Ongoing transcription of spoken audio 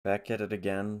Back at it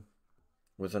again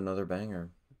with another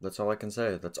banger. That's all I can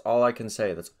say. That's all I can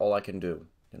say. That's all I can do.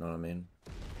 You know what I mean?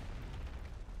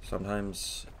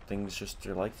 Sometimes things just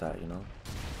are like that, you know?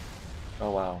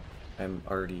 Oh wow. I'm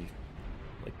already,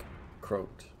 like,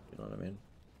 croaked. You know what I mean?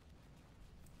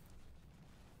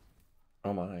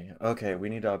 Oh my. Okay, we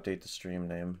need to update the stream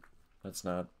name. That's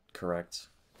not correct.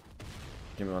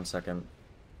 Give me 1 second.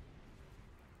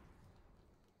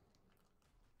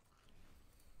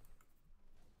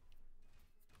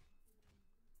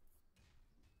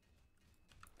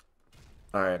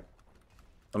 Alright.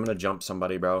 I'm gonna jump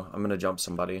somebody, bro. I'm gonna jump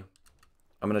somebody.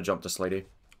 I'm gonna jump this lady.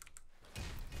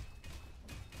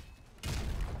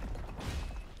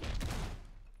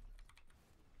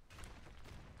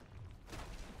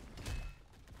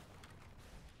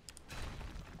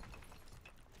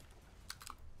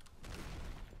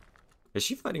 Is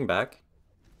she fighting back?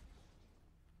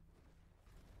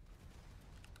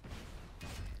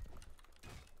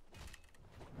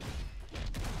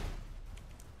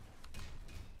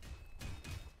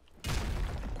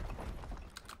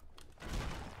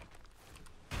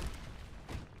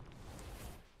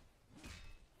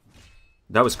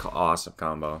 That was awesome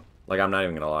combo. Like, I'm not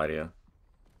even gonna lie to you.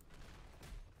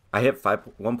 I hit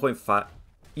 1.5.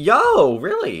 Yo,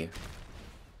 really?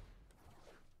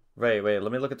 Wait,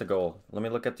 let me look at the goal. Let me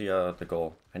look at the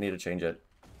goal. I need to change it.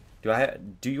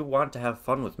 Do you want to have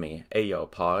fun with me?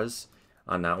 Ayo, pause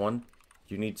on that one.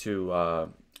 You need to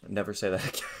never say that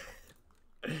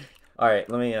again. All right,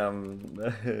 let me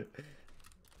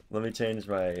let me change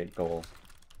my goal.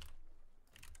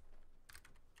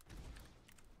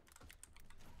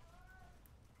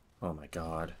 Oh my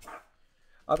god.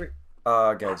 I'll be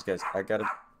guys, I gotta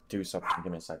do something.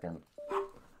 Give me a second.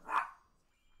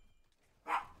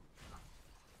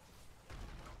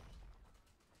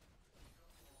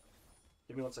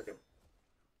 Give me 1 second.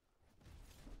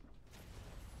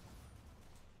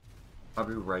 I'll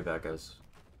be right back, guys.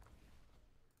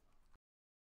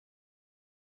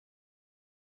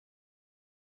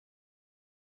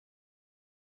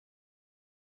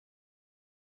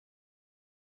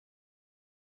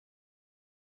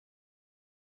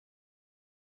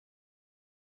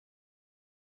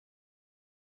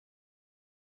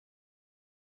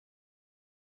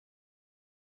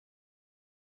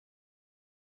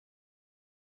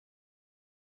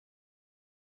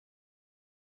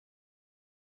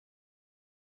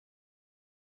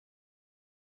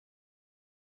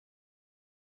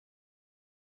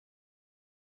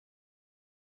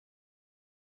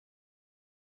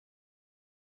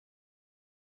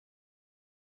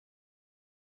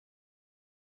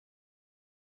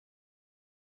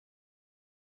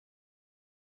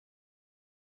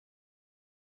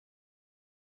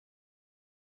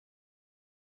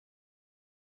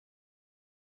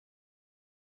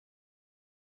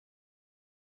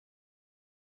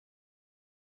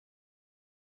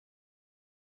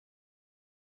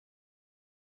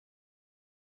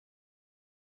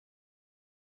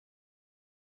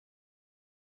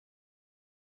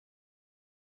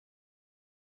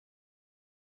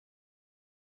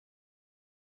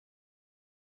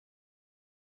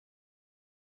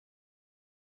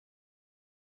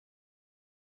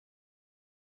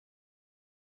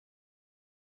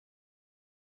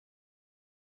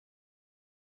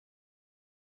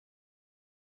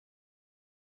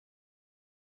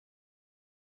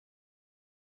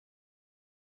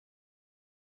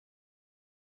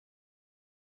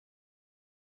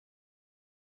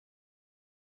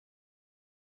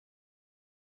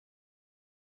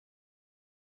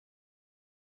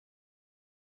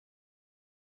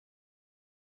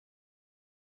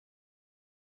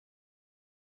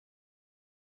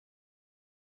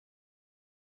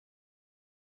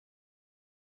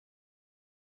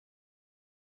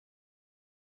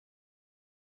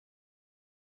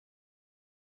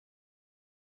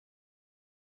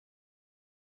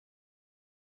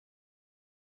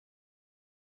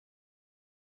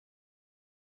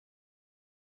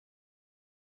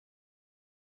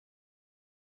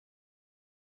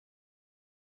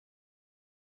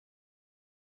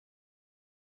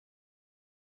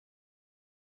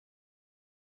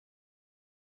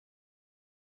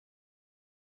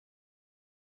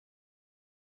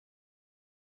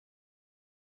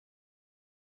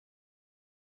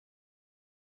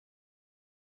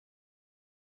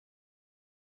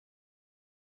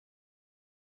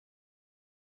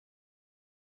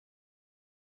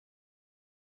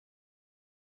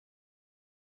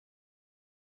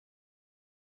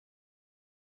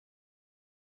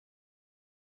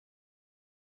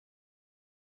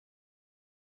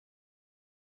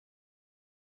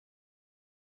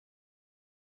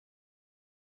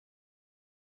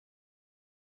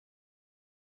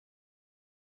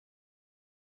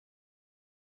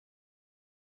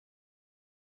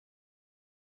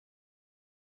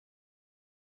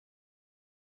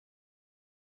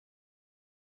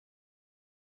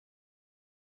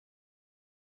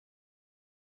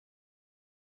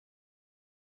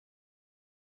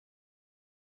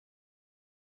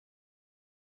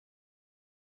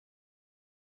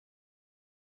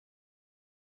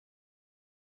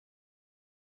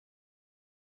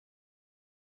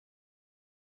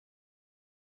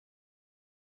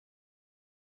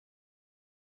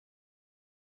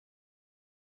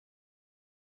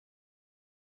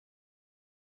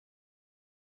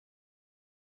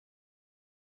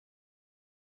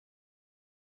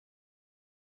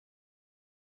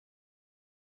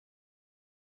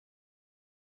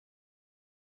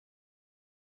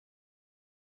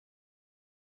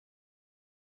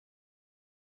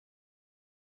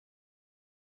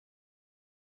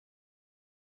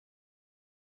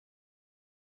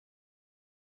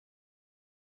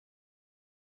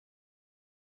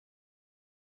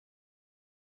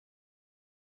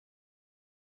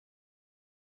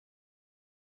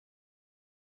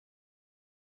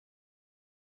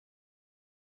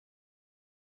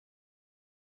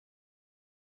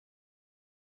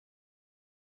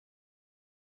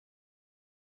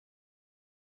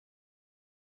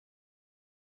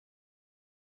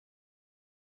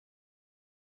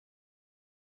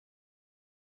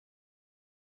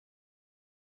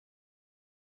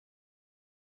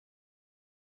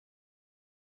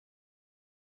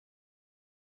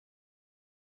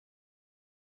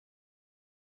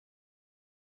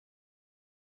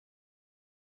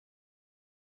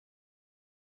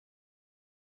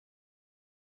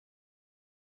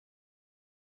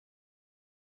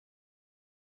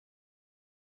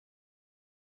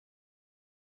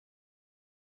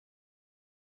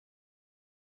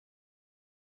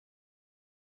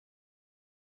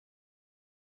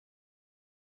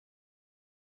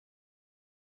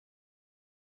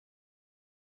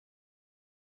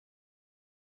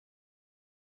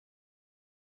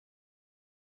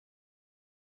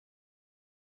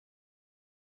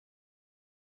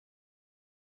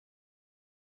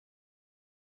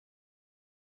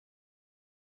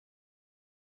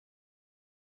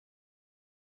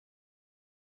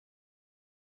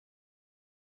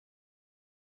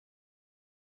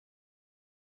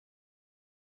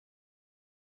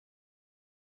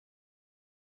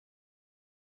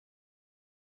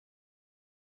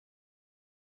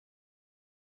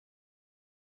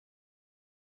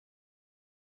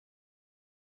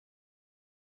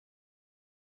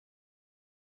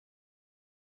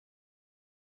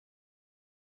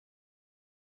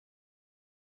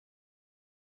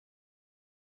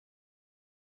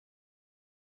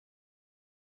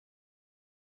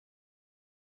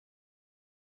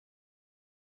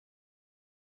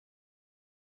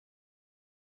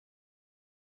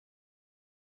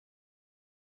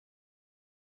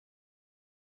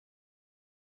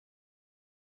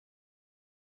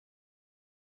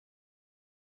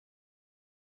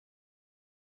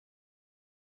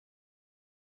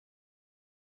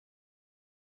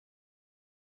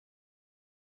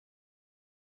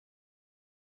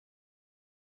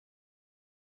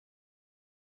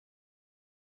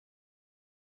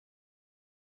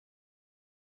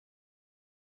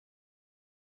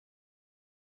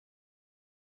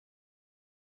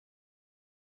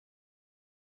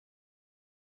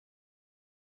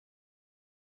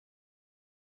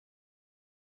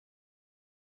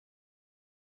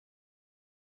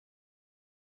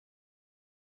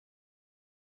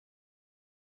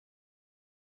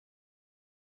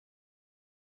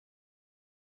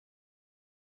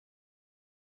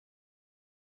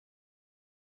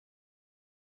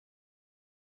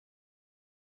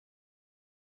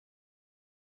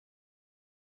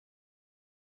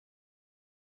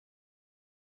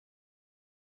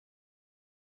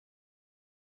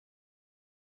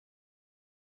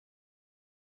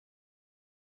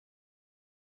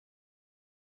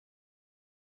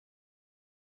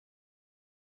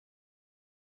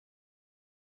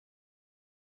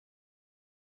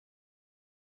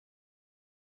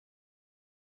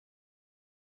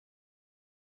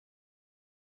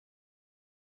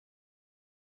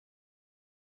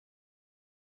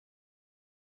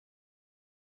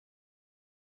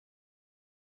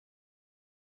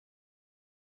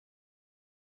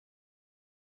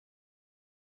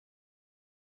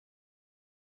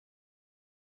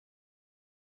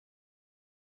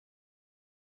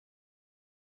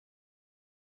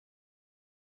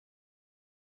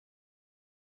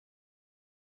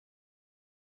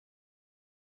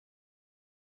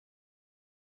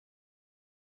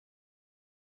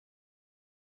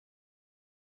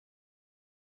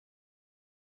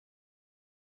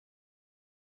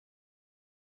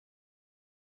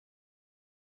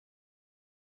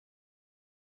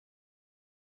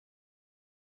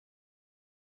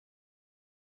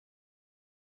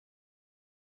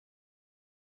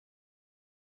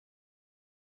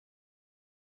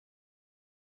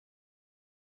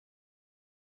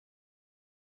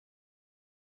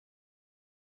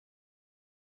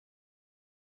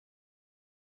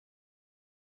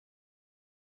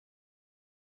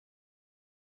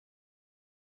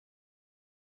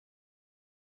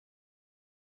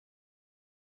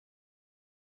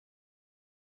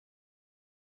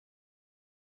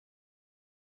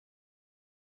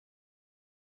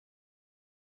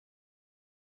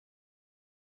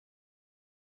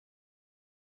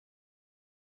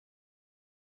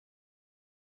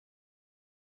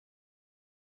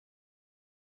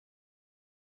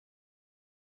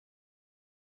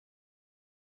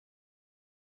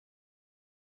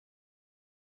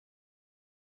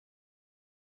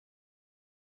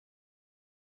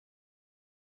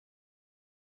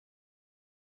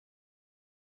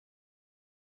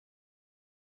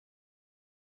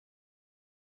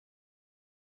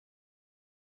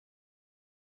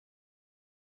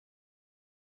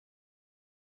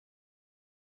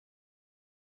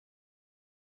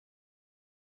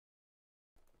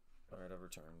 Alright, I've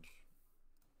returned.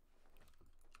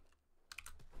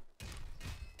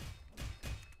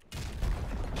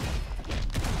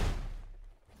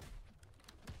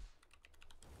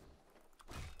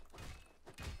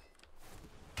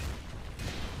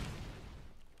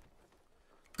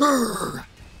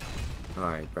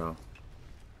 Alright, bro.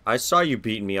 I saw you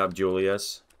beating me up,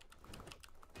 Julius.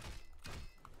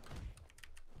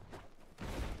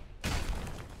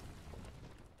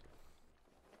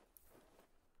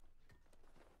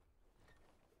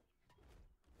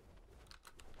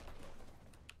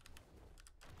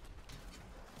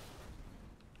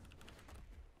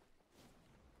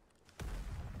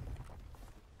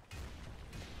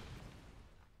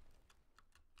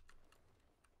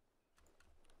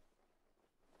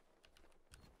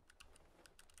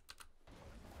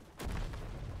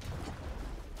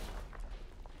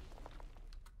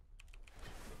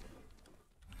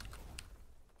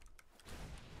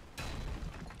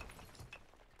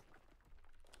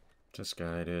 This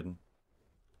guy, dude.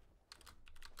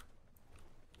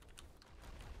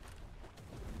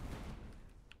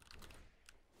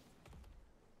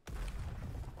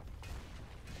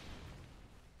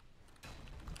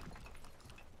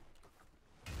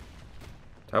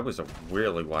 That was a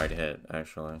really wide hit,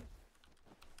 actually.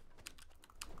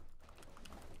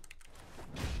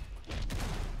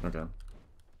 Okay.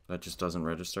 That just doesn't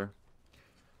register.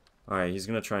 Alright, he's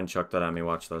gonna try and chuck that at me.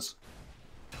 Watch this.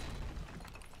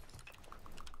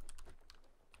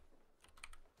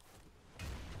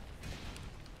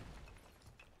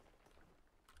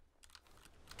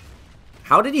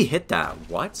 How did he hit that?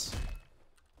 What?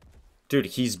 Dude,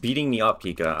 he's beating me up,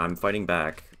 Pika. I'm fighting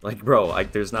back. Like, bro,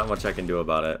 there's not much I can do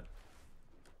about it.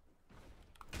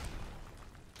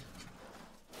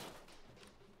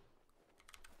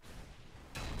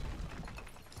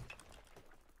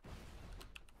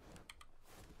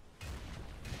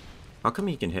 How come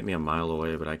he can hit me a mile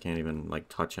away, but I can't even, like,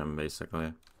 touch him,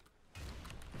 basically?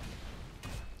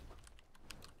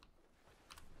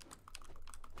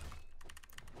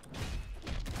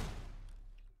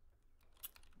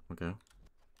 Okay.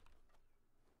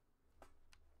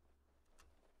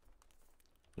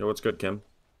 Yo, what's good, Kim?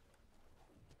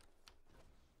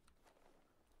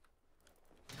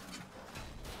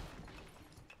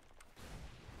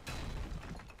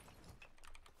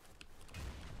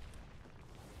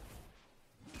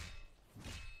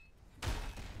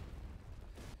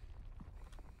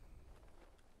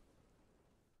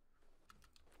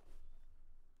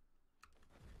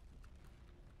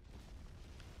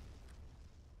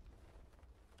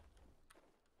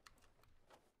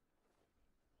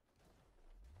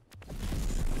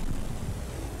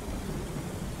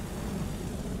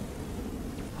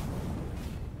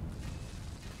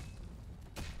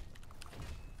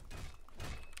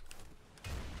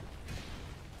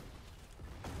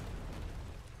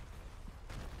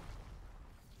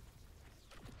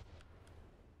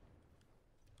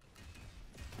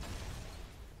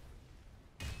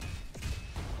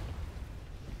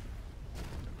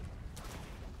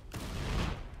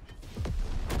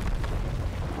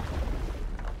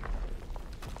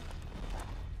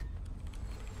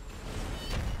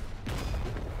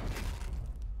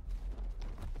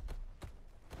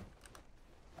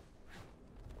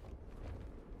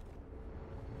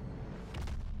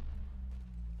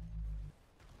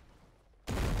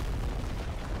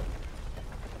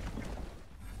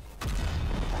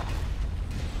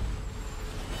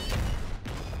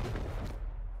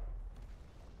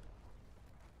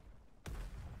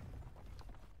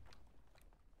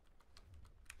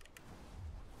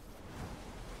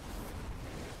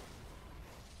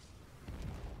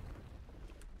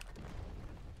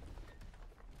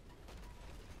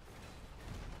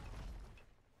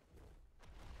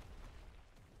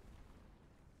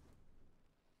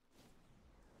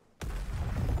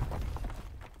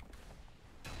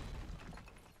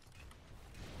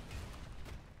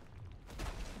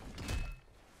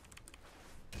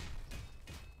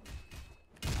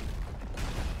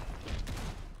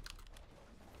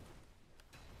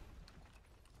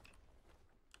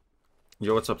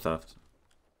 Yo, what's up, Theft?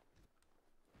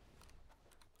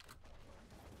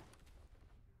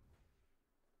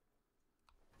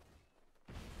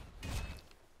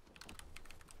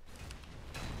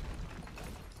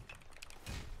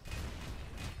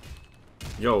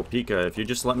 Yo, Pika, if you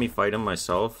just let me fight him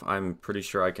myself, I'm pretty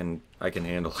sure I can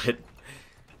handle it.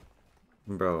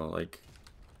 Bro, like...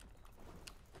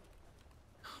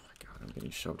 Oh my god, I'm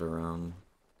getting shoved around.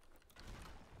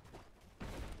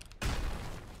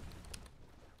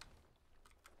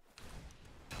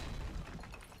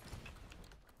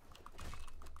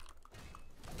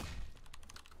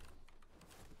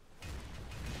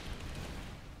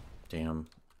 Damn.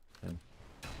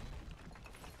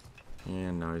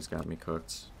 And now he's got me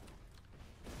cooked.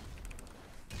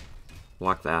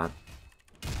 Block that.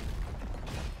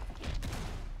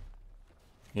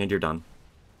 And you're done.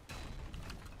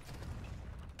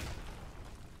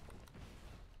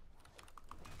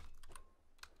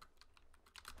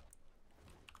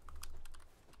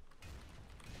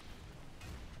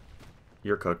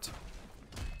 You're cooked.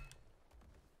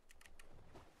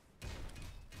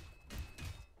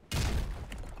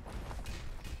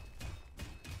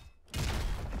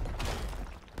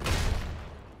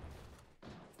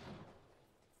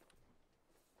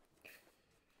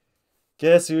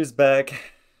 Guess who's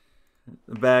back?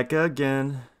 Back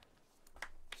again.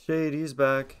 Shady's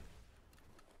back.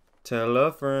 Tell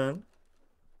a friend.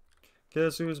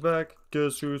 Guess who's back?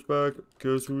 Guess who's back?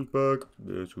 Guess who's back?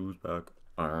 Guess who's back?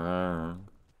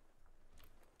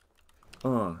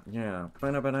 Oh, yeah.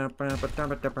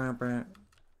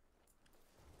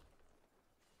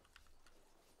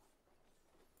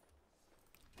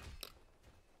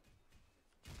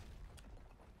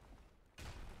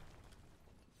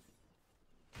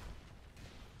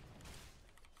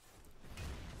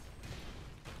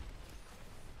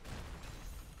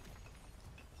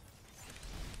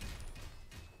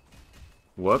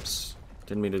 Whoops.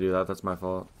 Didn't mean to do that. That's my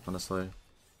fault, honestly.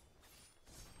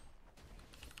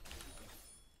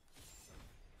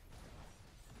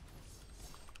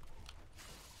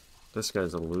 This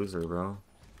guy's a loser, bro.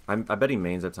 I bet he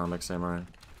mains Atomic Samurai.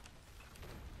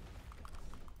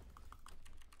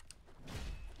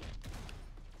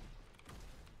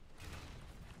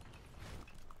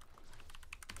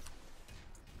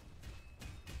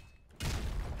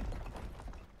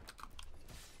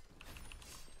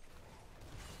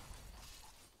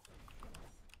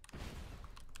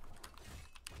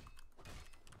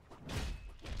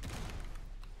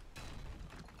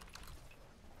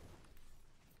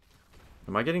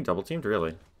 Am I getting double teamed?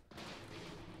 Really?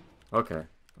 Okay.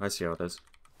 I see how it is.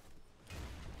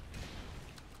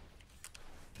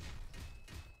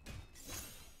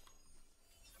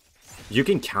 You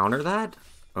can counter that?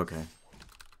 Okay.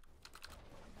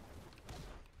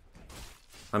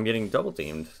 I'm getting double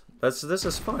teamed. This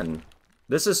is fun.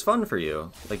 This is fun for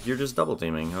you. Like, you're just double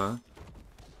teaming, huh?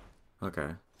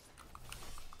 Okay.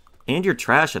 And you're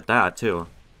trash at that, too.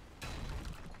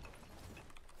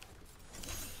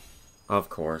 Of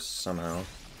course, somehow.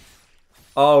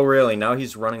 Oh, really? Now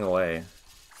he's running away.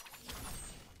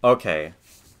 Okay.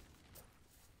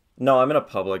 No, I'm in a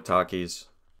public talkies.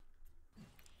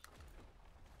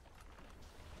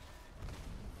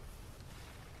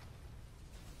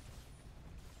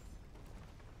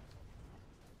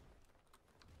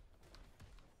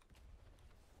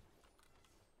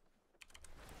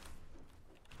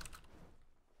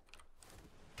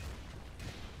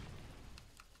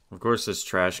 Of course, this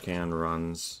trash can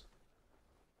runs.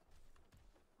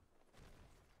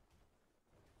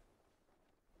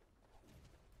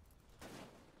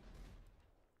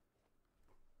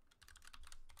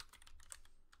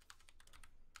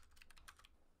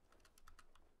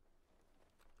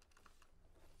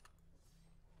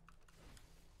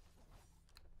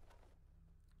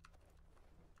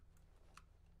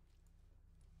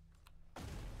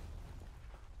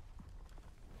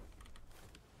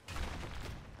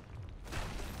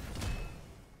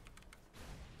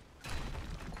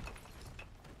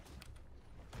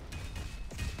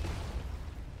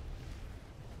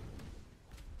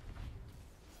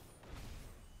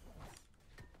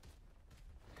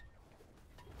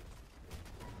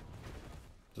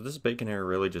 Did this bacon hair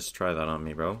really just try that on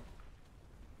me, bro?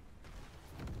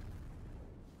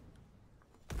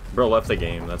 Bro left the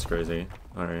game, that's crazy.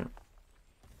 Alright.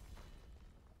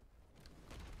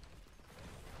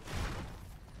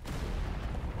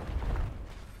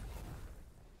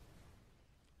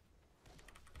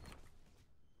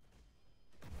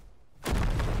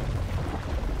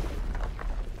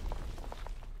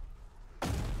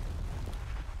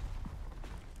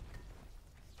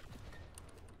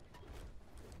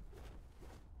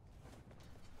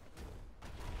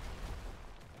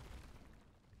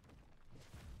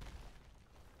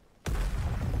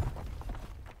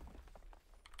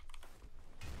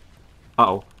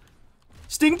 Uh-oh.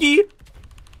 Stinky!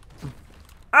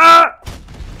 Ah!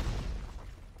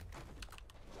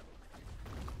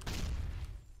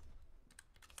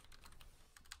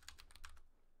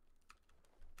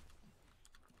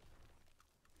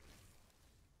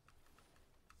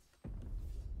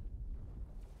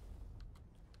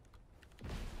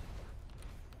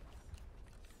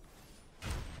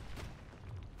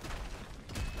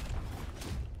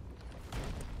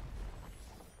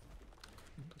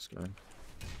 This guy.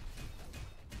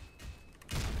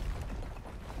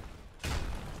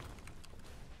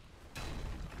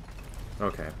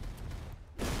 Okay.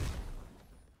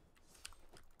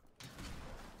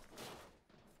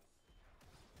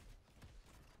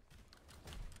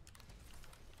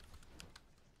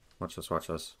 Watch this, watch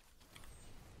this.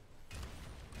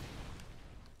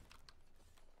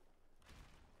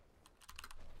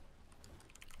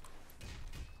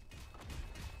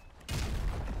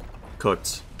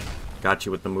 Cooked. Got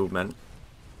you with the movement.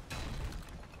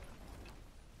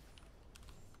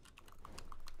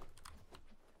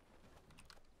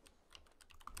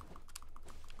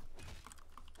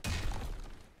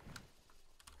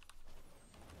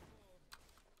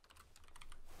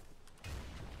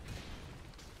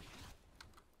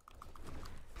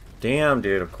 Damn,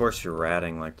 dude, of course you're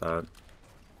ratting like that.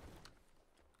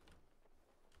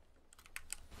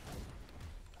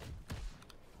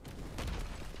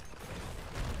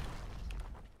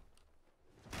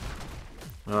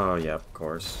 Oh, yeah, of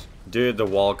course. Dude, the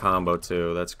wall combo,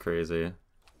 too. That's crazy.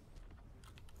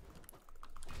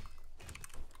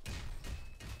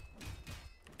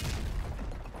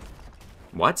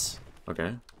 What?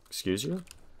 Okay. Excuse you?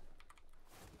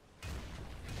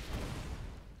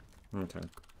 Okay.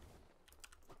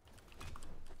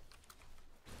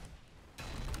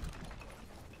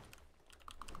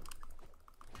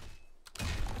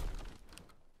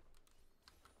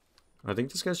 I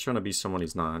think this guy's trying to be someone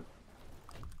he's not.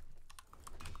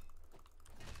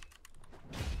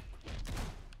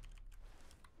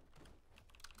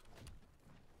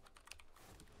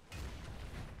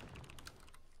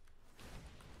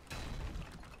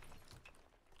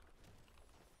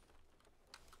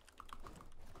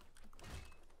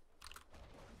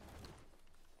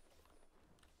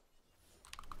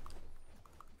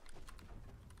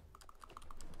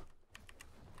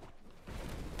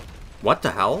 What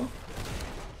the hell?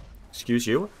 Excuse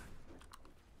you?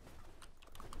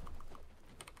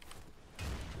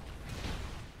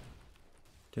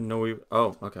 Didn't know we...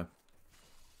 Oh, okay.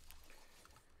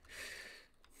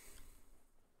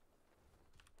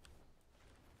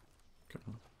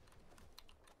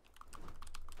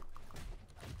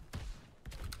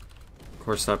 Of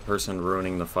course, that person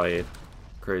ruining the fight.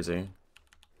 Crazy.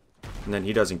 And then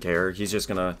he doesn't care. He's just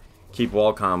gonna keep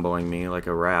wall comboing me like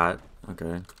a rat.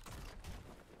 Okay.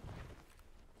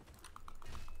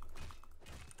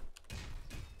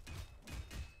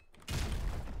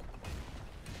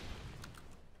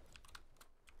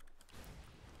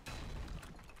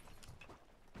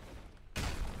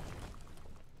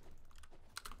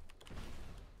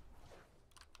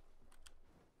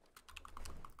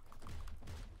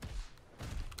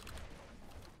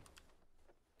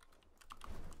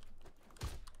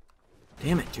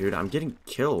 Damn it, dude. I'm getting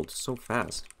killed so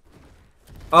fast.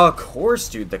 Of course,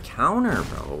 dude. The counter,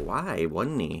 bro. Why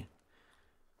wouldn't he?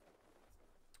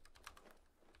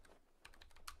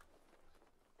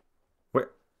 Where?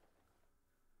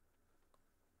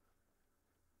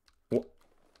 What?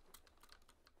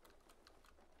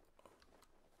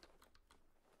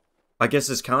 I guess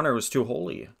his counter was too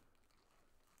holy.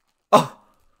 Oh!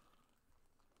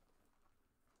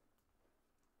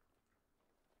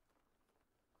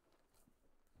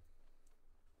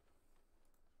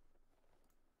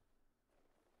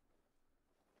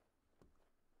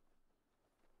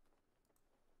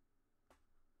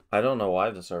 I don't know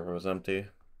why the server was empty.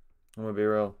 I'm gonna be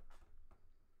real.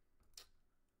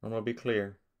 I'm gonna be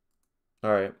clear.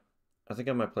 Alright. I think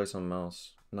I might play something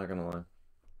else. I'm not gonna lie.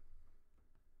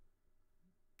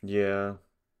 Yeah.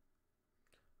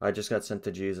 I just got sent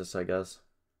to Jesus, I guess.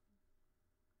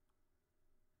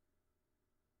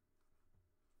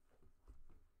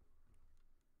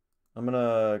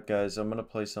 Guys, I'm gonna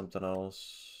play something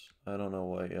else. I don't know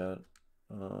what yet.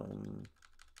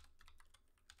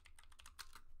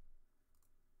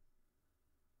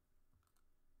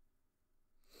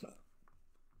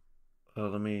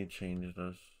 Let me change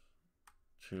this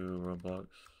to Roblox.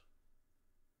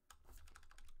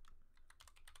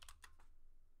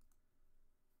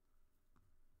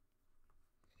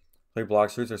 Play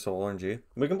BLOX Roots or Soul RNG?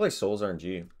 We can play Souls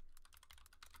RNG.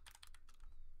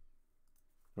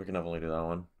 We can definitely do that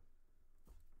one.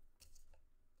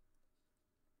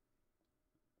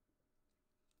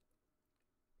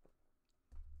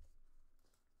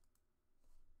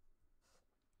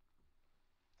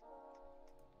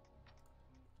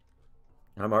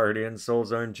 I'm already in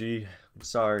Souls RNG. I'm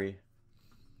sorry.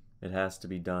 It has to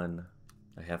be done.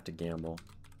 I have to gamble.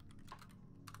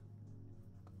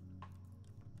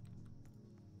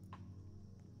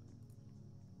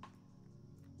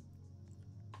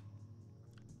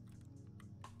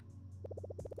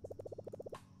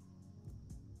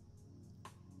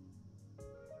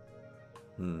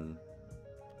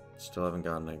 Still haven't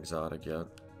gotten an exotic yet.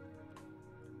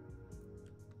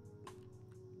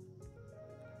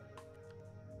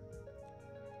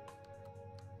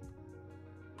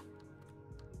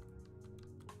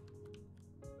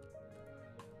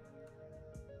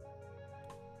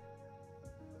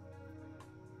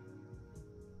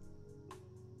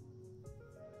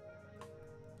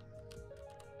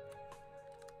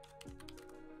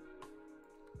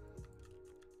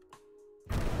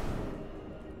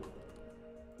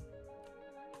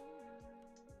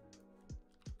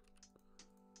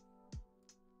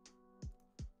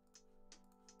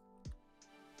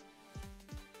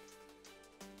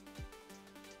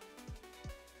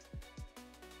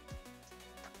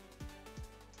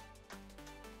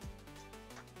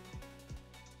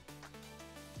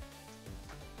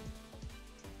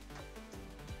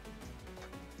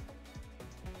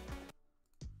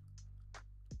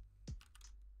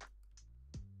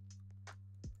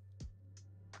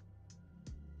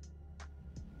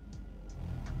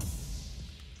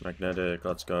 Magnetic,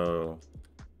 let's go.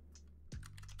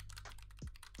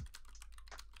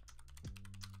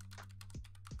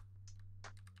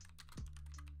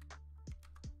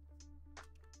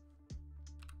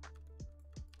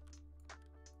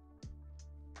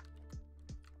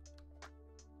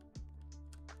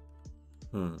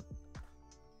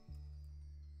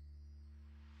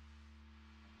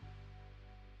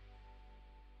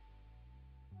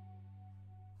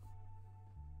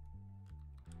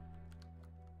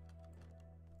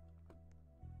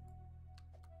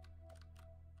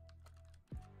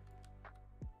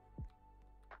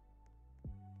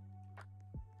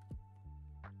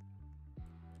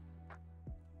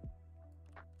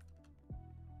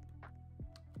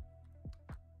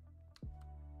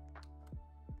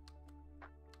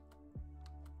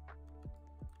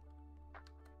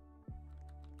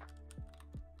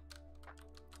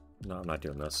 No, I'm not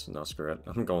doing this. No, screw it.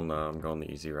 I'm going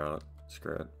the easy route.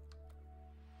 Screw it.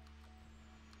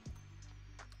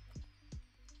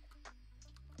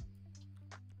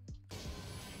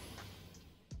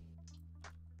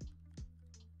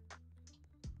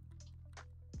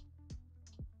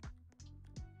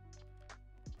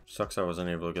 Sucks I wasn't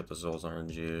able to get the Zol's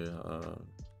RNG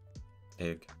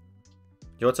egg.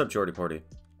 Yo, what's up, Jordy Porty?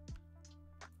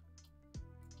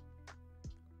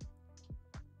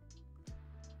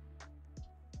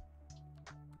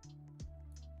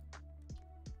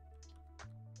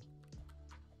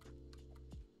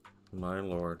 My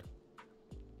lord.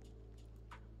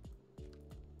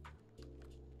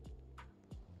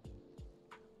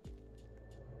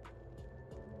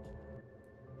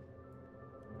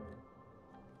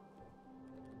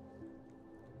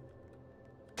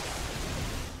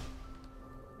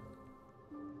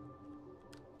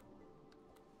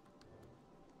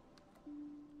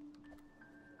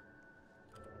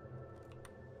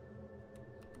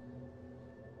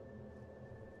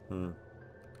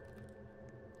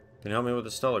 Can you help me with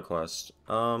the Stellar quest?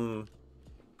 I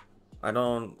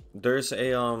don't. There's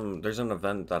an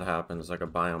event that happens, like a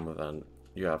biome event.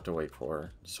 You have to wait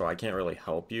for, so I can't really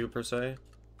help you per se.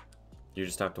 You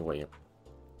just have to wait.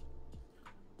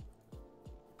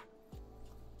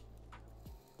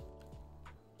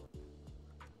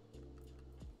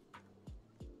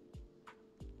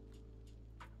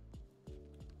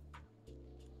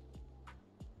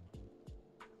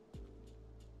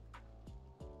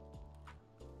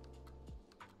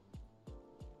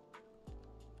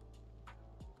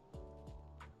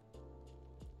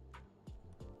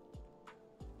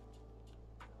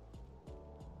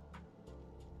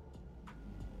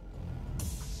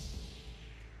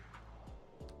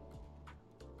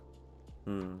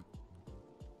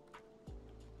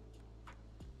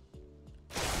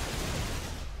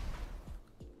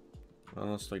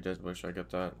 Honestly, did wish I get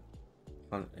that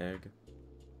on egg.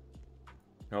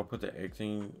 Help with the egg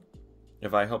thing.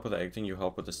 If I help with the egg thing, you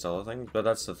help with the Stella thing. But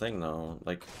that's the thing, though.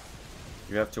 Like,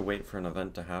 you have to wait for an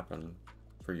event to happen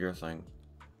for your thing.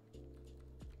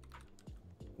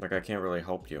 Like, I can't really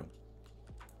help you.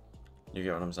 You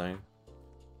get what I'm saying?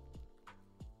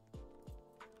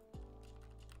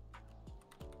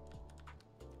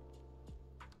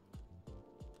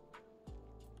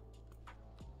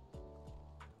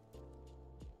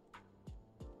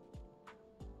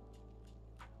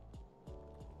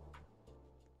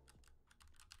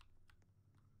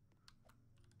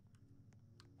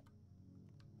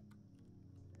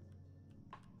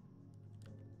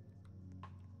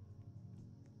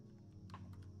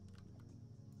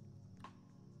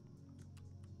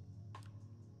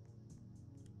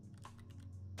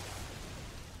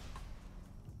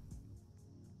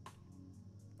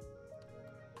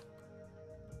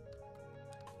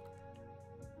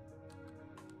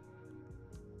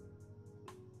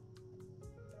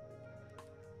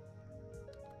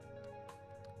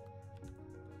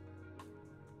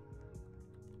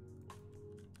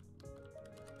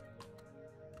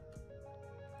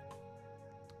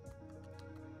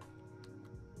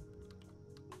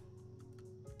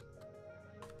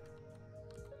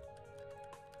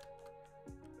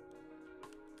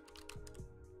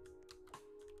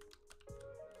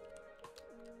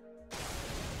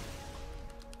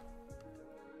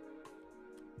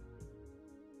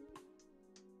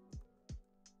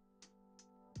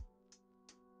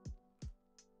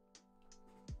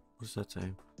 What's that say?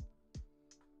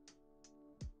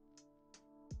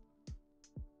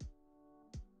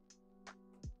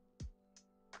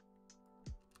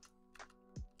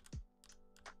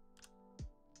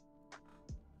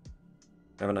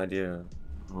 I have an idea.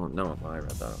 Oh no, I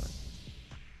read that.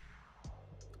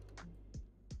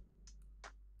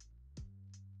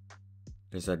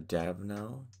 Is that Dev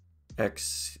now?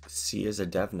 XC is a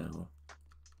dev now.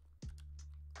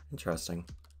 Interesting.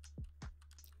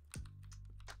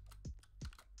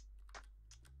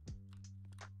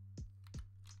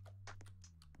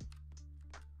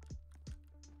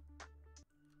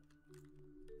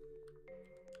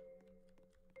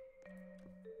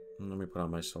 Let me put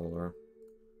on my solar.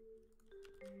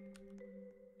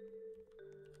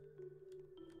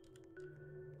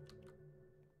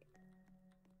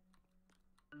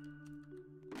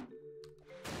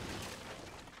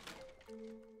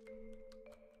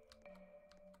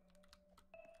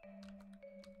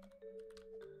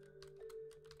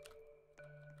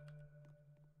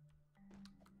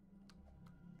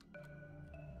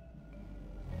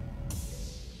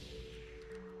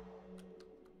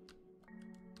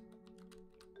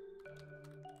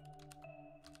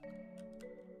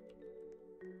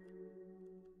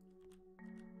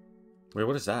 Wait,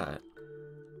 what is that?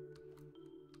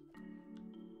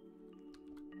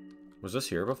 Was this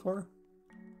here before?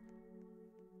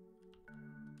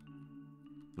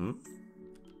 Hmm?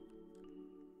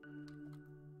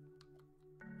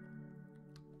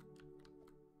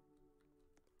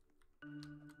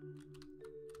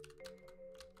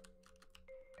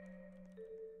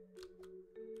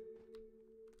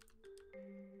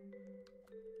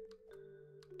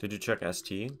 Did you check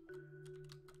ST?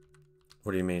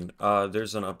 What do you mean?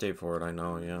 There's an update for it, I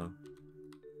know, yeah.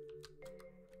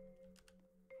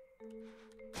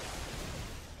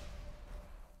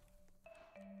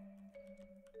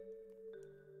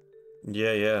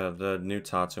 Yeah, the new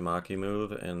Tatsumaki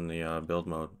move in the build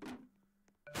mode.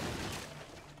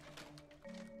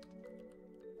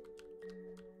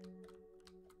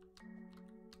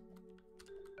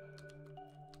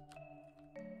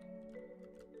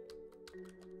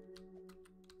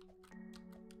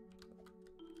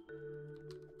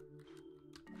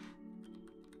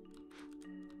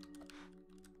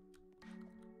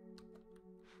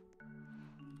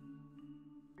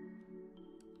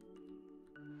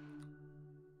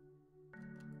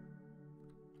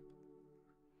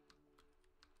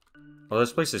 Well,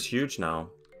 this place is huge now.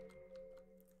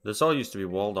 This all used to be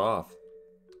walled off.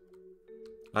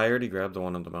 I already grabbed the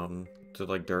one on the mountain. To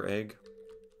like dirt egg.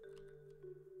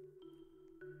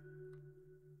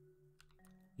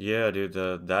 Yeah, dude,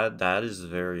 that is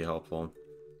very helpful.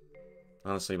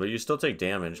 Honestly, but you still take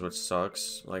damage, which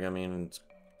sucks. Like, I mean, it's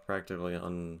practically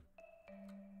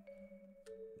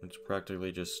it's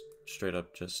practically just straight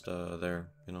up just there,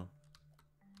 you know.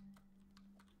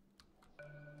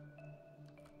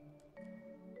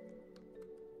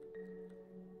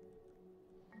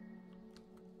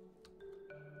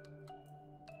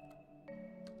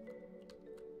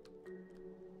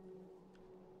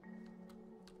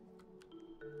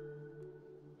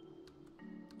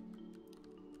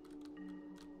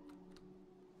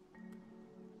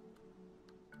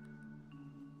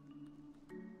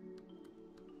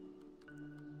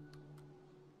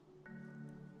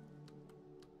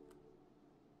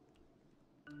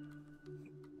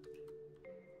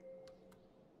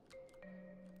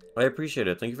 I appreciate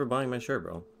it. Thank you for buying my shirt,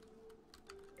 bro.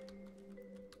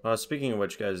 Speaking of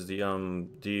which, guys, the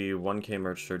 1K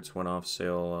merch shirts went off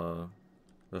sale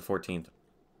the 14th.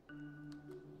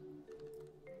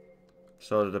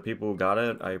 So the people who got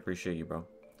it, I appreciate you, bro.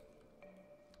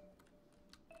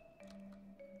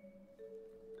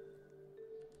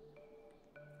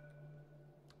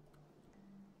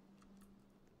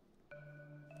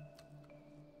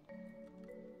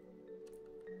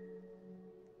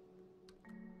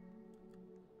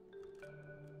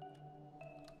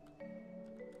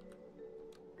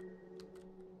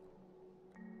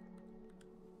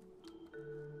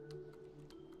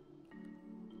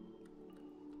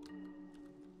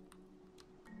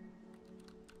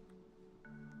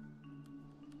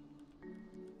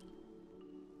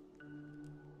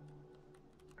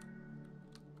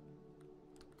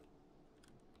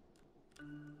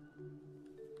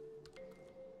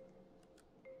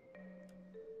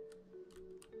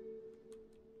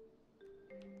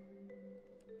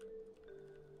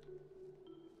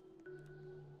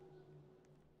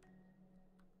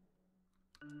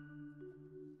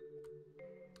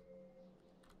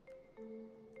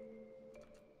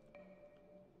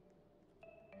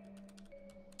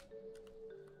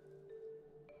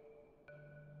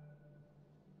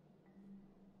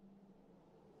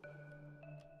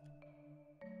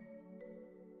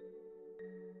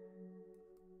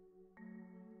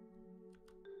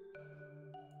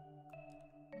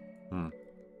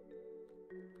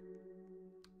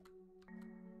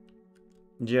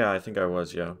 Yeah, I think I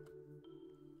was, yeah.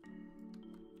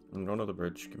 I'm going to the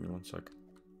bridge. Give me one sec.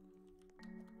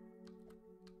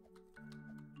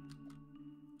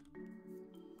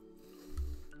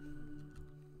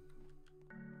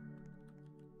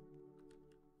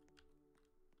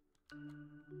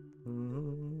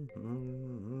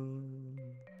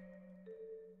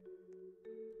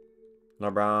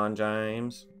 LeBron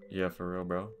James. Yeah, for real,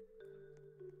 bro.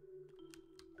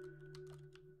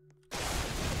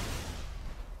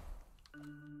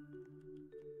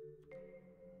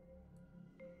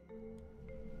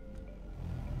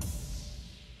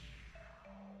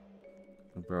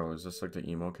 Bro, is this like the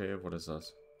emo cave? What is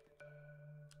this?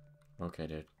 Okay,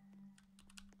 dude.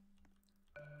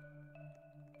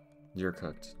 You're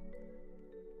cooked.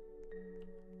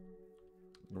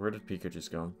 Where did Pika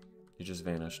just go? He just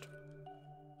vanished.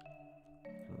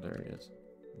 Oh, there he is.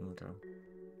 Okay.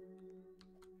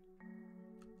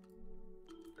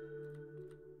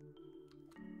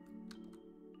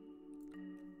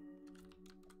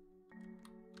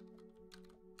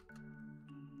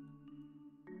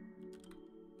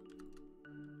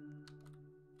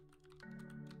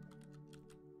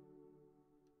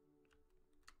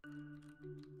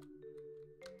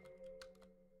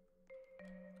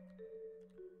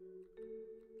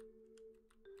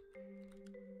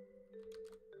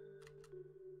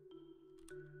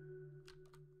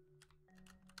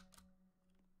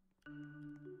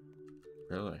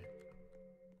 Really?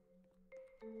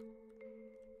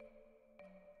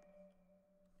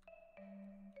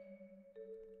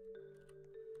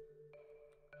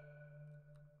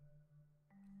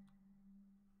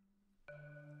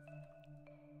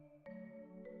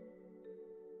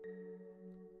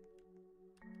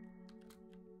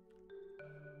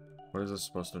 What is this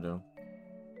supposed to do?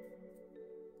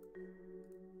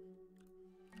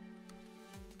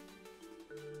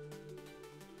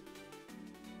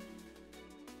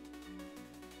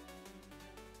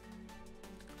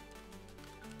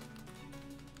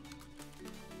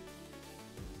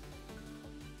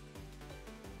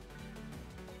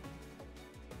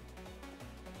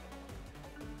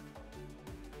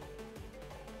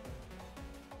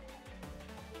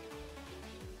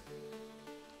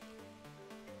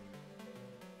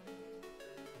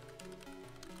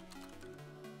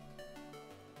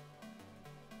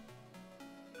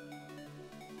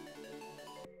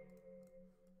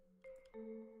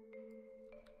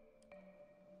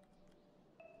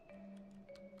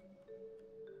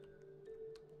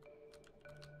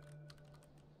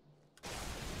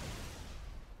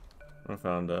 I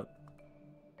found it.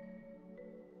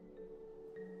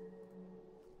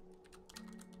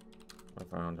 I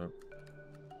found it.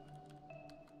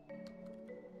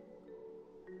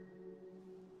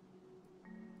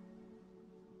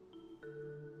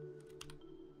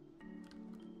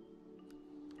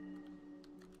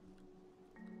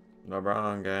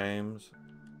 LeBron Games.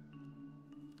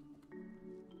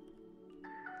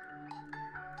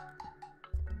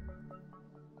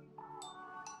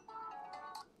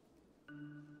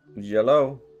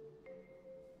 Yellow.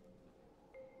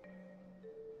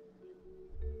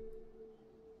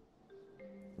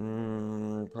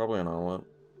 Probably an omelet.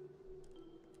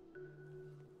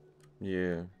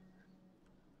 Yeah.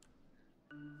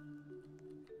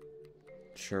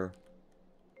 Sure.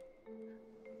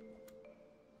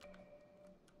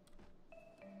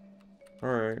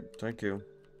 Alright, thank you.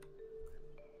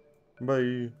 Bye.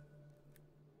 Okay.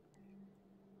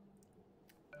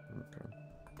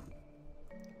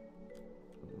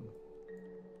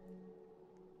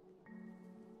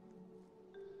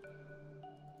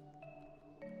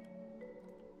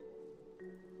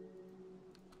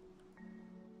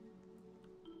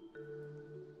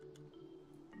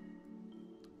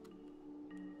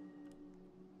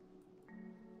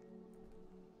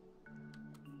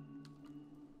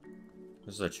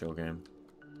 This is a chill game.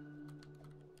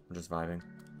 We're just vibing.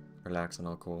 Relaxing,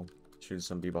 all cool. Shooting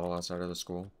some b-ball outside of the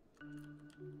school.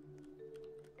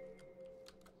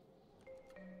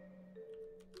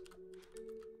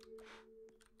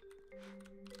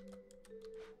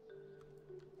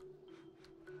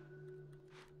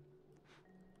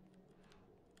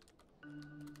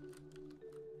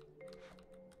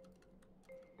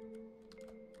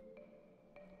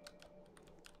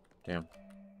 Damn.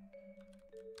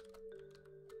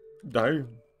 Damn.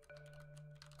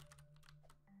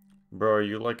 Bro, are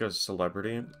you like a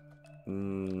celebrity?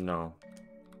 No.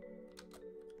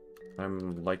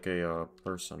 I'm like a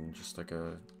person, just like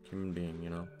a human being, you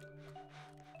know?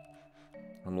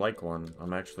 I'm like one.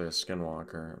 I'm actually a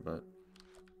skinwalker, but...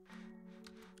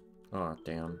 Oh,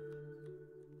 damn.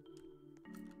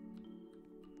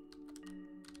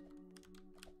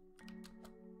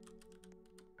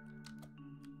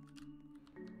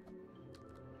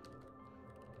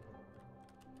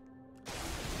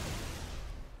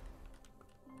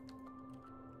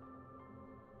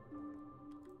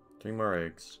 Three more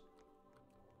eggs.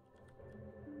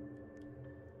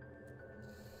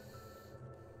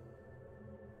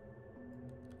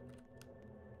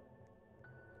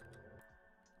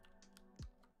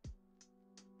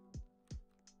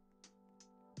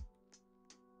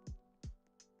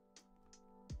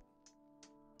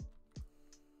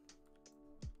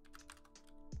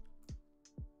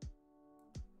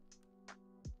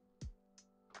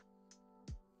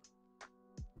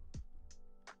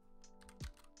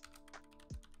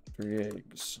 3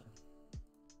 eggs.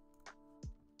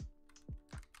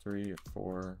 3,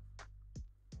 4,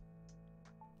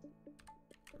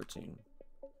 13.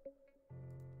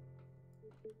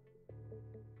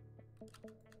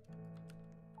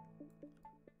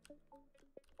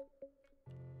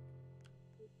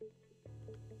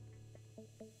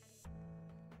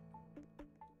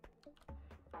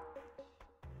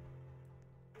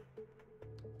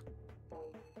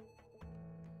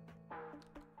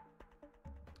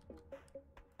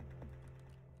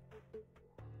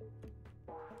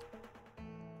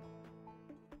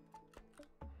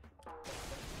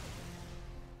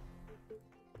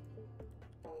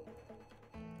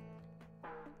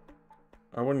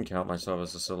 I wouldn't count myself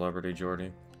as a celebrity,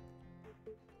 Jordy.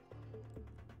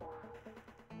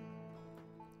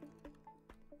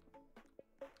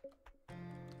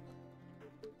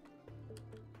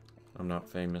 I'm not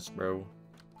famous, bro.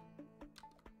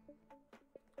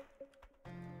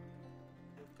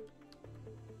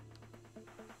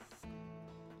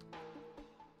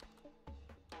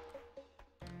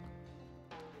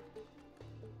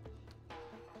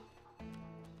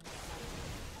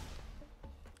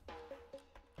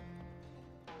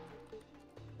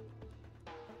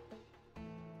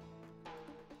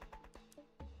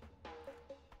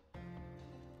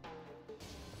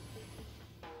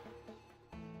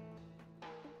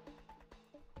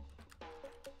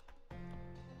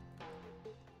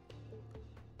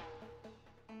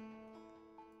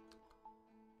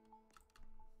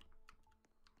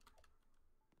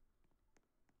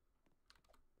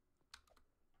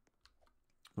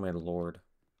 My lord.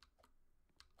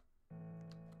 I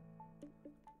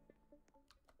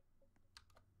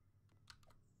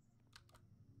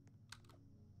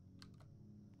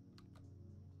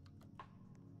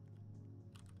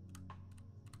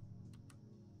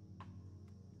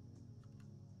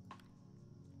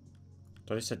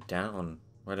thought he said down.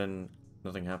 Why didn't...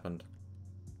 nothing happened?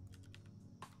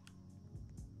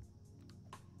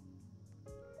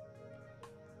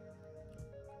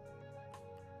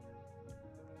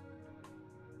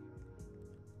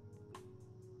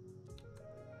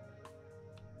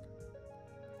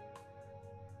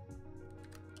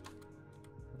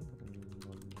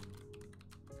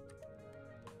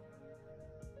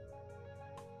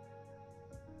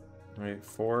 Alright,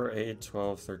 4, 8,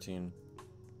 12, 13.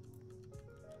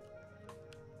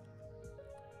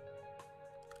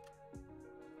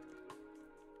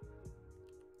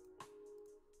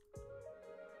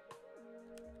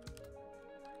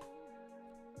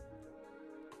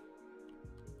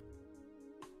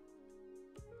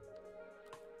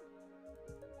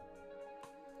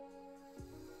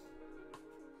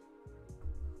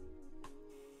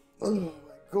 Oh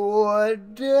my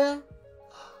god!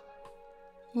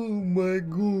 Oh my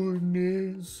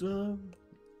goodness! Are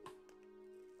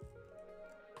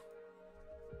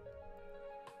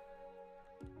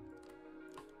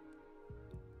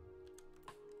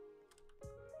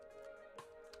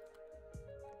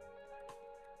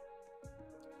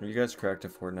you guys cracked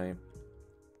at Fortnite?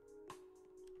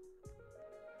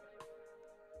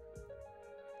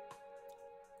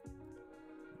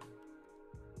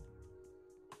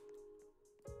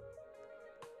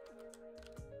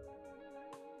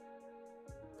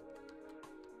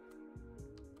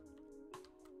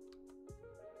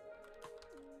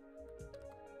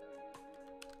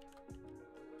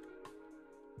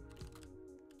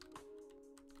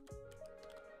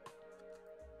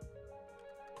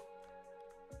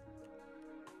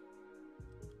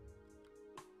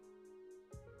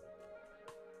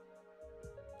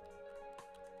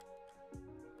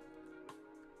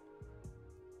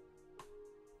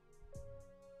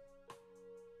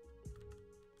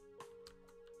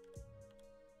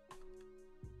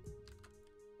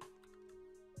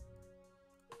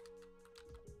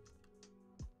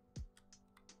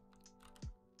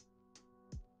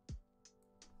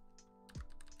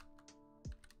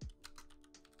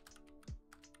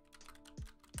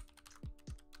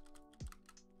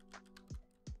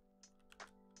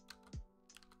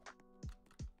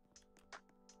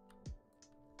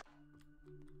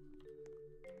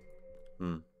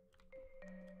 Hmm.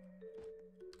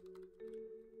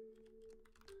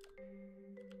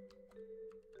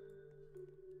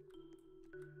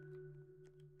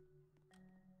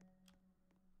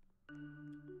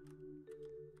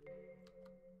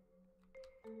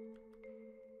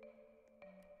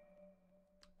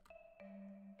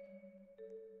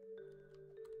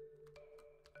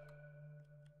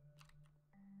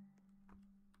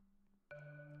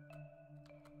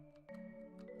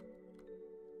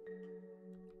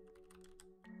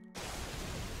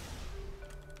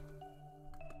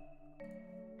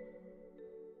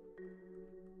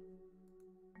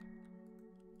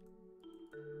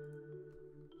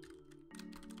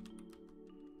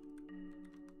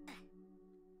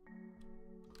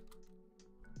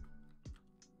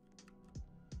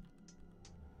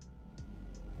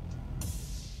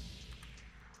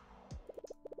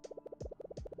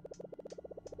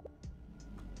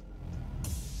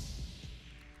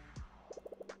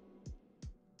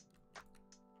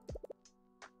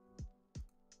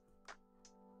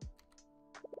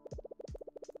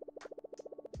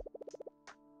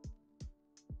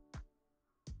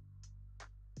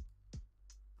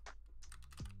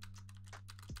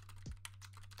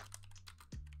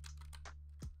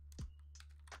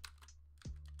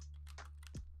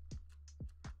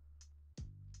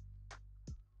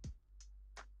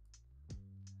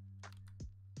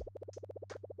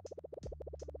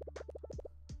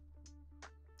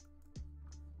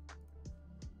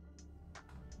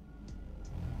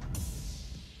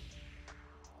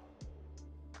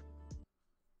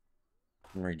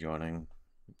 I'm rejoining.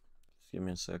 Just give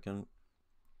me a second.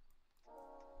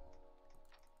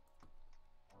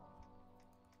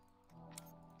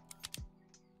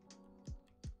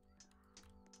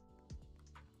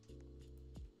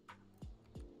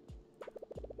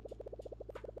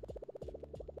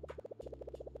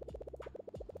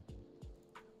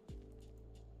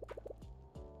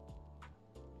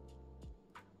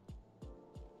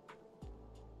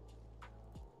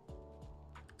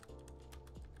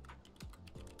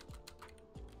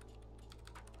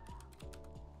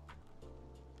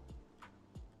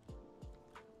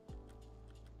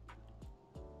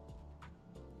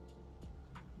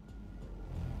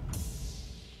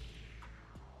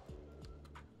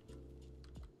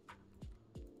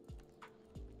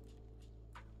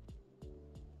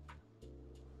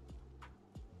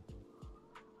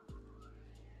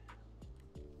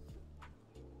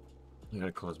 I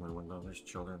gotta close my window. There's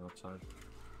children outside.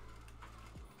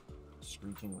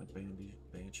 Screeching like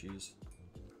banshees.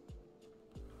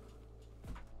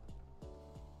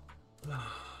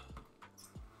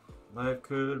 Life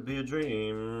could be a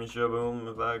dream,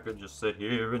 shaboom, if I could just sit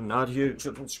here and not hear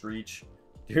children screech.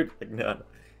 Dude, like, no.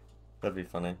 That'd be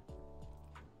funny.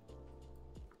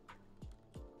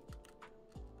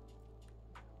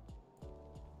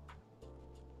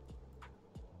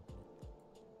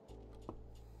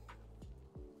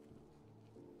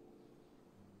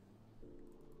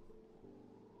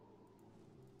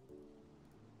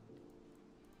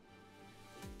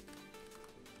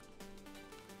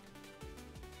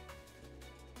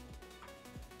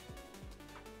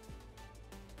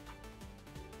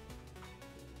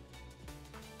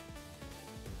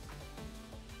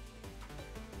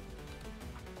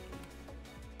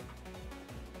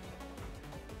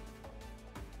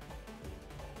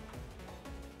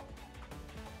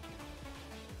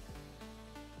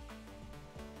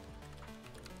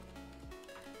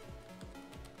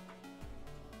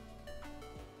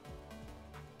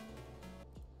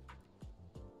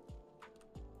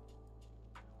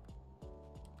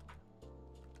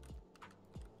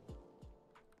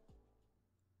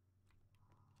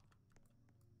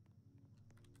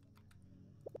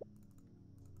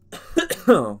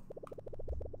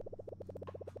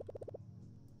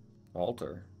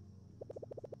 Altar.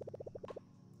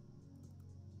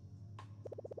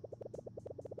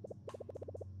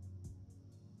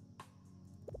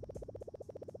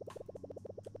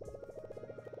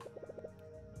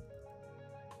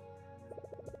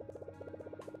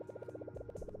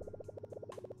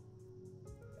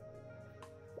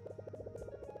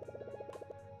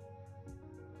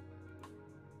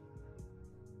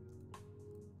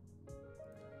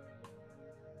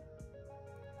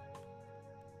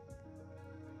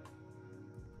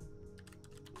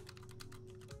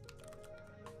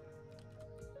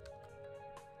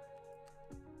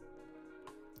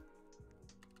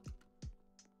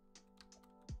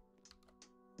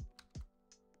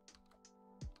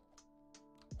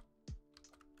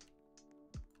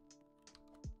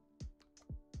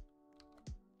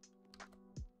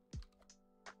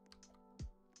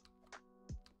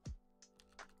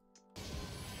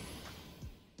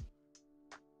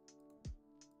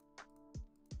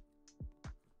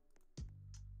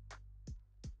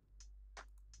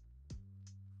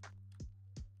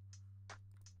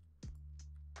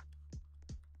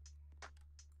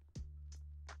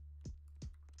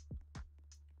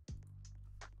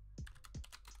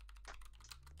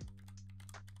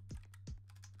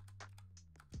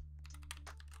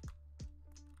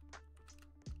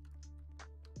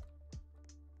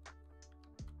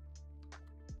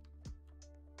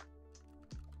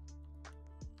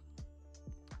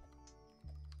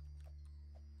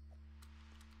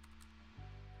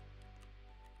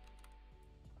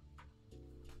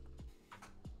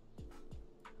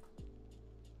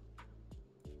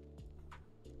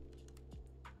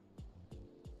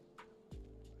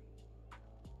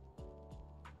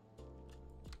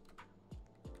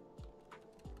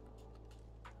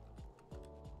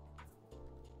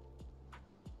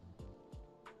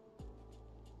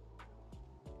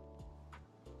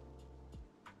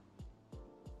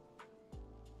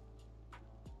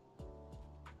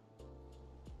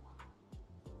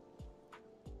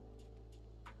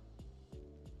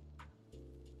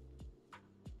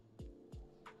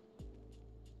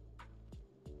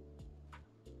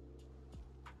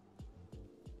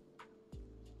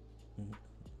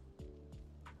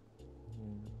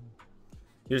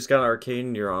 You just got an arcade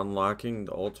and you're unlocking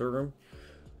the altar room?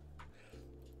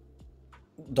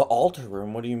 The altar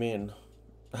room? What do you mean?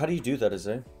 How do you do that,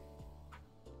 Izzy?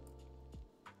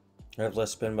 I have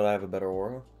less spin, but I have a better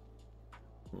aura?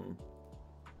 Hmm.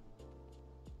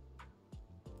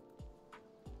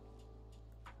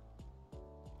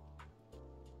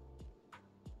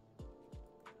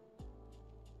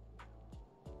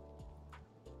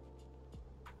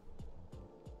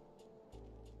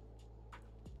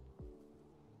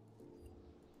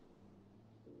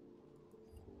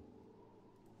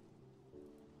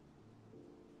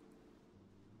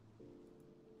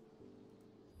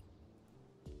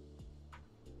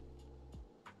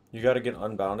 You gotta get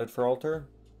unbounded for altar?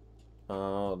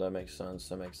 Oh, that makes sense.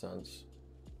 That makes sense.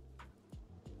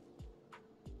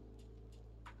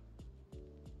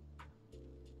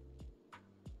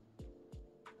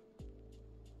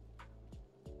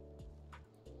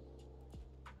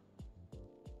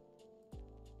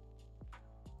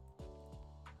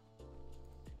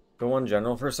 Go on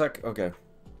general for a sec? Okay.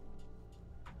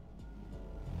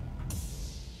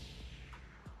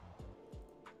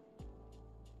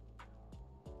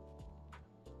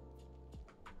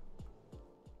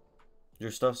 Your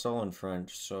stuff's all in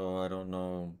French, so I don't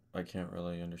know. I can't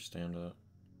really understand it.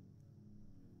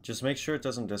 Just make sure it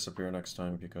doesn't disappear next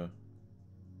time, Pika.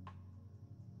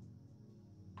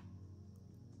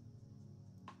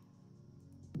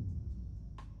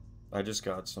 I just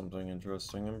got something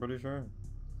interesting, I'm pretty sure.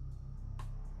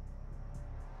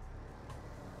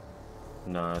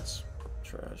 Nah, it's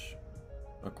trash.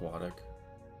 Aquatic.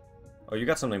 Oh, you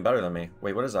got something better than me.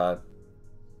 Wait, what is that?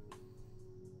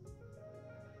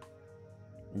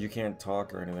 You can't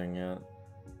talk or anything yet.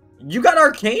 You got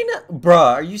arcane?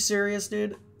 Bruh, are you serious,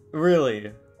 dude?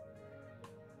 Really?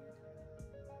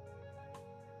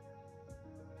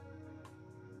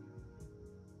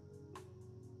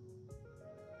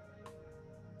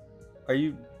 Are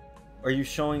you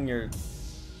showing your...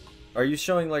 Are you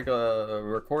showing like a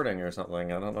recording or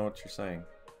something? I don't know what you're saying.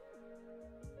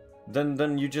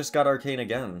 Then you just got arcane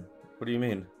again. What do you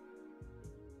mean?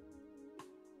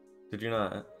 Did you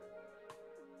not?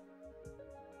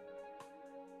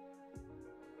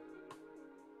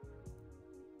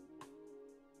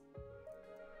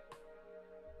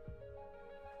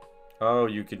 Oh,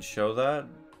 you can show that?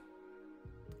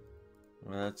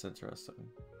 Well, that's interesting.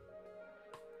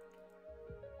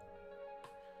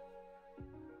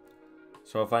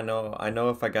 So if I know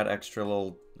if I got extra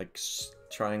little like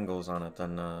triangles on it,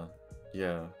 then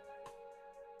yeah.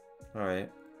 All right.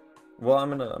 Well, I'm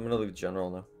gonna leave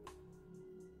general now.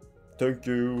 Thank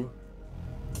you.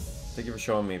 Thank you for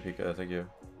showing me, Pika. Thank you.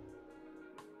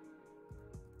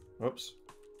 Whoops.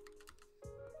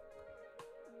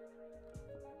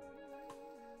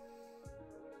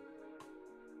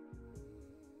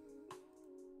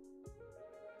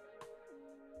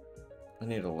 I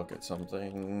need to look at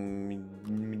something.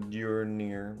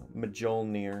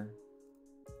 Mjolnir.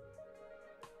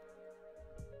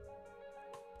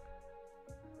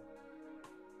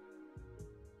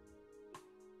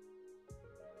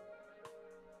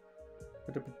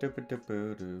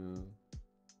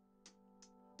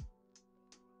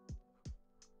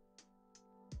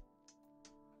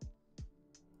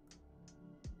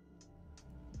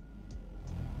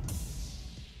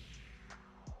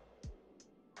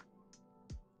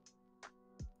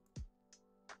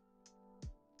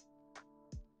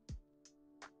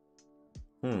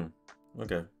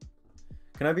 Okay.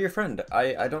 Can I be your friend?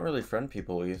 I don't really friend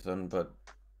people, Ethan, but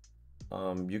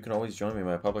you can always join me.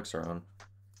 My publics are on.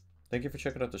 Thank you for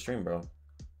checking out the stream, bro.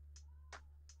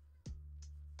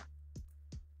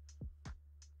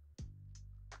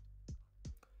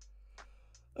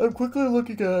 I'm quickly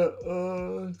looking at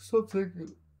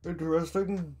something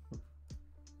interesting.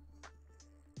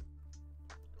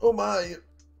 Oh my.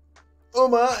 Oh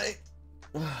my.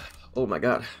 Oh my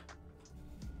god.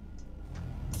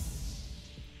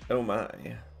 Oh my.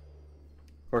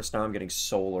 Of course, now I'm getting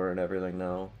solar and everything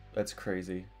now. That's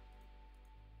crazy.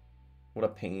 What a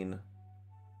pain.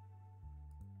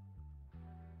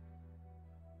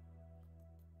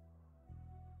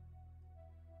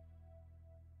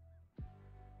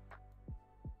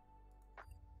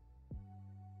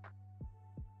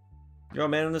 Yo,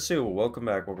 man in the suit. Welcome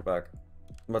back. Welcome back.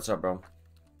 What's up, bro?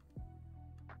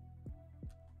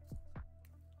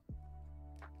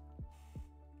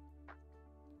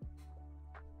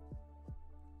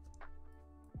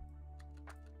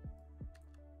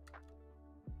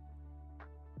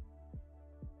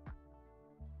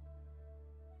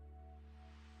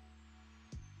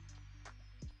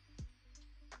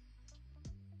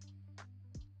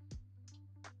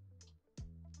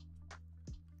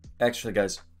 Actually,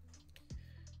 guys,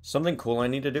 something cool I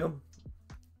need to do.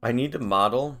 I need to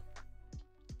model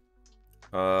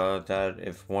that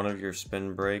if one of your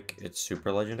spin break, it's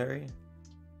super legendary.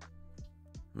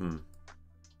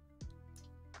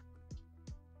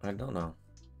 I don't know.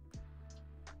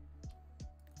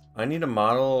 I need to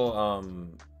model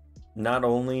not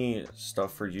only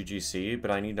stuff for UGC, but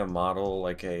I need to model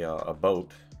like a boat.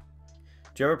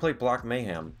 Do you ever play Block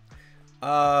Mayhem?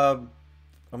 I'm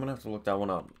gonna have to look that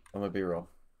one up. I'm gonna be real.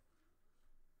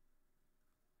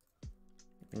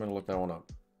 I'm gonna look that one up.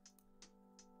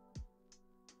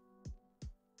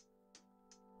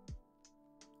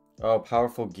 Oh,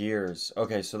 powerful gears.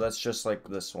 Okay, so that's just like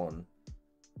this one.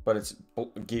 But it's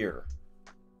gear.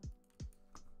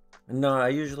 No, I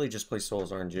usually just play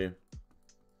Souls RNG.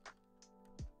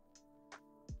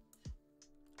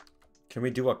 Can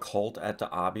we do a cult at the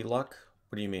Obby Luck?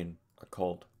 What do you mean, a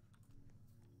cult?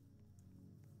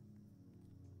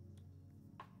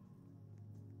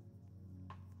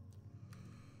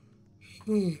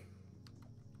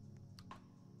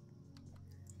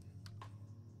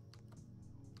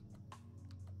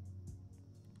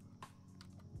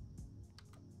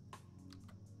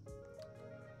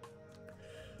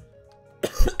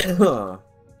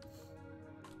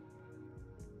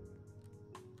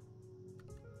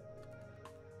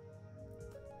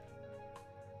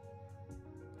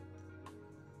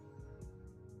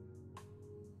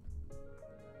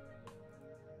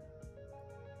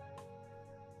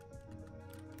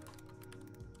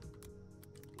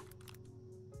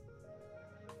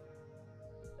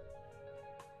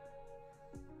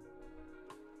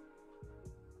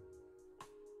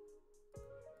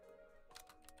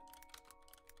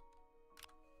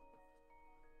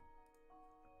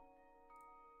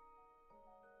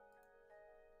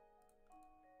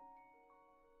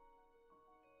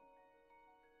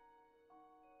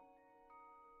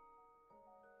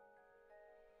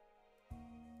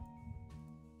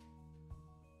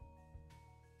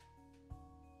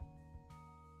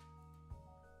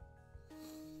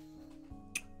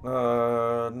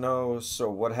 No, so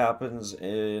what happens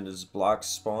is blocks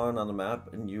spawn on the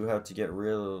map and you have to get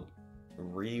real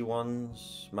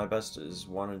ones. My best is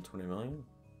 1 in 20 million.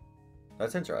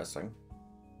 That's interesting.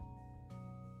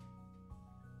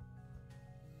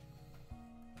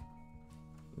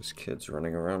 This kid's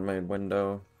running around my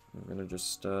window. I'm gonna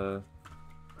just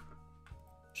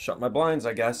shut my blinds,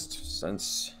 I guess,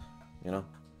 since, you know.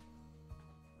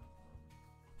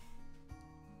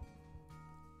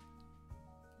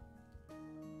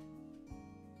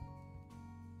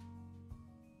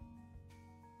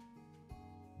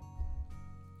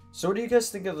 So what do you guys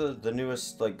think of the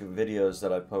newest, like, videos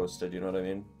that I posted, you know what I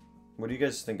mean? What do you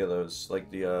guys think of those?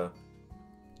 Like,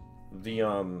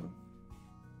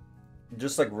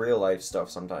 just, like, real-life stuff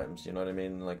sometimes, you know what I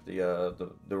mean? Like, the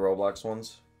Roblox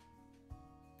ones.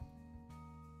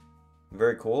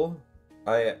 Very cool.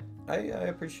 I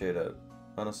appreciate it,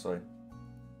 honestly.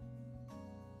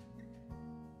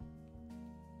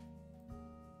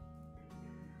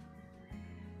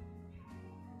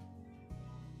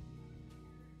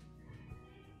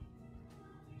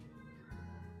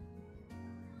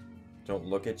 Don't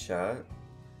look at chat.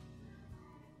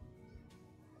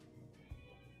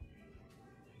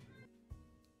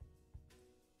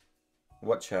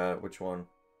 What chat? Which one?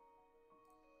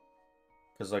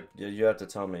 Because, like, you have to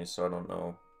tell me, so I don't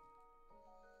know.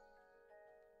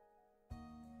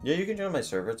 Yeah, you can join my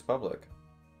server. It's public.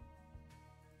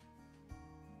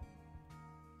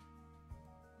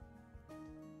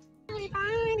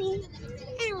 Everybody,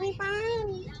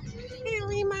 everybody,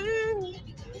 everybody,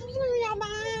 move your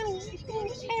body,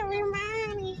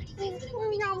 everybody,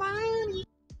 move your body,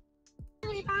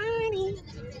 everybody,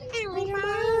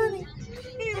 everybody,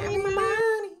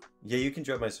 everybody. Yeah, you can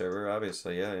join my server,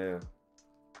 obviously. Yeah, yeah.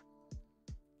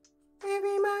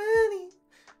 Everybody,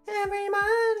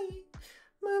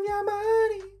 move your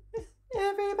body,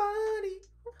 everybody.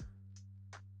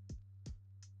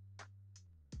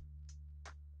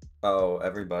 Oh,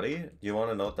 everybody? Do you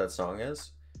want to know what that song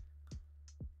is?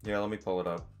 Yeah, let me pull it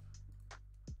up.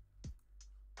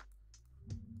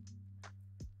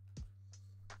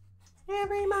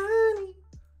 Everybody.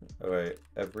 Alright,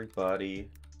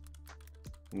 everybody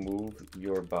move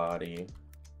your body.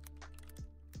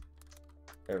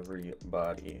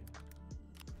 Everybody.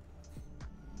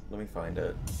 Let me find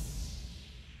it.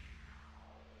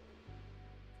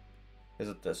 Is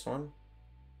it this one?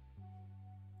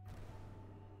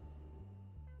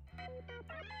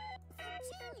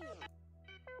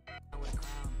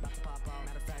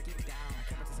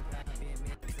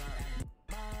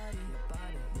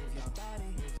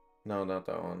 No, not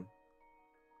that one.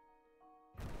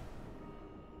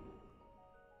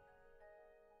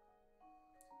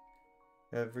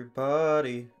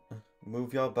 Everybody,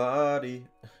 move your body.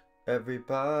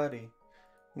 Everybody,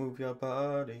 move your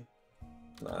body.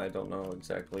 I don't know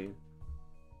exactly.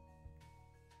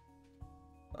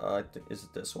 Is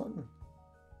it this one?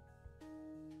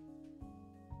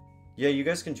 Yeah, you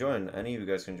guys can join. Any of you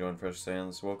guys can join Fresh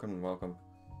Sands. Welcome, welcome.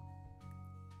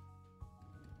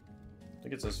 I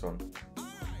think it's this one.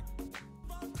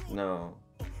 No.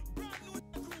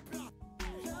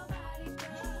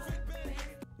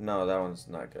 No, that one's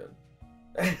not good.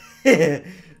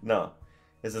 No.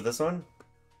 Is it this one?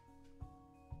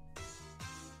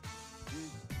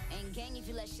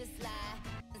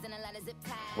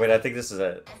 Wait, I think this is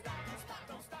it.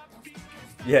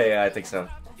 Yeah, I think so.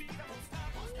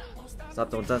 Stop,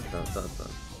 don't.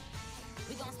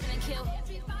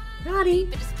 Body,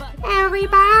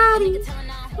 everybody,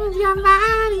 move your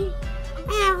body.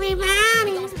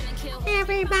 Everybody,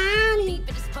 everybody,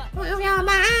 move your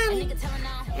body.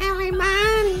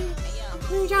 Everybody,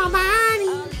 move your body.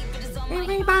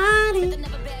 Everybody,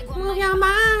 move your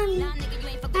body.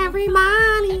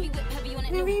 Everybody,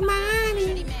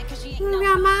 everybody, move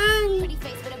your body.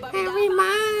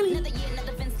 Everybody,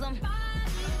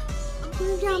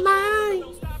 move your body.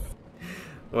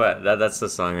 What? That's the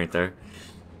song right there.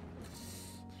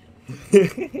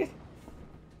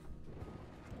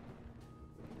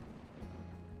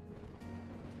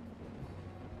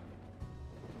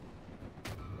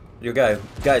 Yo,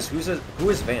 guys, who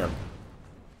is Vamp?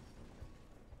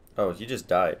 Oh, he just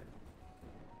died.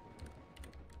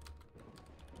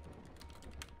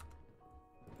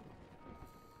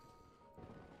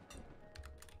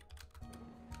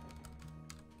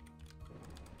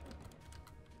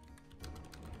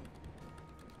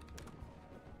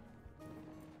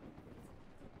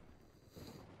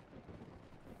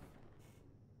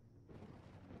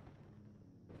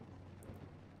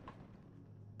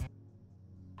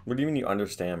 What do you mean you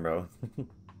understand, bro?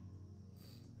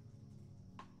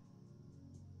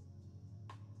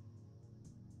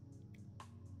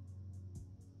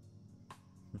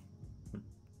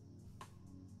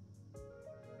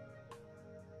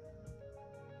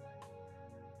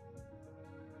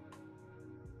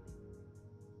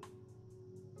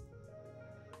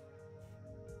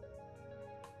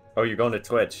 Oh, you're going to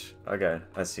Twitch. Okay,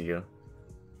 I see you.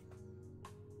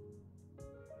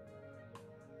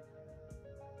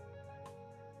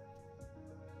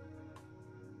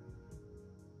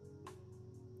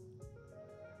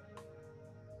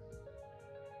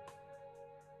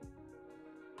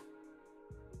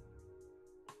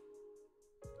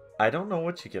 I don't know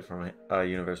what you get from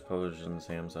Universe Potions,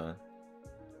 Hamza.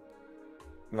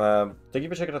 Thank you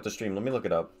for checking out the stream. Let me look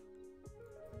it up.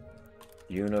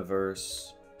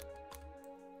 Universe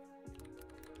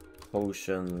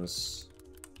Potions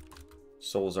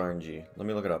Souls RNG. Let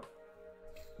me look it up.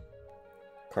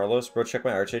 Carlos, bro, check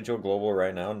my Archangel Global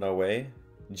right now. No way.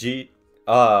 You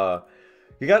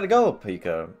gotta go,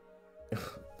 Pika.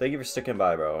 Thank you for sticking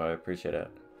by, bro. I appreciate it.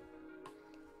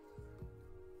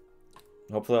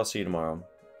 Hopefully I'll see you tomorrow.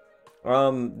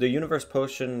 The Universe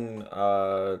Potion,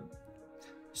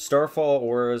 Starfall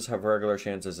auras have regular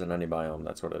chances in any biome.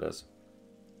 That's what it is.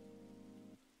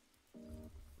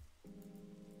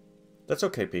 That's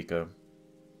okay, Pika.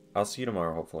 I'll see you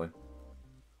tomorrow, hopefully.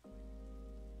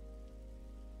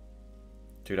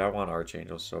 Dude, I want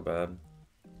Archangel so bad.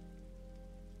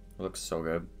 It looks so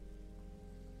good.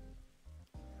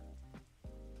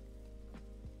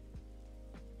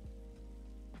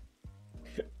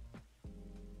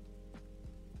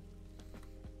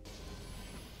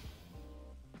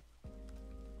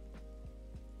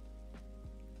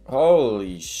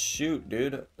 Holy shoot,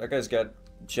 dude. That guy's got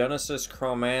Genesis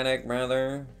Chromatic,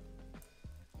 brother.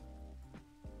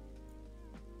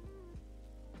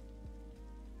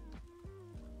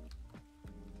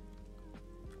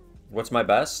 What's my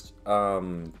best?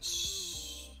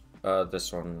 This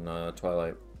one,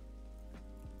 Twilight.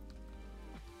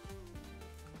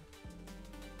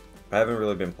 I haven't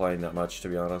really been playing that much, to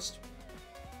be honest.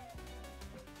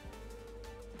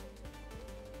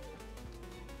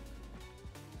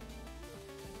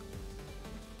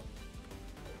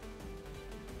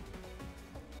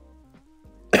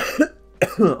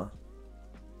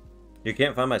 You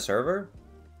can't find my server?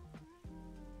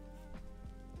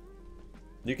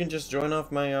 You can just join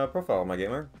off my profile, my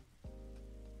gamer.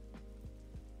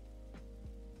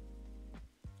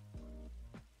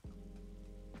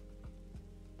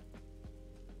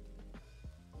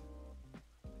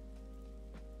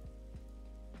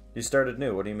 You started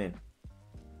new, what do you mean?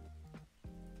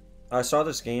 I saw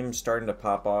this game starting to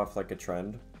pop off like a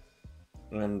trend.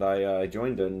 And I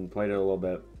joined it and played it a little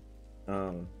bit.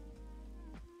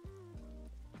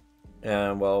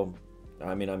 And well,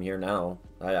 I mean, I'm here now.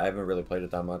 I haven't really played it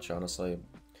that much, honestly.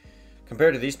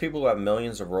 Compared to these people who have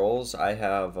millions of roles, I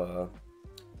have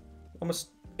almost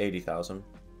 80,000.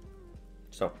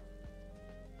 So,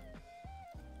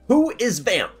 who is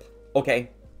Vamp? Okay,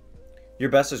 your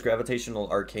best is Gravitational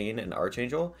Arcane and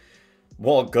Archangel.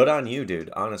 Well, good on you,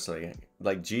 dude. Honestly,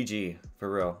 like GG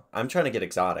for real. I'm trying to get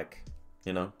exotic,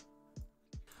 you know.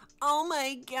 Oh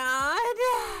my god.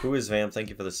 Who is Vamp? Thank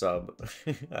you for the sub.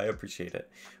 I appreciate it.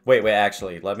 Wait,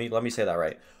 actually, let me say that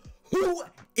right. Who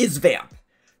is Vamp?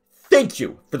 Thank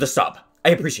you for the sub. I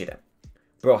appreciate it.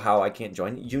 Bro, how I can't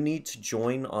join? You need to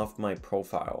join off my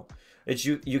profile. It's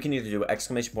you can either do !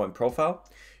 profile,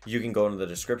 you can go into the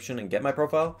description and get my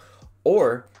profile,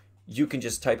 or you can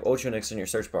just type OchoNix in your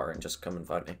search bar and just come and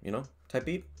find me, you know? Type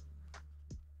beep.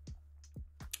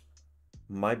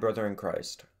 My brother in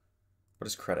Christ. What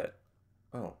is credit?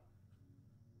 Oh.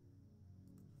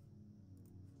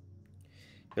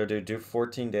 Yo, dude, do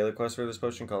 14 daily quests for this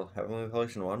potion called Heavenly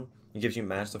Potion 1. It gives you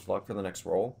massive luck for the next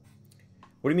roll.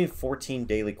 What do you mean 14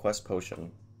 daily quest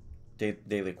potion?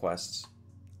 Daily quests.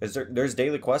 There's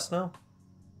daily quests now?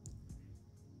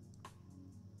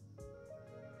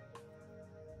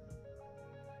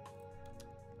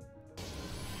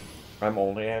 I'm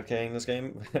only AFKing this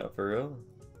game? For real?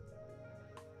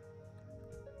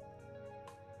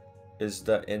 Is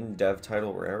the in-dev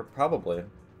title rare? Probably.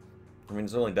 I mean,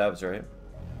 it's only devs, right?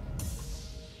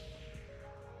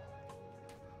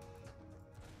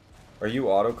 Are you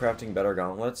auto-crafting better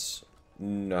gauntlets?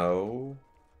 No.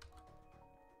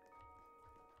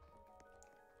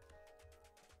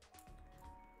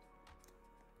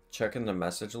 Checking the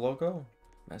message logo?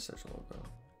 Message logo.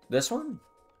 This one?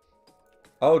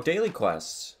 Oh, daily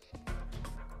quests.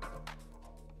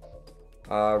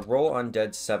 Roll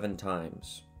undead 7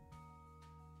 times.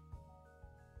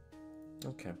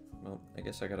 Okay, well, I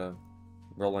guess I gotta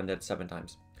roll undead 7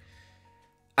 times.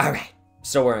 Alright,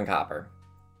 so we're in copper.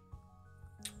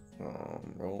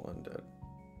 Roll undead.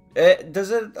 Does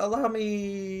it allow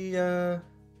me, if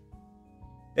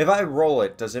I roll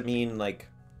it, does it mean, like,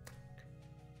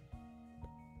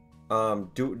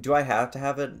 do I have to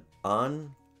have it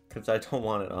on? Because I don't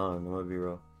want it on, I'm gonna be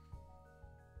real.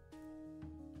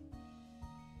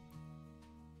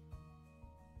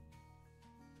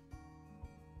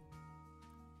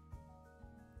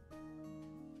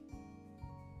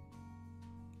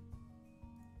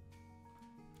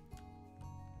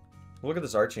 Look at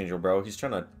this Archangel, bro. He's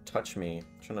trying to touch me.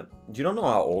 You don't know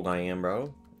how old I am,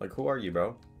 bro. Like, who are you,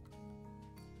 bro?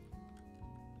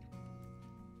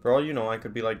 For all you know, I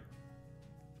could be, like,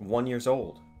 1 year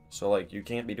old. So, like, you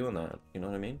can't be doing that. You know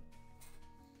what I mean?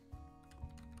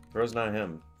 Bro's not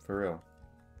him. For real.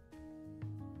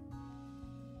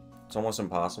 It's almost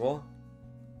impossible.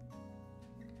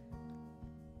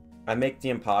 I make the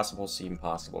impossible seem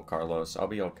possible, Carlos. I'll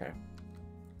be okay.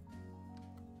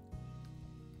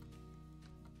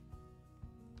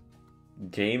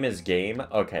 Game is game?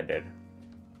 Okay, dude.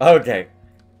 Okay.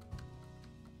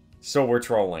 So we're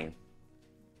trolling.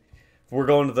 We're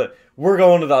going to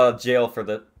the jail for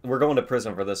the... We're going to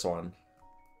prison for this one.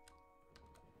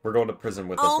 We're going to prison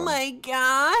with this one. Oh my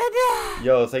god!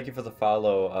 Yo, thank you for the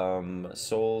follow.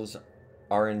 Souls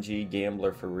RNG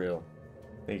Gambler for real.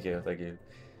 Thank you, thank you.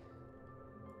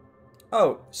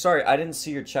 Oh, sorry, I didn't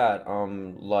see your chat,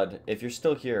 Lud. If you're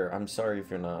still here, I'm sorry if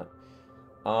you're not.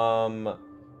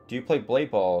 Do you play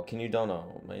Blade Ball? Can you don't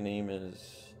know? My name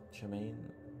is Jermaine.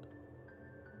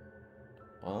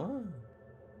 Oh.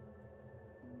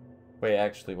 Wait,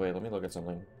 actually, wait, let me look at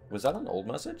something. Was that an old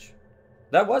message?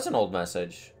 That was an old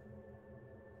message.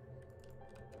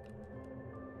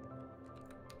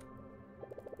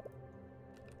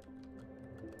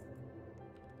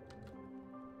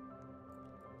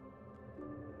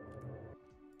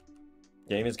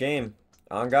 Game is game.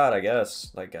 On God, I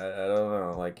guess. Like, I don't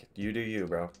know. Like, you do you,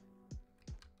 bro.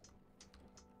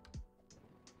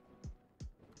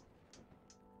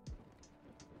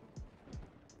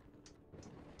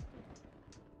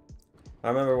 I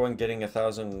remember when getting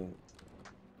 1,000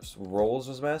 rolls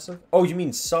was massive. Oh, you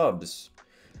mean subs?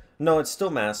 No, it's still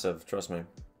massive. Trust me.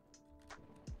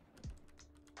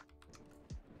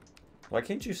 Why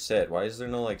can't you sit? Why is there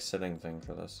no, like, sitting thing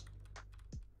for this?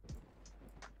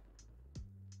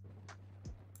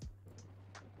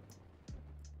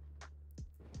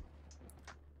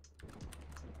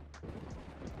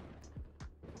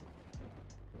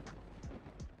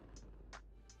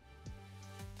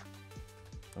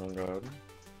 Oh god.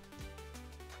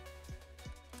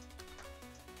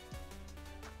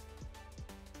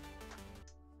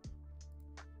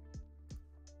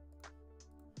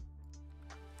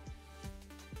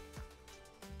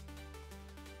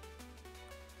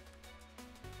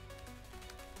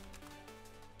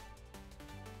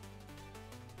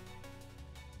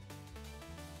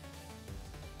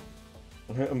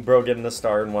 Bro getting the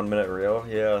star in 1 minute reel,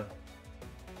 yeah.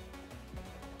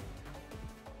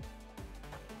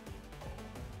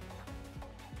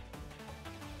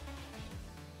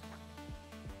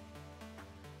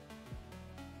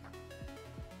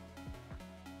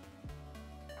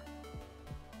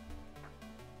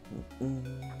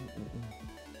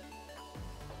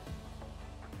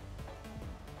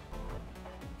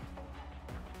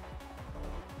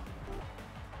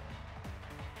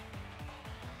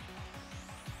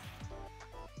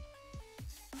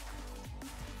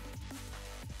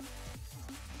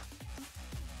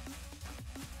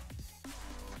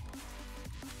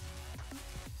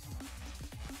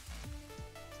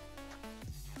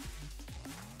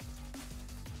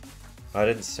 I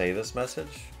didn't say this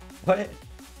message? What?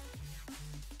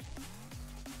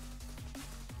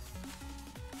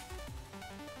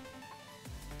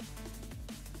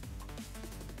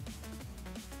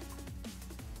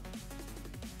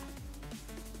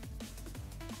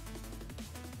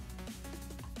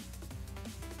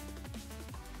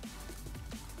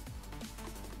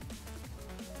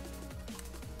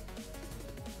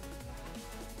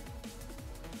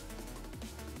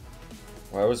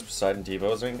 Why was Poseidon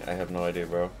T-posing? I have no idea,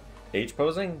 bro.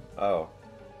 H-posing? Oh.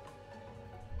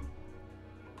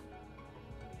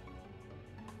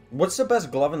 What's the best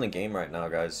glove in the game right now,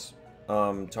 guys?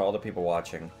 To all the people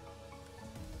watching.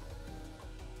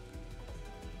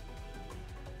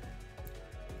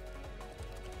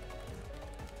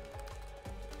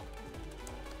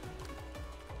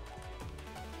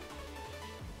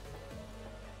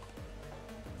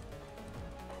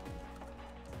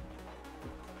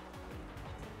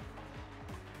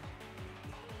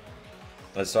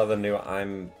 I saw the new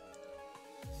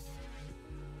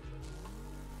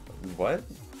What?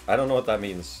 I don't know what that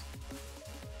means.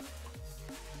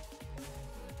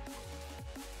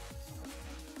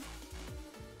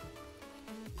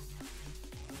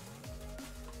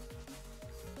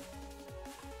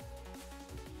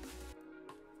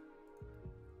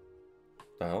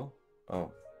 The hell?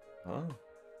 Oh. Huh?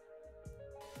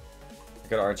 I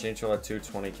got Archangel at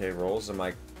 220k rolls. Am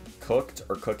I cooked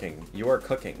or cooking? You are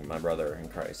cooking, my brother in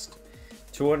Christ.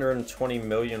 220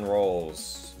 million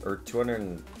rolls. Or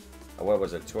 200... What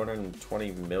was it?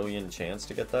 220 million chance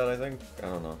to get that, I think? I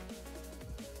don't know.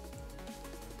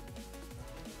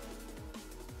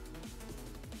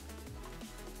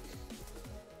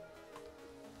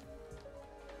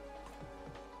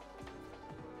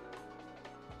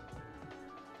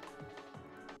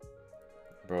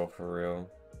 Bro, for real.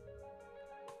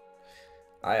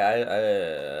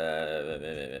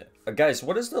 Guys,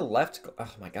 what does the left...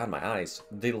 Oh my god, my eyes.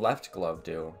 The left glove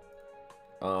do?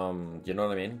 You know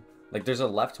what I mean? Like, there's a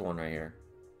left one right here.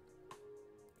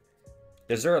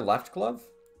 Is there a left glove?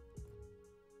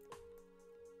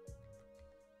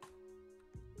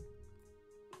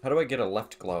 How do I get a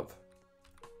left glove?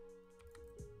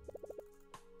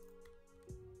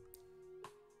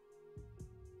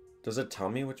 Does it tell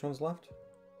me which one's left?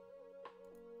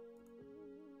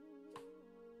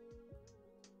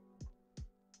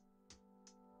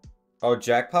 Oh,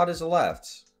 jackpot is a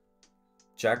left.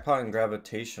 Jackpot and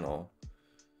gravitational.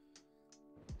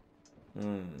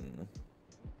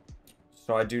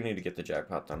 So I do need to get the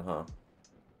jackpot then, huh?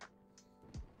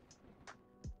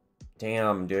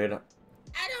 Damn, dude. I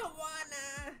don't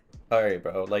wanna. Alright,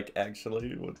 bro. Like,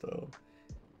 actually, what the...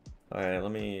 Alright,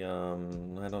 let me,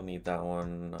 I don't need that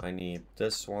one. I need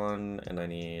this one, and I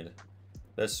need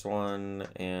this one,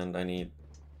 and I need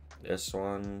this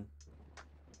one.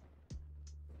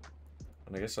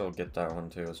 And I guess I'll get that one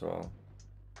too as well.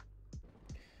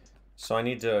 So I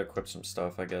need to equip some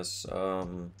stuff, I guess.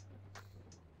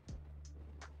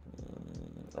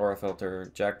 Aura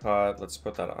filter, jackpot. Let's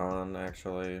put that on,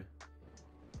 actually.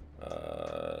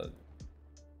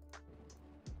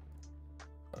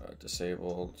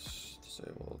 Disabled.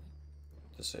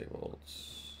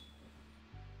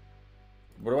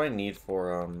 What do I need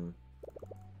for,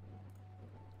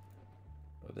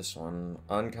 this one?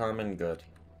 Uncommon, good.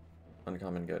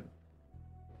 Uncommon, good.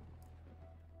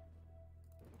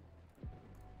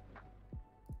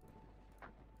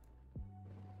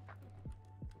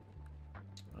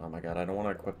 Oh my god, I don't want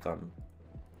to equip them.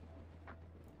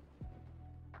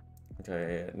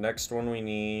 Okay, next one we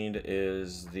need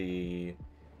is the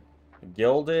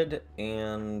Gilded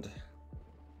and...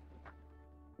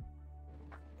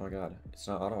 Oh my god, it's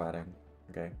not auto-adding.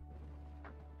 Okay.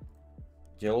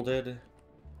 Gilded.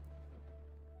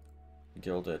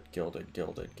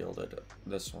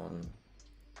 This one.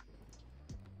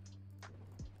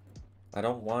 I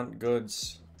don't want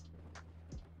goods.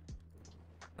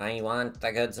 I want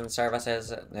the goods and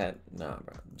services. No,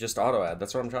 bro. Just auto-add.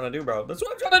 That's what I'm trying to do, bro. That's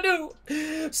what I'm trying to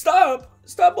do! Stop!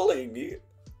 Stop bullying me!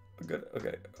 Good.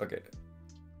 Okay.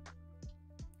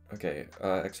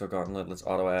 Exo Gauntlet, let's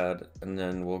auto-add. And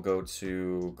then we'll go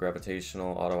to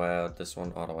Gravitational, auto-add. This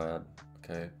one, auto-add.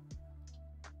 Okay.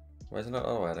 Why isn't it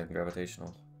auto-adding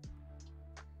Gravitational?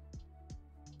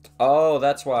 Oh,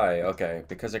 that's why. Okay,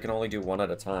 because it can only do one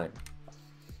at a time.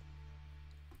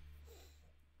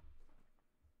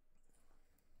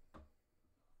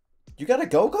 You gotta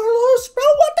go, Carlos? Bro,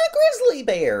 what the grizzly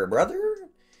bear, brother?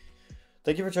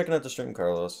 Thank you for checking out the stream,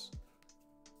 Carlos.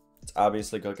 It's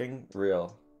obviously cooking.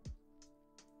 Real.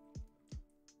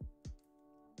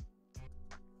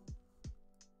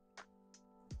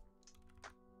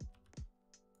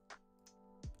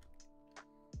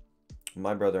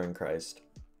 My brother in Christ.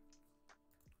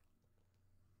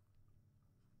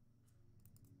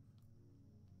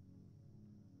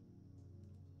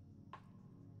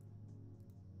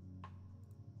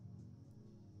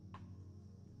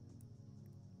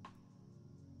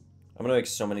 I'm gonna make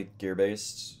so many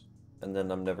gear-based, and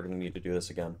then I'm never gonna need to do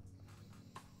this again.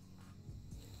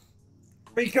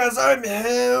 Because I'm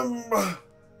him!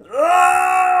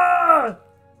 Ah!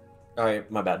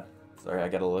 Alright, my bad. Sorry, I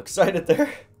got a little excited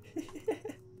there.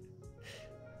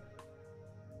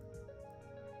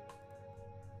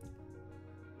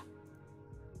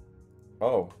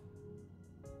 Oh.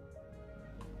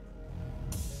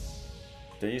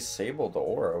 Disable the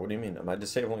aura? What do you mean? Am I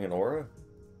disabling an aura?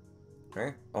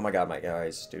 Alright. Oh my god, my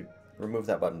guys, dude. Remove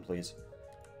that button, please.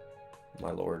 My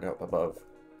lord, up above.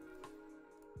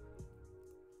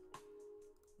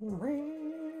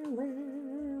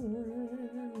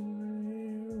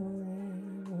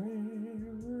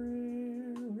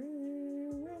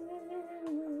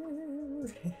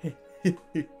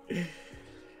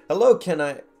 Hello, can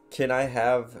I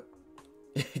have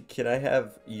can I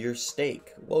have your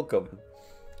steak? Welcome.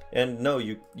 And no,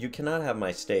 you cannot have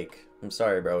my steak. I'm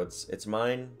sorry, bro. It's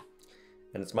mine,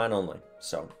 and it's mine only.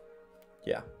 So,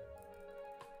 yeah.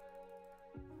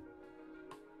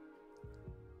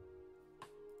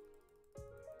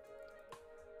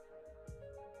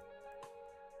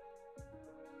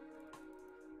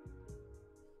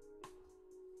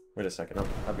 Wait a second.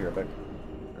 I'll be right back.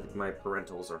 I think my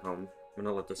parentals are home. I'm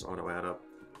gonna let this auto add up.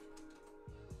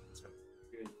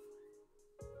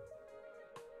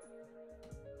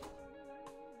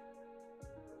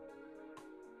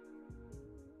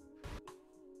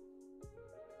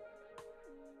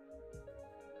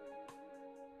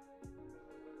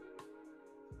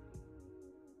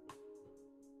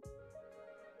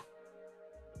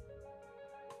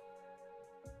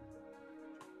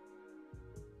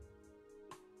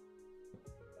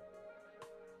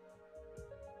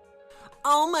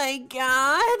 Oh my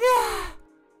god!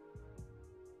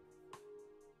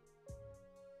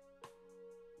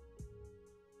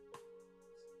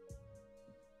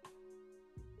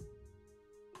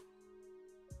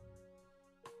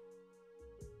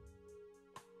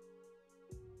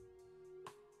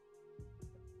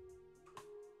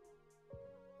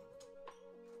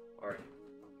 Alright.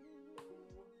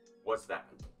 What's that?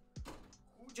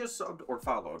 Who just subbed or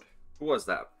followed? Who was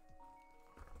that?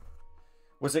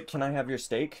 Was it, can I have your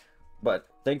steak? But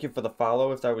thank you for the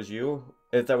follow if that was you.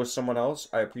 If that was someone else,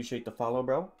 I appreciate the follow,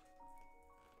 bro.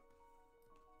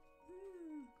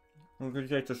 I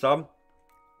appreciate the sub.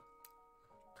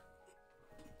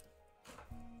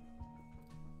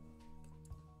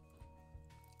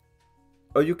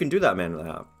 Oh, you can do that, man, in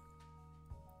the app.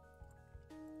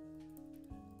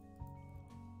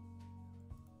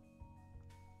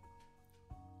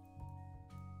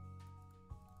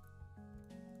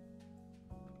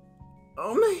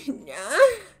 Oh my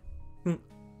god!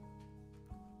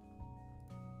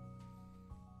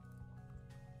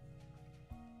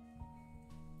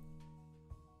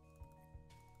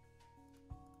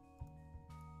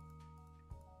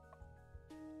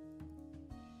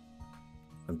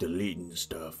 I'm deleting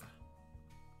stuff.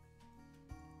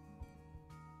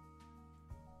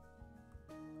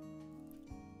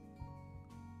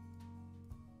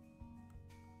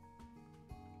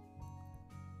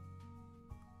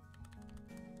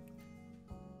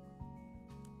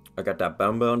 I got that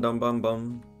bum bum dum bum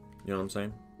bum. You know what I'm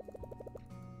saying?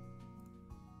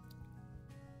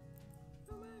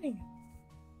 Oh my.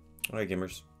 Alright,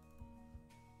 gamers.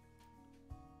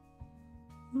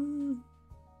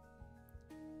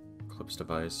 Eclipse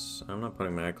device. I'm not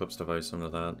putting my Eclipse device into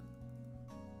that.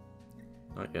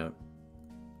 Not yet.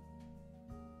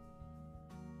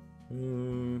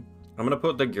 I'm gonna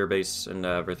put the gear base into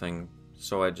everything,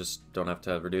 so I just don't have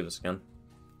to ever do this again.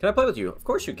 Can I play with you? Of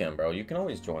course you can, bro. You can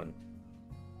always join.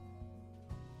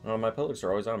 Oh, my pillars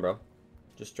are always on, bro.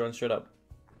 Just join straight up.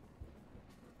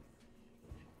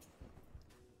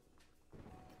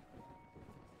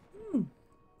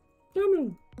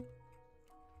 Yummy.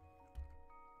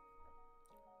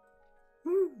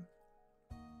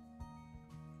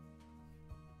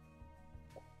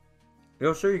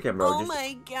 Yo, sure you can, bro. Oh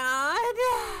my god!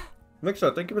 Mixer,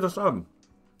 thank you for the sub.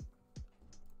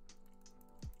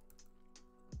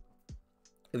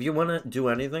 If you want to do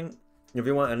anything, if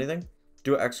you want anything,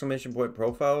 do an exclamation point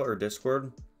profile or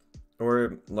Discord,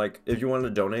 or like if you want to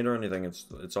donate or anything,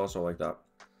 it's also like that.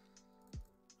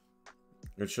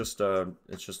 It's just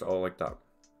all like that.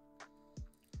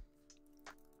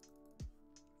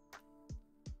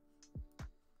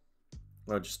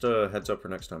 Just a heads up for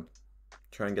next time.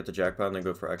 Try and get the jackpot and then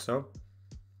go for XO.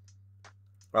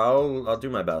 I'll do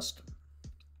my best.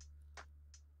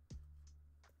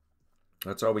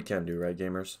 That's all we can do, right,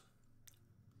 gamers?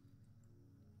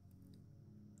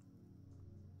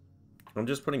 I'm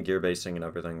just putting gear basing and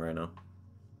everything right now.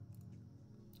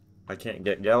 I can't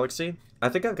get Galaxy. I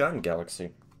think I've gotten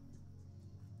Galaxy.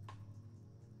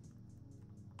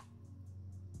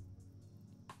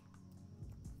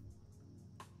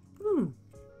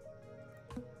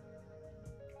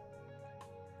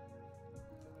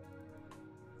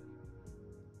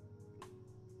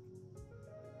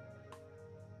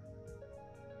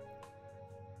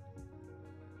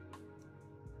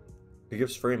 It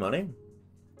gives free money?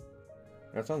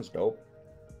 That sounds dope.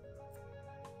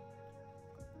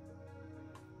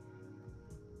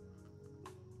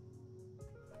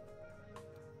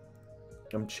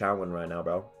 I'm chowing right now,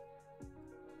 bro.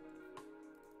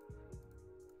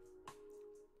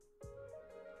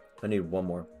 I need one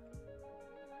more.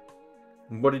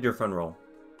 What did your friend roll?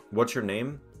 What's your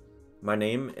name? My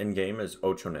name in game is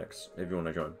OchoNix, if you want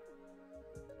to join.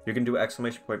 You can do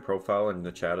exclamation point profile in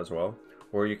the chat as well,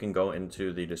 or you can go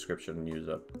into the description and use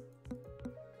it.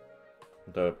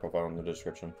 The profile in the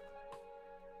description.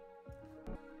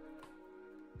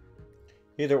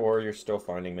 Either or, you're still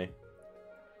finding me.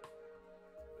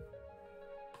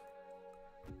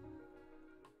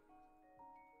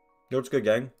 Yo, what's good,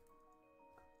 gang?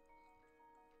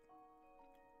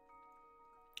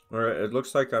 Alright, it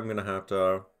looks like I'm gonna have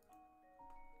to...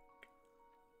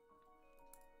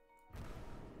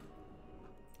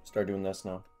 start doing this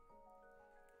now.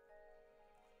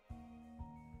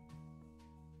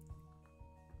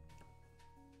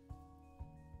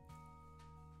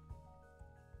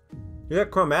 Yeah,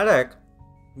 chromatic.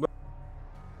 What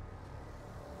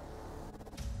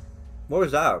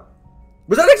was that?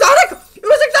 Was that exotic? It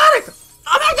was exotic!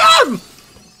 Oh my god!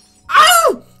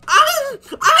 Ow! Ow!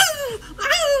 Ow!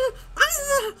 Ow!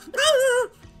 Ow!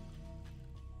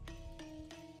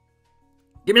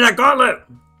 Give me that gauntlet!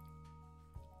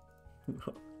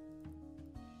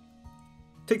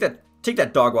 Take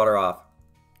that dog water off.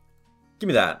 Give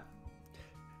me that.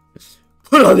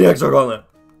 Put on the extra gauntlet.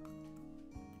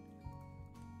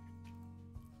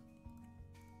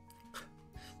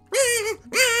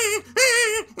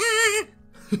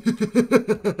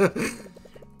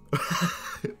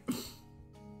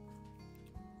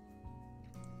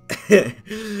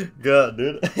 God,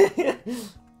 dude.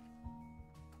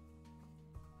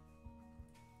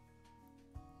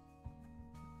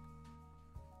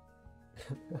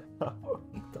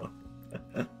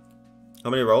 How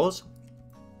many rolls?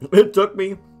 It took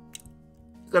me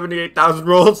 78,000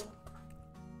 rolls.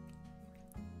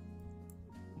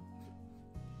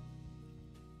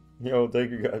 Yo,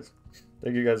 thank you guys.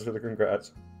 Thank you guys for the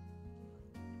congrats.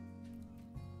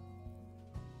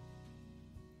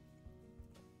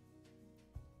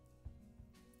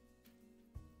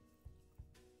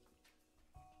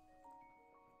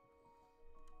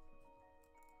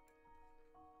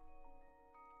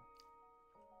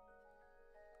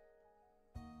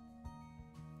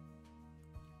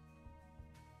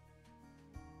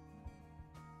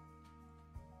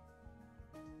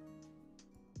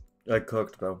 I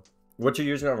cooked, bro. What you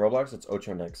using on Roblox? It's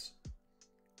OchoNix.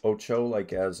 Ocho,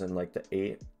 like as in like the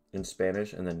 8 in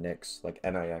Spanish, and then Nix, like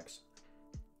N-I-X.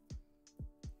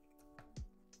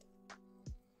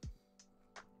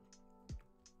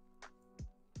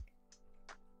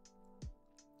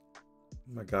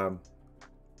 Oh my god.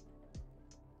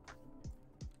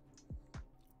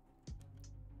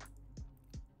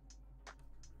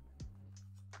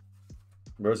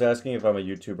 Bro's asking if I'm a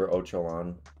YouTuber Ocho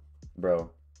on.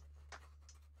 Bro.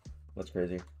 That's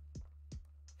crazy.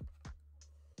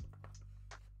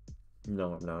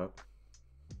 No, I'm not.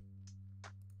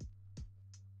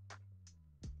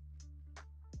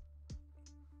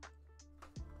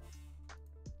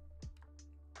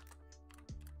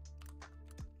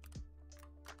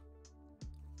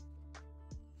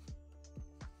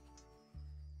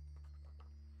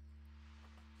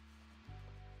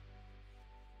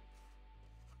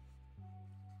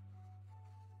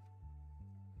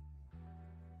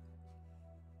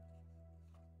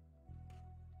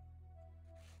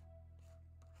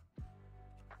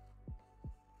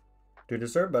 Dude,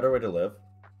 is there a better way to live?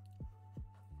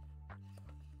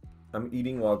 I'm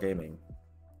eating while gaming.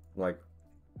 Like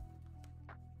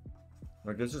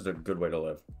this is a good way to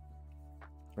live.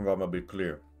 If I'm gonna be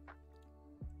clear.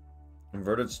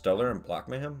 Inverted Stellar and Black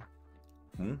Mayhem?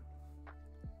 I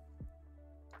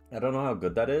don't know how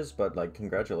good that is, but like,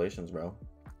 congratulations, bro.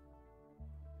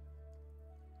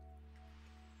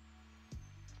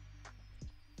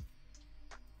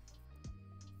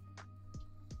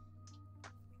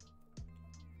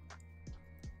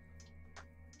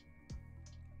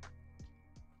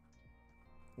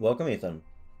 Welcome, Ethan.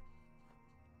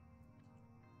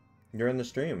 You're in the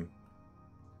stream.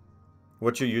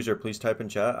 What's your user? Please type in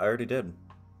chat. I already did.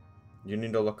 You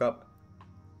need to look up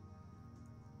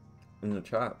in the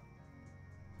chat.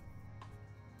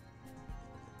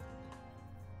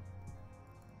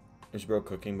 Is bro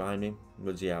cooking behind me?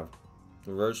 What does he have?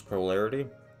 Reverse polarity?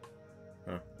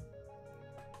 Huh.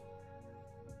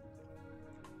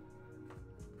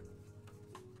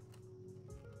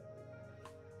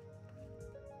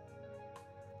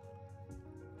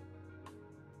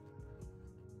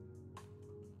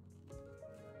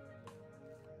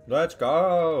 Let's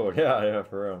go! Yeah,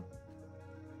 for real.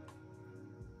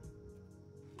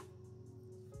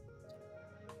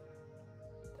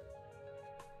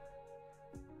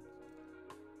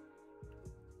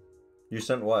 You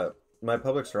sent what? My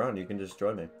public's around, you can just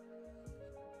join me.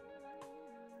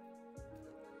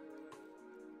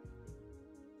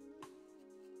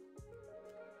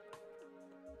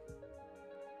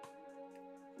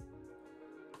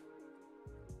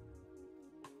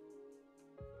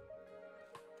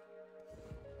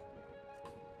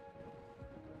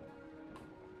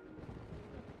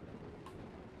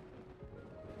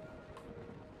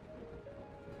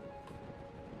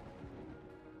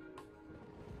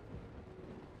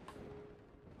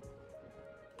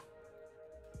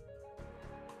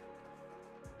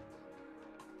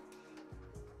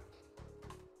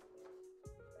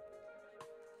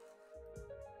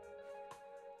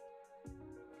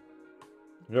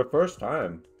 Your first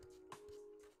time.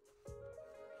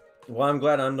 Well, I'm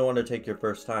glad I'm the one to take your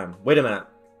first time. Wait a minute.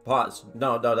 Pause.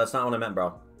 No, that's not what I meant,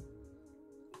 bro.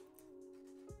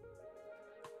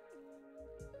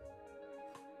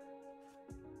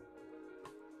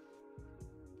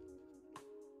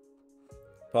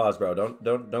 Pause, bro.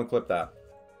 Don't clip that.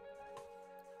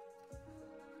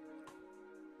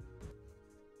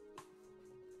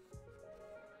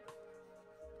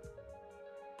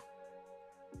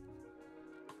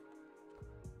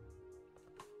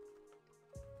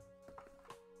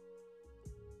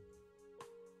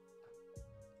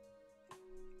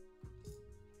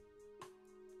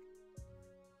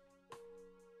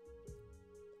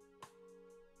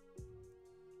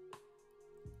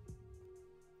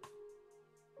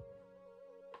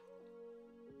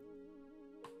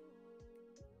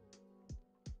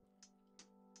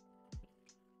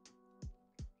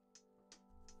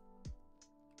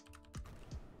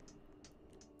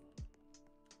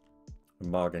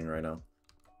 I'm mogging right now.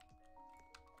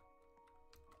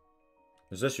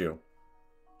 Is this you?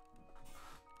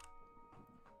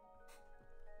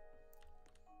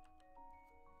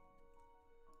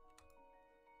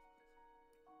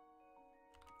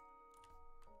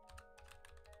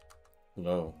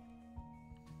 Hello.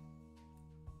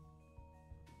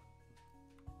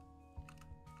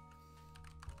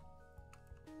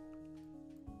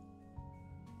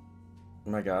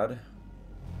 Oh my god.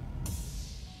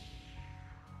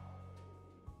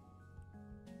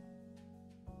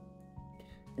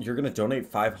 You're gonna donate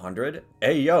 500?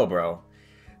 Hey, yo, bro.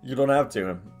 You don't have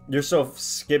to. You're so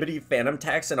skibbity phantom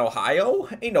tax in Ohio?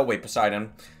 Ain't no way,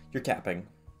 Poseidon. You're capping.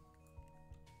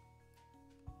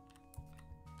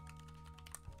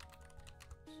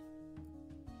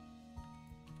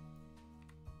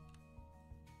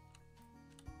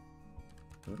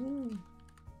 Ooh.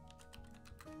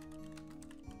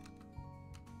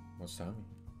 What's that?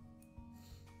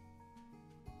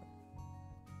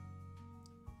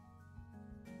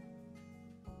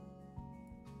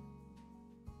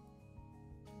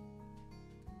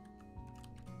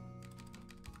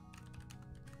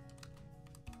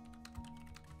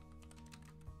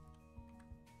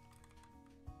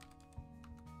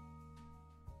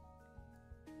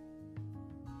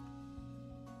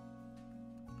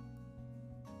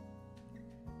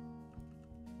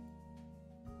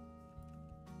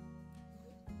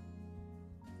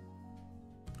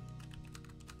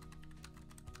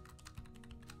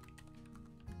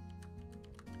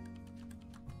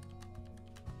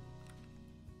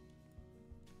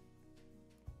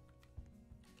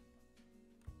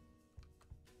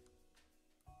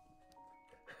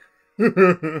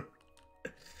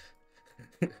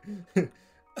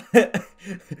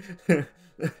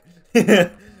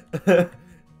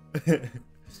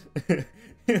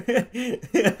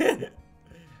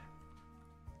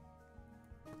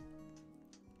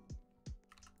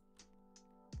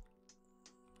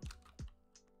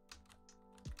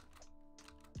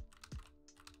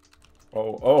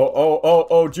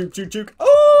 Oh, juke.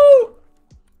 Oh!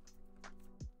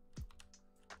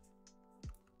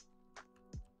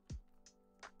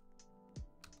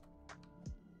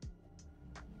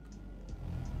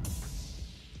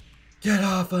 Get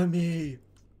off of me!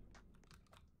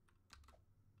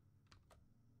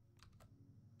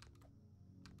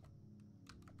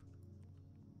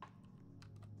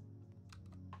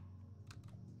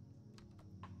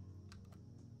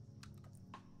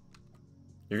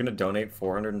 You're gonna donate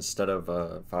 400 instead of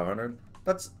 500?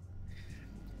 That's...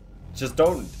 Just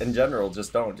don't. In general,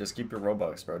 just don't. Just keep your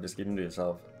Robux, bro. Just keep them to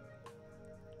yourself.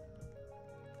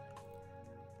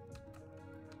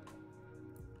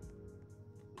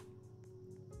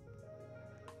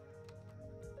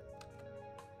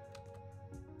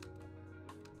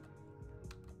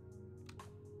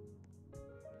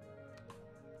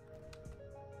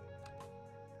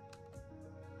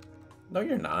 No,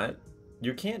 you're not.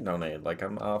 You can't donate. Like,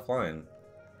 I'm offline.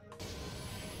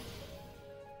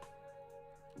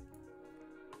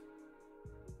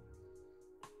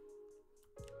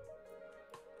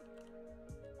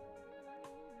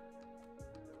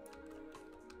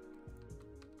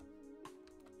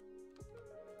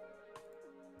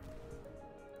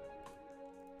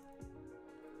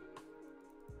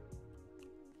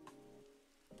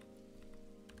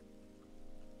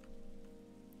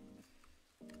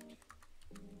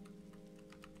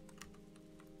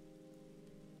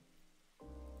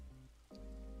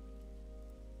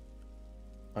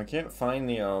 I can't find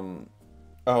the,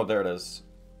 Oh, there it is.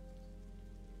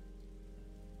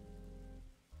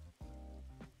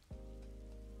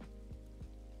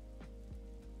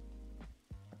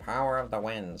 The power of the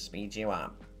wind speeds you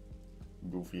up.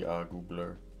 Goofy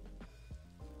Googler.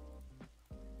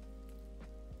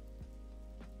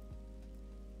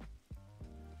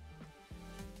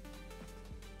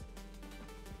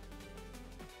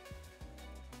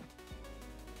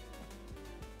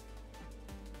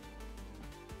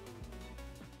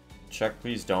 Check,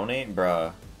 please donate,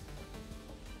 bruh.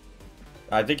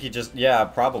 I think he just, yeah,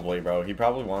 probably, bro. He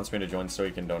probably wants me to join so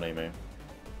he can donate me.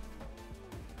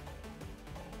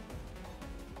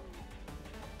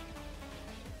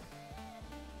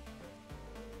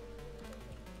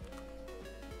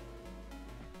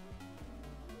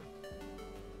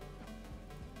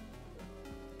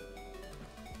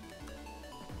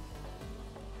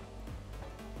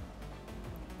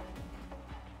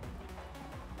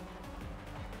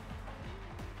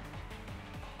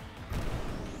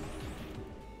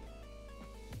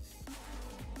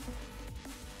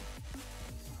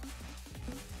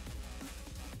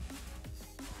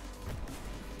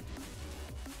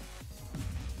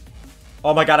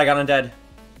 Oh my god, I got undead.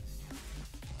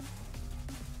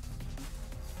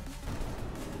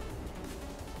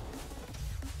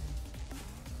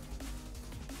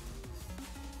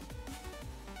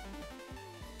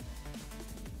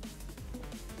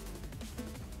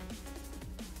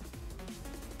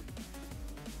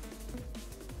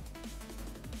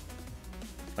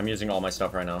 I'm using all my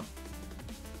stuff right now.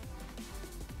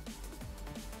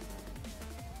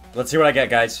 Let's see what I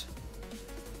get, guys.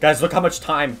 Guys, look how much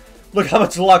time. Look how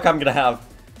much luck I'm gonna have.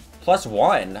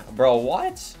 +1? Bro,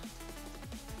 what?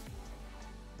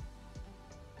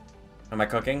 Am I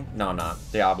cooking? No, I'm not.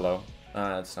 Diablo.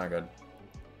 That's not good.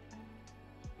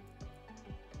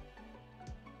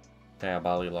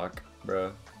 Diaboli luck,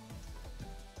 bro.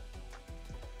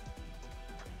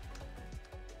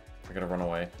 I gotta run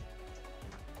away.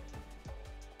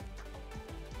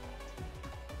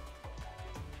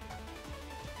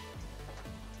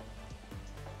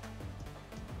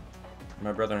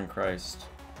 My brother in Christ.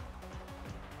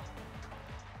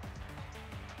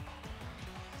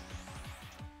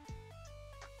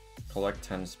 Collect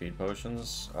 10 speed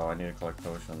potions. Oh, I need to collect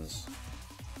potions.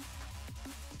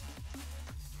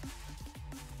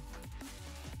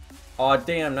 Oh,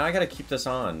 damn, now I gotta keep this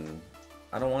on.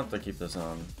 I don't want to keep this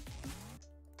on.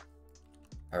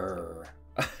 Arrgh.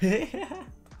 Can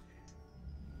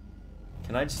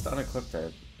I just unequip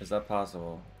it? Is that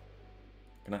possible?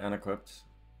 Can I unequip?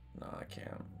 No, I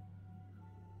can't.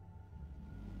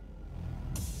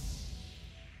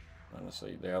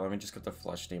 Honestly, yeah, let me just get the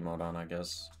flush mode on, I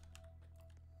guess.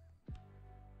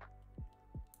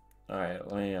 Alright,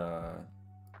 let me, I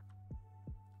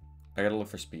gotta look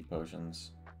for speed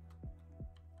potions.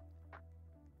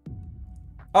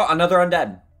 Oh, another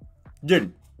undead!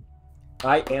 Dude,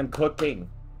 I am cooking.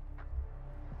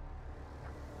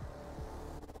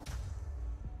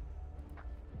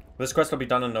 This quest will be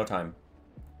done in no time.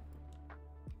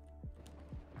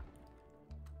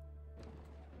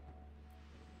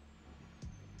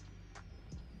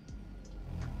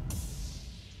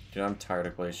 Dude, I'm tired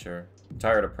of Glacier. I'm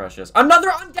tired of Precious. Another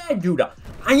undead, dude!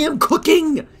 I am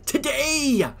cooking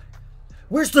today!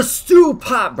 Where's the stew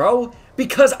pot, bro?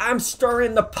 Because I'm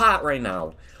stirring the pot right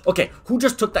now. Okay, who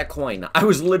just took that coin? I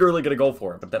was literally gonna go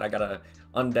for it, but then I got a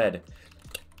undead.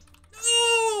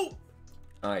 No!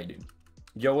 Alright, dude.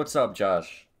 Yo, what's up,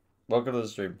 Josh? Welcome to the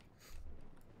stream.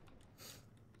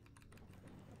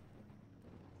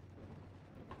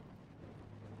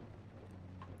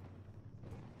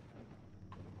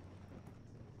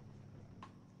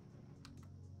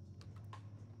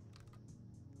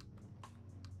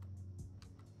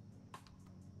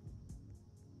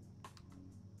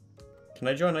 Can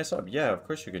I join ISUB? Yeah, of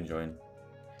course you can join.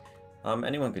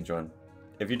 Anyone can join.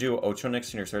 If you do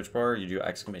OchoNix in your search bar, you do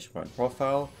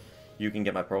 !profile, you can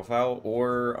get my profile,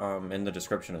 or in the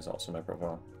description is also my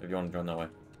profile, if you want to join that way.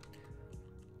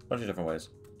 Bunch of different ways.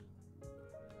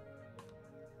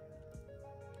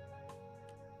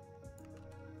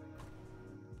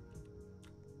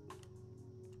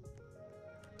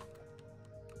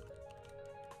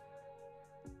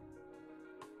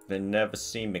 They never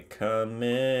see me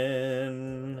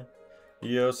coming.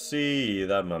 You'll see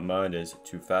that my mind is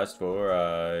too fast for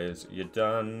eyes. You're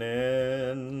done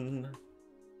in.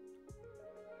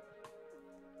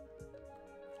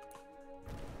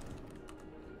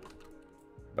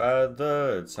 By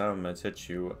the time I hit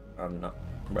you, I'm not.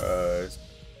 Oh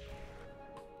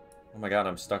my god,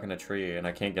 I'm stuck in a tree and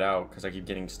I can't get out because I keep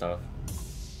getting stuff.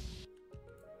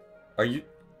 Are you?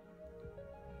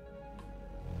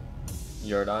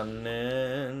 You're done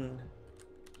in.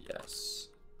 Yes.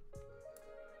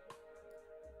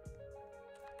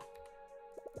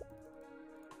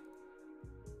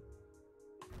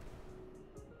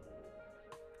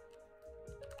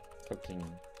 Cooking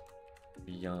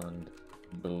beyond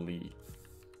belief.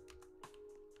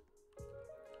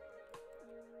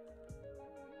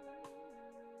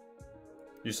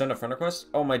 You send a friend request?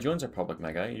 Oh, my joins are public,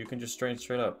 my guy. You can just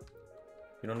straight up.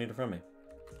 You don't need to friend me.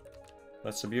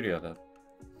 That's the beauty of it.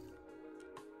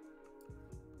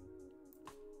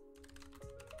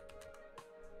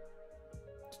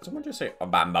 Did someone just say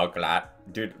Obama?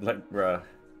 Dude, like, bruh. Brother.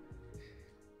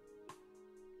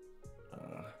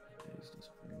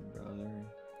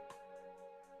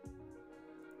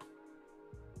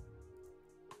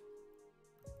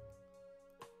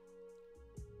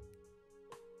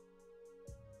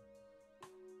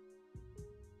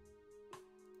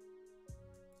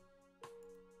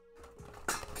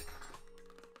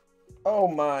 Oh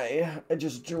my, I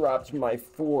just dropped my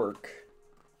fork.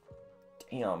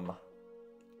 Damn.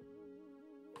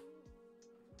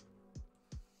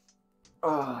 Oh,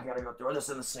 I gotta go throw this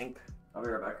in the sink. I'll be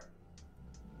right back.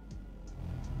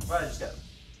 What did I just get?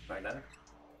 Magnetic?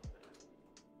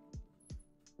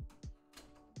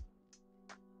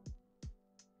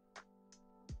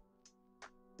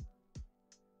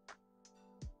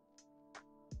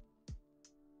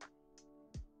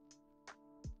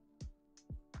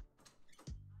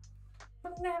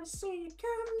 I'll never see you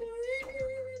coming.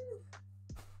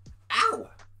 Ow!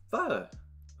 Fuh.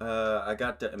 I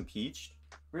got impeached.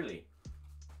 Really?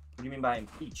 What do you mean by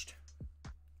impeached?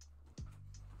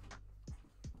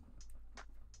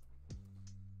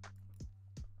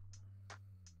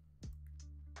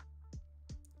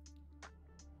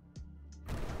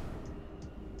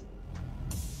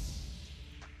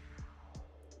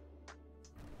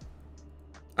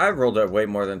 I've rolled it way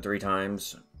more than 3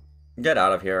 times. Get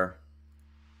out of here.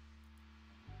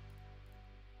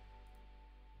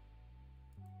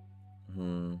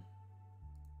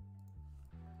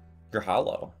 You're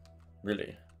hollow.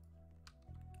 Really?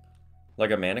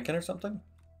 Like a mannequin or something?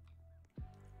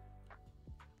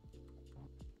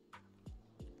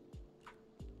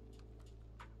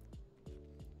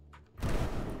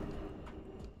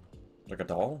 Like a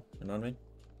doll? You know what I mean?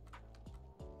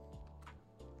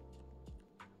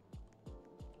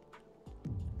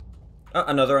 Oh,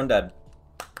 another undead.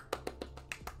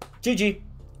 GG.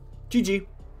 GG.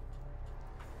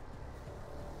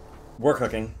 We're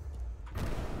cooking.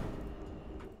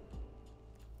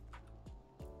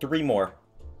 3 more.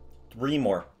 3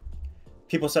 more.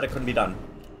 People said it couldn't be done.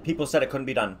 People said it couldn't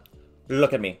be done.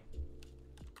 Look at me.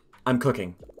 I'm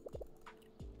cooking.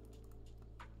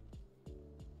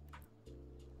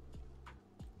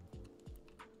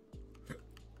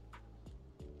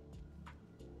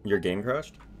 Your game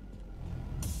crashed?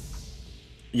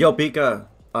 Yo, Pika.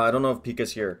 I don't know if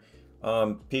Pika's here.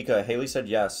 Pika, Haley said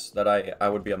yes, that I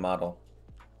would be a model.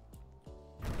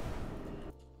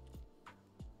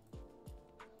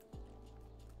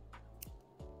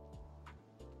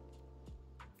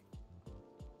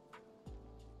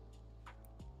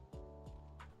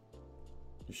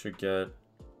 You should get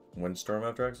Windstorm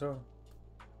after Exo.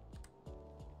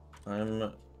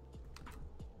 I'm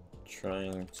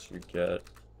trying to get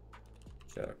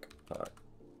Jackpot.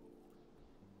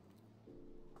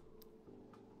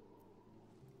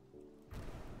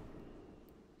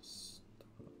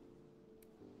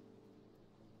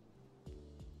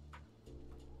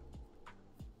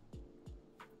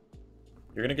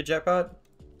 You're gonna get Jackpot?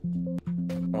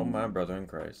 Oh my brother in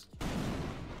Christ.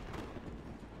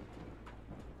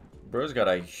 Bro's got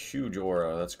a huge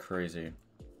aura, that's crazy.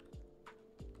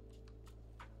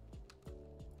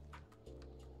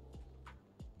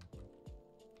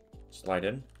 Slide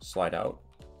in, slide out.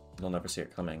 They'll never see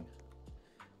it coming.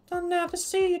 They'll never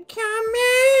see it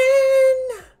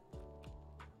coming!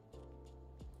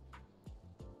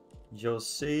 You'll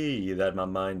see that my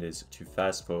mind is too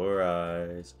fast for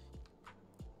eyes.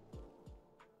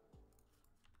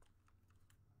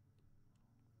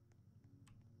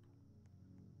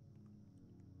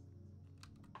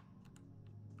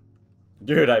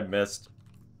 Dude, I missed.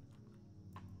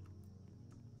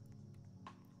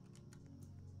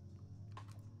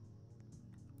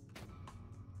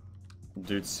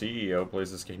 Dude, CEO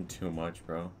plays this game too much,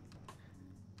 bro.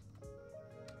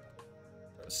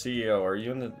 CEO, are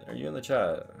you in the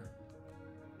chat?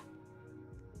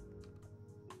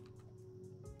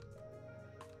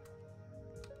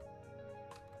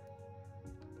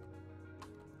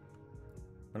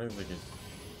 I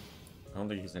don't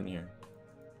think he's in here.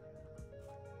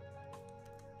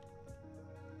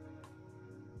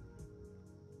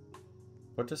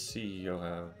 What does CEO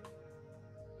have?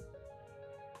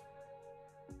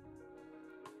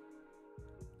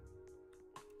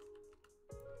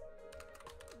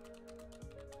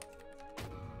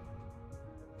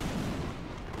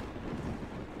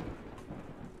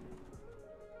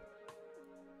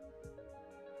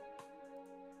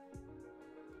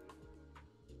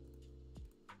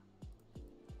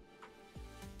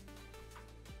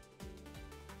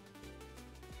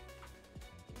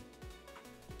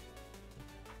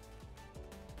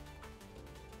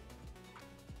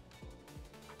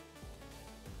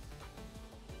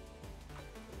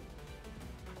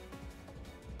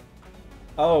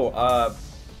 Oh,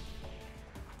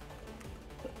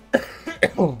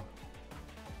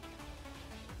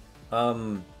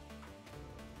 um,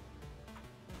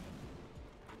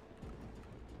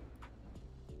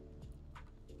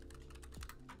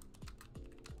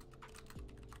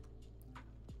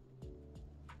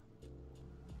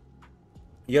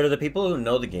 to the people who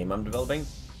know the game I'm developing,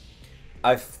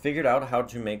 I've figured out how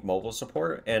to make mobile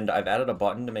support, and I've added a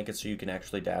button to make it so you can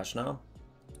actually dash now.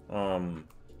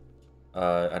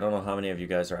 I don't know how many of you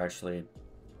guys are actually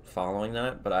following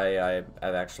that, but I've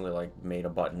actually like made a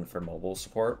button for mobile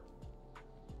support.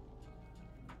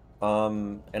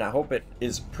 And I hope it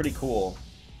is pretty cool.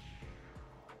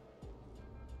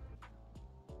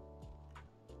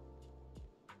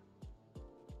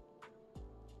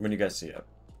 When you guys see it.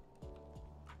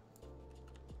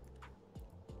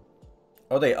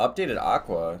 Oh, they updated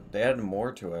Aqua. They added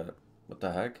more to it. What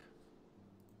the heck?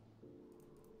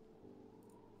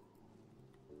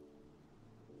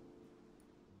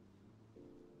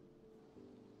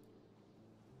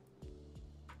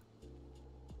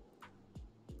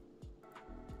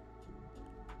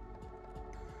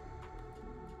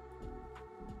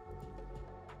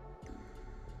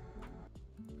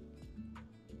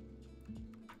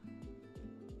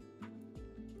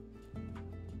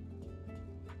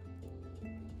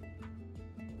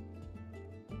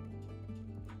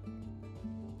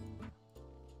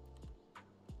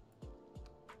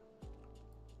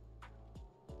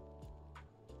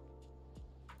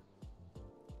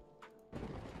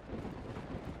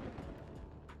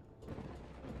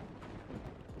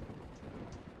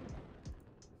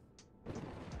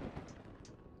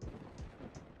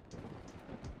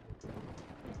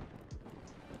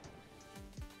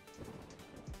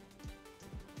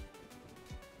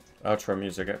 Outro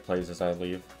music, it plays as I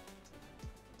leave.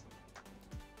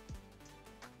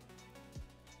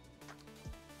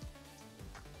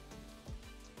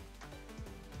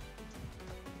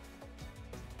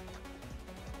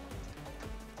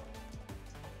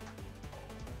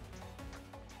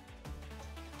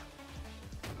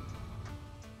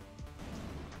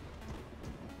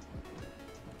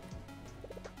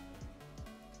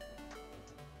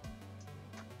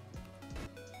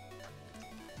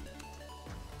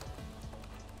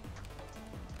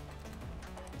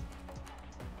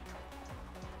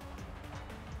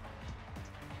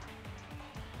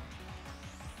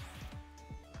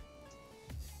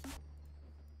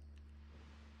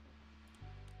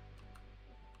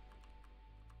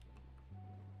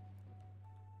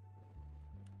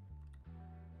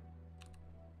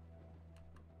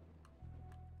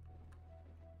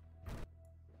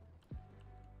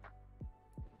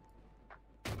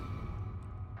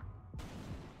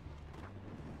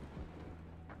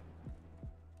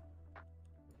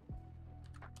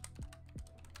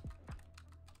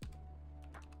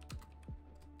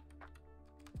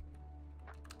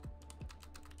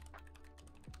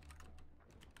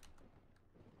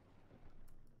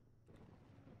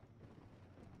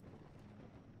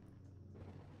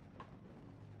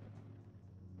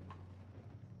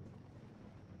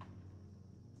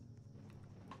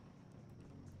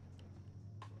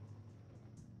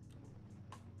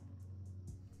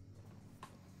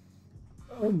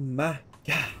 Oh my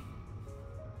god.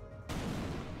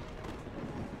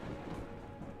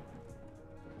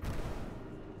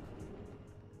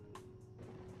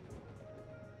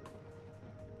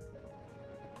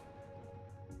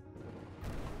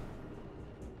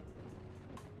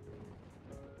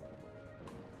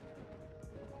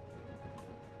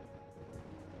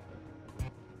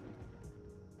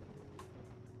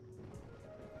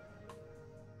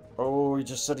 Oh, he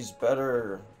just said he's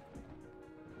better.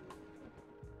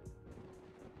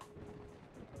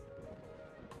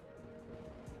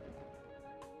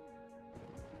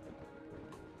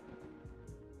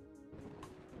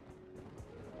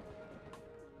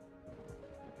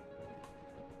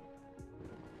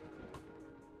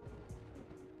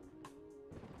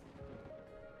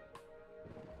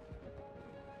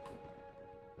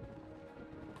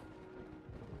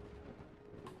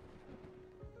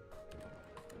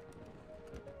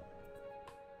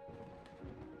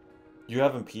 You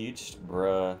have impeached?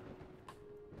 Bruh.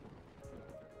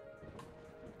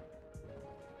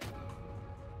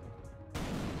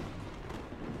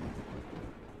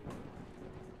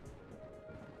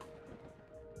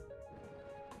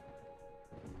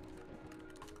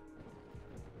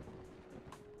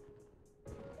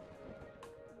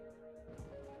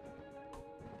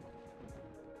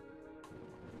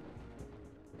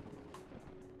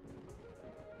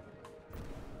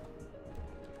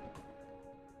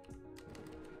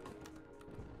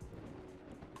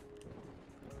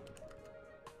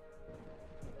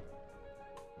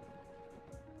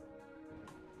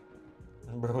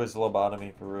 Bro is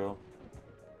lobotomy for real.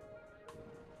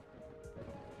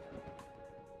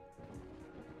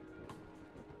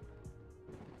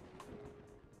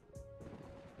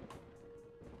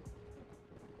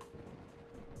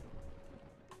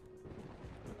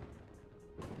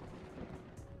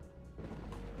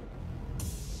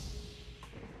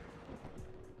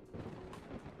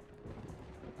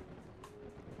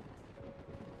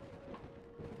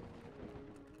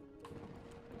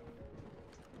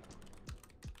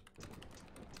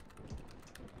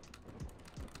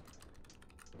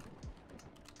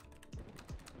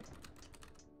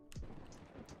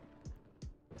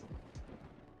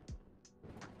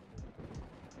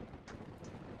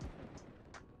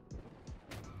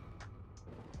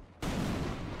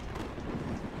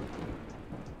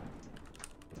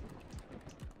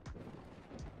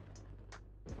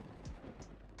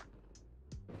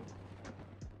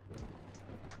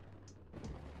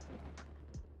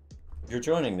 You're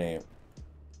joining, Nate.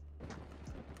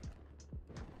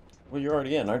 Well, you're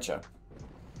already in, aren't you?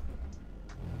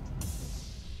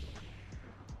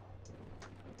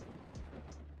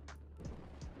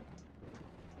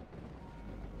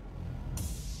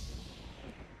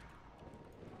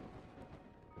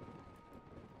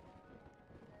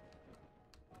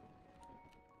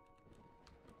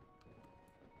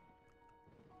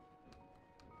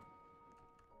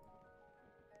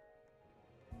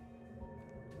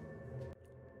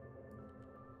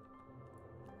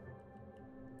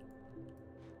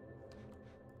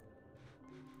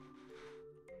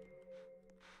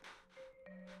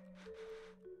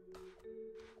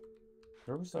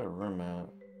 Where was that room at?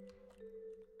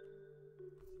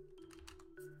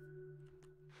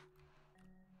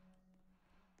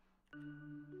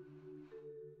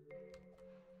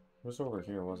 It was over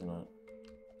here, wasn't it?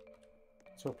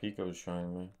 That's what Pico was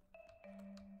showing me.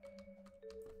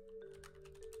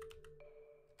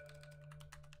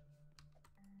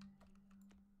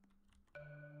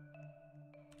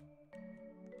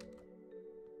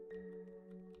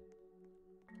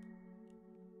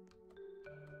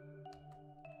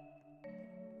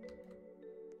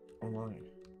 Oh my.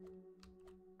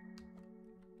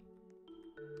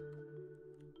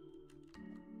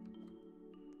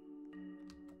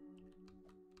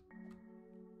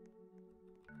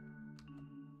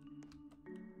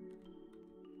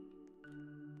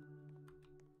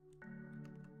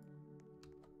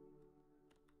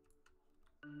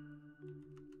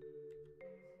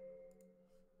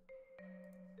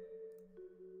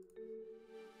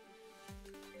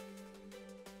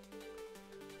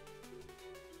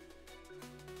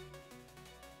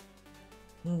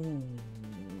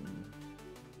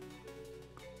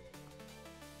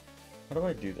 How do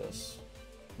I do this?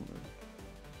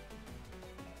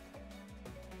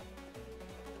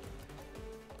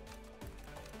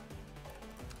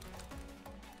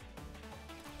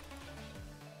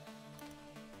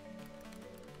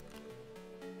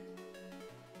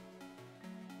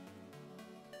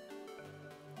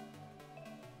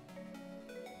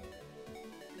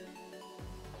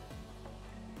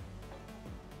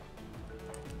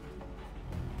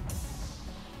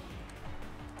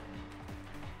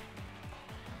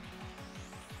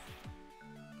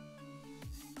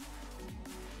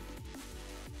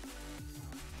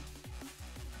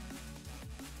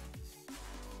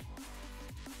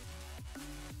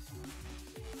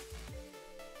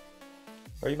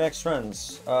 Are you Max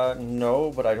friends?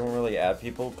 No, but I don't really add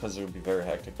people because it would be very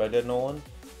hectic if I did, Nolan.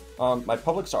 My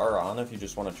publics are on if you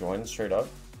just want to join straight up.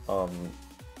 Um,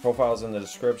 Profile's in the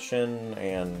description,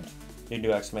 and you can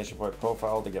do exclamation point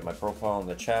profile to get my profile in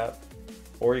the chat.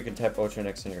 Or you can type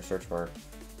OchoNix in your search bar.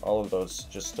 All of those.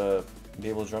 Just be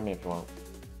able to join me if you want.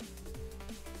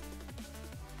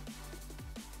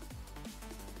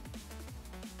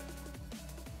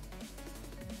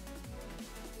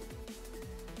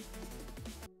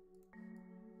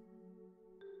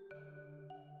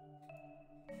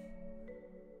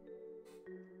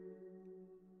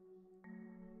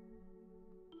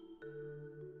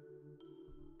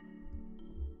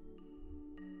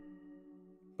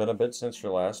 Been a bit since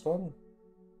your last one?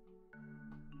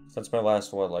 Since my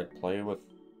last, what, like, play with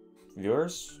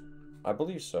viewers? I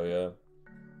believe so, yeah.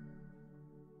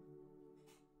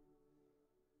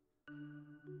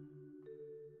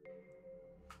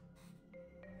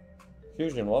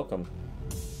 Fusion, welcome.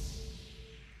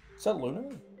 Is that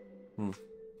Luna? Hmm.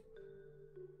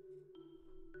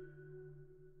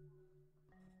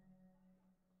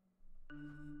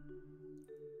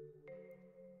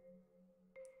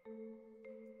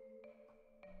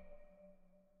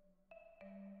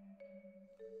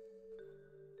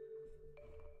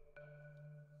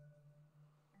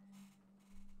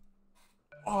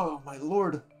 Oh, my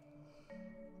lord.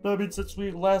 That means since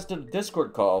we last did a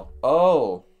Discord call.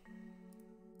 Oh.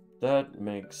 That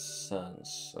makes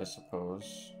sense, I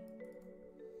suppose.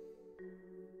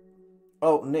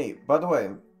 Oh, Nate, by the way,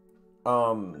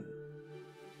 um...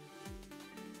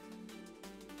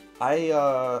 I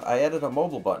added a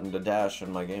mobile button to dash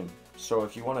in my game. So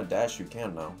if you want to dash, you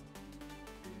can now.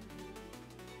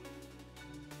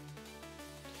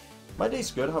 My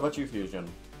day's good. How about you, Fusion?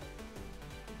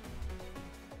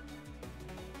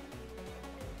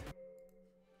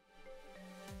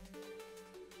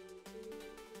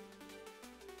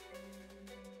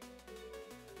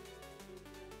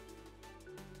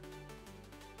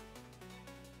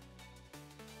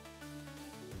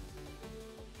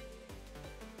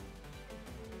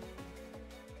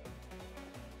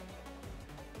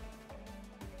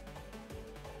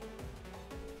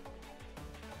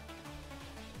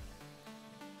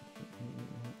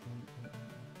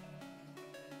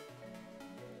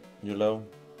 You low?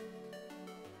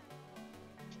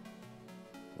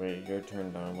 Wait, your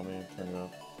turn down. Let me turn it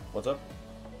up. What's up?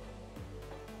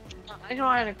 I just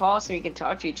wanted to call so we could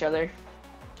talk to each other.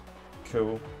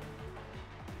 Cool.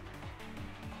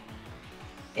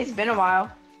 It's been a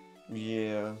while.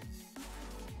 Yeah.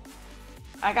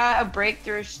 I got a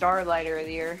breakthrough starlight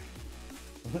earlier.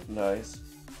 Nice.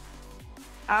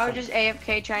 I was just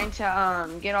AFK trying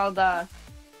to get all the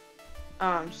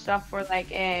stuff for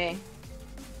like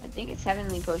I think it's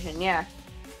Heavenly Potion, yeah.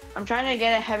 I'm trying to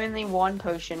get a Heavenly 1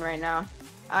 potion right now.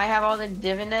 I have all the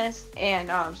Divinest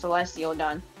and Celestial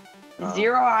done.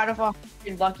 0 out of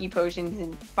 100 lucky potions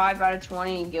and 5 out of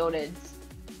 20 gilded.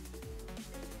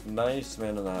 Nice,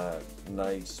 man in the hat.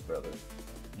 Nice, brother.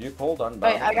 You pulled unbound.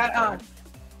 Wait, I got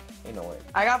Ain't no way.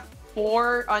 I got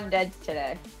 4 undeads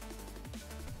today.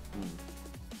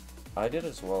 I did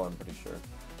as well, I'm pretty sure.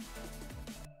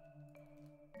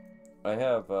 I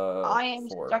have I am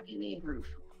 4. stuck in the roof.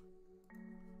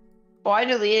 Well, I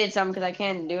deleted some because I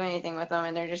can't do anything with them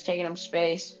and they're just taking up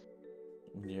space.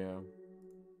 Yeah.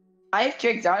 I have 2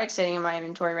 exotics sitting in my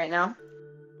inventory right now.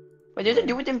 Wait, there's a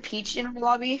dude with impeached in our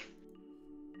lobby?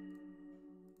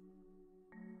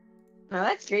 No,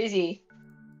 that's crazy.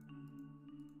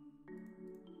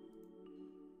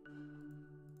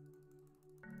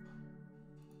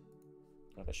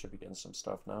 I should be getting some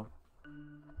stuff now.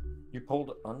 You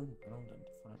pulled unbound and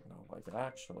defined. No, like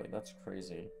actually, that's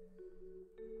crazy.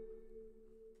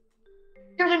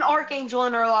 There's an archangel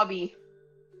in our lobby.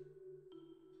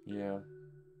 Yeah.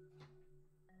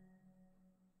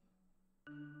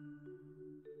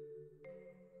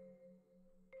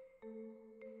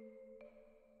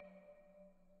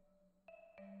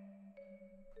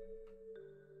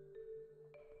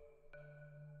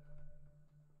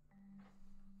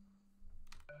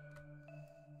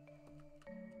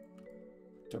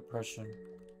 Depression.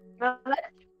 No,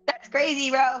 that's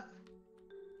crazy, bro.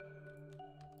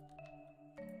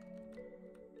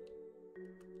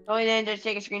 Oh, you didn't just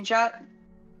take a screenshot?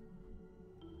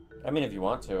 I mean, if you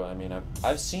want to. I mean,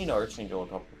 I've seen Archangel a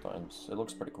couple times. It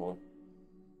looks pretty cool.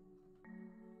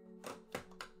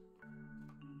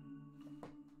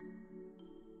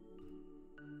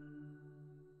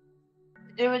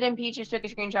 Dude with impeached just took a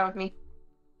screenshot with me.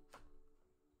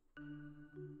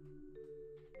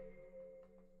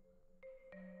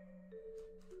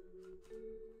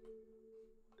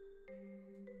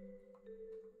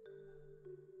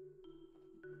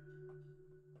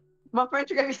 My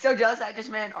friends are gonna be so jealous. I just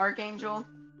met an archangel,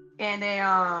 and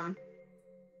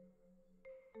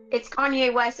it's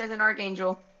Kanye West as an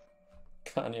archangel.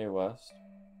 Kanye West.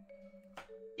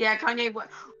 Yeah, Kanye West.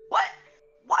 What?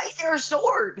 Why is there a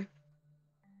sword?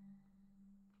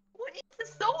 What is the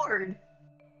sword?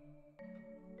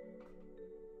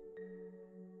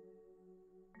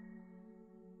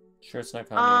 Sure, it's not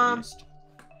Kanye Um, East.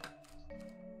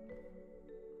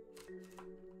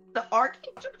 the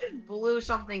archangel just blew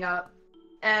something up,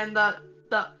 and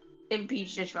the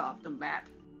impeach just fell off the map.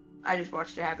 I just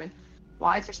watched it happen.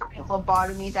 Why is there so many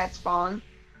lobotomies at spawn?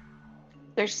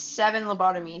 There's 7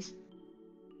 lobotomies.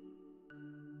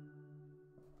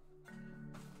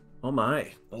 Oh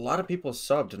my. A lot of people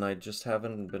subbed and I just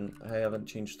haven't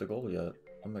changed the goal yet.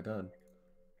 Oh my god.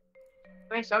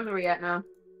 How many subs are we at now?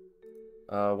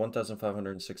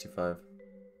 1,565.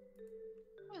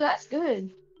 Oh, that's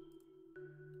good.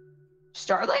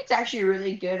 Starlight's actually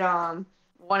really good.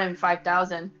 1 in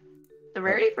 5,000. The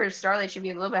rarity for Starlight should be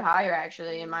a little bit higher,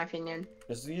 actually, in my opinion.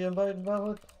 Is the invite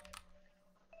valid?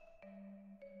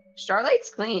 Starlight's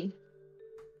clean.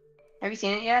 Have you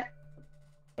seen it yet?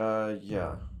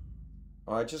 Yeah.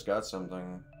 Oh, I just got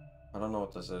something. I don't know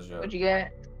what this is yet. What'd you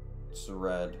get? It's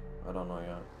red. I don't know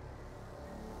yet.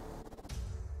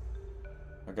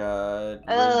 I got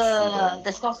Ugh,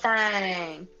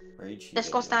 disgusting. Rage Heated.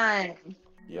 Disgusting.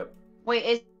 Yep.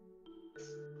 Wait,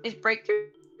 is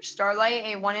Breakthrough Starlight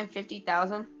a 1 in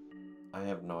 50,000? I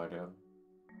have no idea.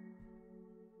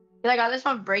 Cause I got this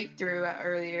one Breakthrough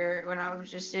earlier when I was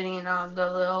just sitting in the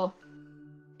little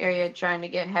area trying to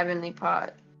get Heavenly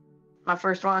Pot. My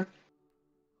first one.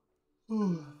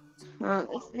 It's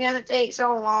gonna take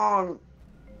so long.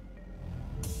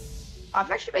 I've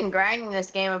actually been grinding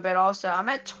this game a bit also. I'm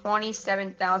at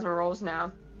 27,000 rolls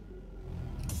now.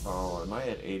 Oh, am I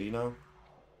at 80 now?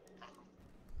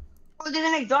 Oh, there's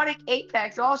an exotic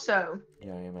Apex also.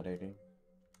 Yeah, I am at 80.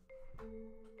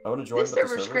 I would have joined, This but the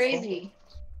server's server's full. crazy.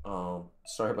 Oh,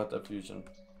 sorry about that, Fusion.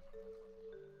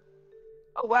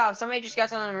 Oh wow, somebody just got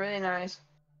something really nice.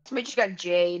 Somebody just got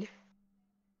Jade.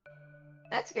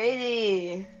 That's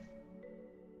crazy.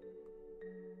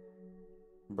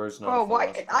 Bird's not Bro, a full why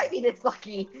ass can player. I be this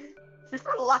lucky? This is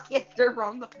the luckiest server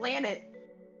on the planet.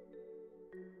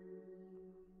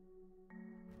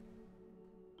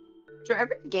 So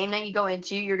every game that you go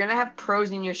into, you're gonna have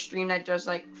pros in your stream that just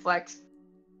like flex.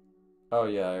 Oh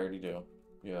yeah, I already do.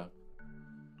 Yeah.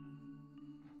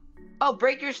 Oh,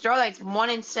 Break Your Starlight's 1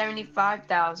 in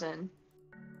 75,000.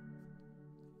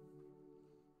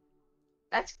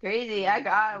 That's crazy. I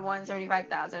got 1 in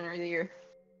 75,000 earlier.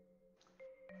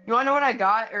 You wanna know what I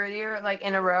got earlier, like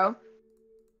in a row?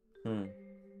 Hmm.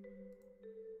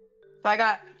 So I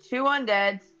got 2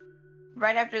 undeads.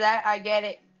 Right after that, I get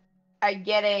a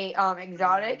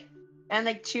exotic, and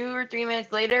like 2 or 3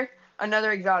 minutes later,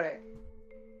 another exotic.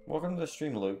 Welcome to the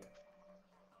stream, Luke.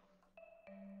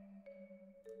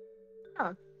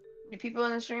 Oh, any people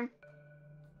in the stream?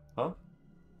 Huh?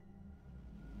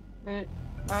 How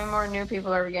many more new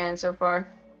people are we getting so far?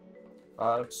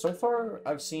 So far,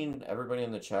 I've seen everybody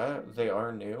in the chat. They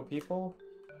are new people,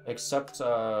 except,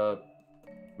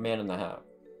 Man in the Hat.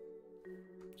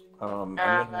 I'm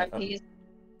gonna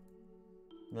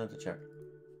have to check.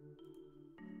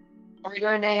 Are we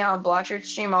doing a BLOX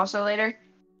stream also later?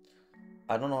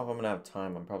 I don't know if I'm gonna have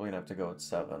time. I'm probably gonna have to go at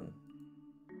 7.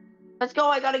 Let's go!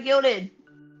 I got a gilded.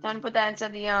 Time to put that into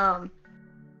the Time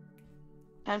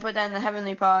to put that in the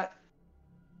heavenly pot.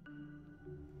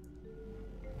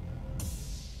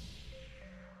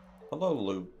 Hello,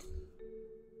 Luke.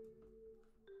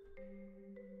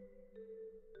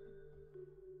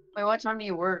 Wait, what time do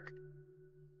you work?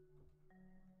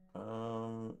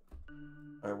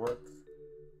 I work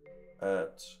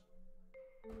at,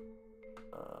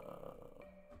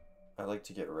 I like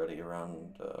to get ready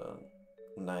around,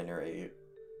 9 or 8.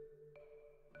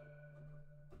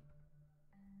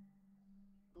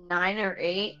 9 or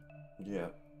 8? Yeah.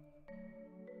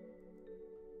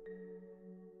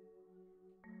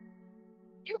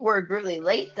 You work really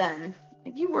late then.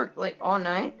 Like you work like all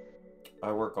night?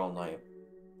 I work all night.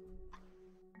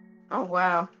 Oh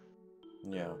wow.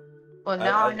 Yeah. Well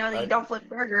now I know that you don't flip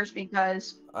burgers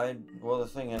because Well, the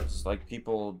thing is, like,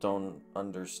 people don't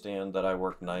understand that I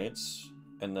work nights,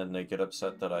 and then they get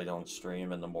upset that I don't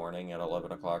stream in the morning at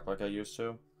 11 o'clock like I used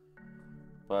to.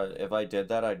 But if I did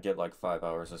that, I'd get like 5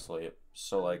 hours of sleep.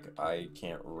 So, like, I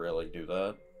can't really do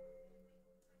that.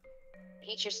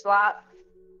 eat your slop.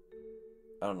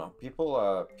 I don't know.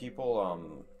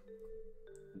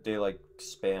 They like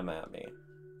spam at me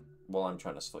while I'm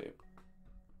trying to sleep.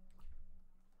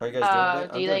 How you guys doing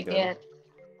today? Do you like it?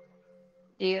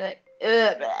 Do you like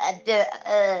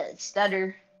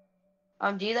Stutter.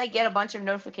 Do you like get a bunch of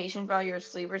notifications while you're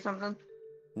asleep or something?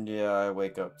 Yeah, I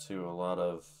wake up to a lot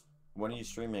of. When are you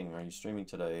streaming? Are you streaming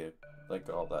today? Like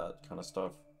all that kind of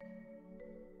stuff.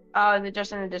 Is it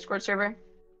just in the Discord server?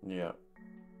 Yeah.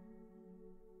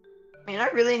 I mean, I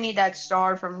really need that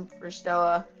star for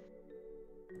Stella.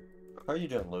 How are you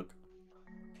doing, Luke?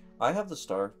 I have the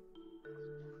star.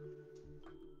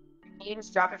 Can you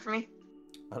just drop it for me?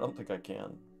 I don't think I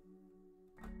can.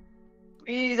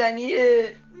 Please, I need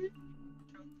it.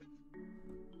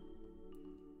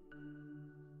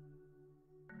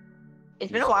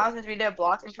 It's been a while since we did a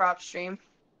BLOX and Prop stream.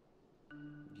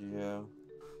 Yeah,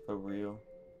 for real.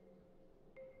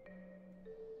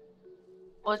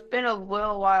 Well, it's been a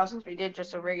little while since we did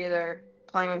just a regular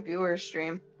playing with viewers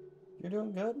stream. You're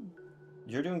doing good.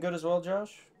 You're doing good as well,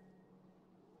 Josh?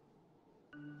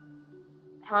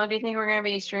 How long do you think we're gonna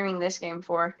be streaming this game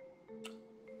for?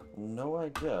 No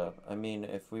idea. I mean,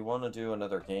 if we want to do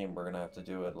another game, we're gonna have to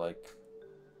do it like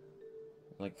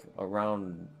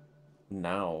around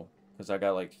now, because I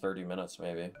got like 30 minutes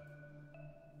maybe.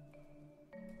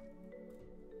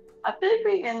 I feel like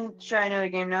we can try another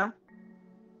game now.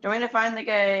 Do we need to find like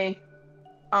a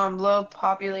low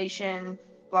population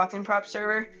BLOX and Prop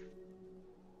server?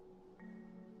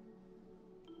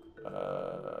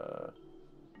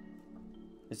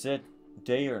 Is it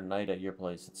day or night at your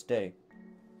place? It's day,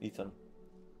 Ethan.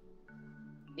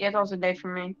 Yeah, it's also day for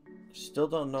me. Still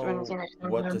don't know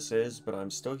what this is, but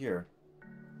I'm still here.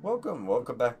 Welcome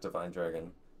back, Divine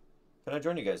Dragon. Can I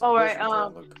join you guys? Alright,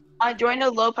 I joined a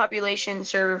low population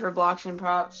server for BLOX and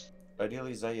Props.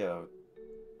 Ideally, Zaya,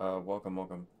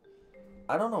 welcome.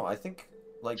 I don't know, I think,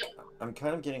 like, I'm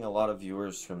kind of getting a lot of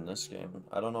viewers from this game.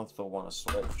 I don't know if they'll want to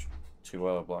switch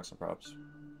to, BLOX and Props.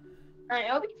 Alright,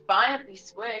 it'll be fine if we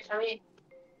switch. I mean,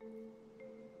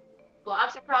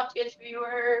 BLOX and Props gets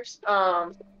viewers,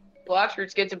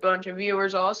 Bloxford gets a bunch of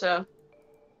viewers also.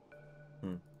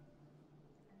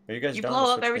 Are you guys You down blow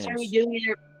to up switch every games? time you do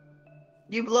either.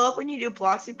 You blow up when you do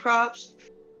BLOX and Props,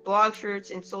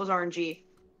 Bloxford, and Souls RNG.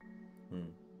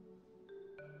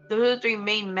 Those are the three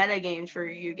main meta games for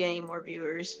you getting more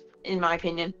viewers, in my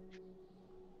opinion.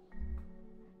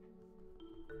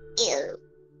 Ew.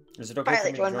 Is it okay for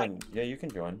me to join? Yeah, you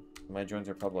can join. My joins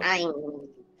are public.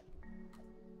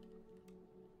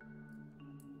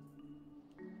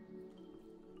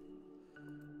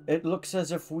 It looks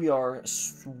as if we are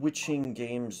switching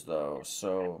games, though,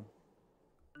 so...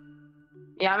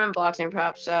 Yeah, I'm in BLOX and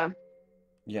Props, so...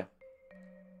 Yeah.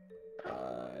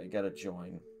 I gotta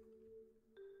join.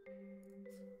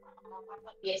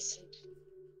 Yes.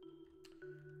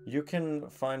 You can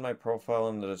find my profile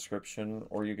in the description,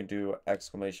 or you can do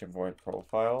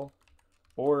 !profile,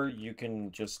 or you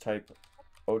can just type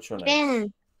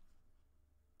OchoNix.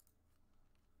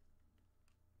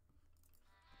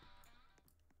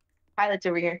 Pilot's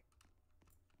over here.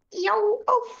 Yo,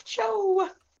 Ocho!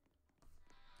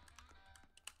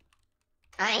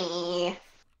 Hi. Did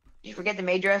you forget the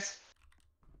maid dress?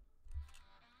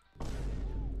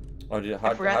 Oh,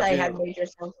 I forgot that I had maid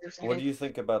dress. What do you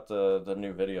think about the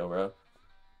new video, bro?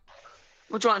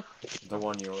 Which one? The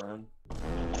one you were in.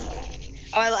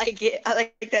 Oh, I like it. I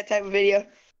like that type of video.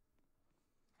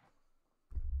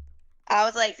 I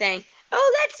was like saying,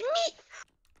 "Oh, that's me."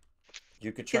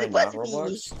 You could try not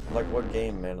Roblox? Like, what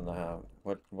game, man in the hat?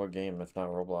 What game if not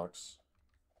Roblox?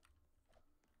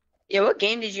 Yeah, what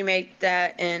game did you make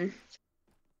that in?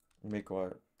 Make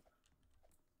what?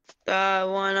 The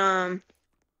one,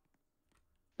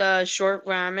 the short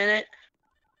where I'm in it.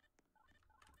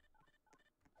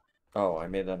 Oh, I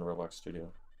made that in Roblox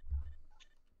Studio.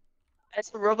 That's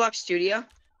the Roblox Studio?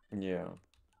 Yeah.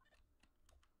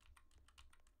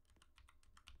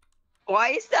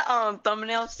 Why is the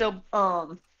thumbnail still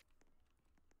Oh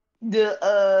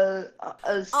stutter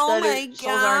my Souls RNG?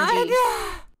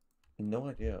 god! No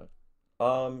idea.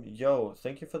 Yo,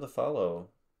 thank you for the follow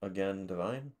again,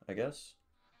 Divine, I guess.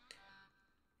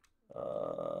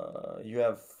 You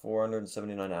have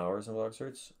 479 hours in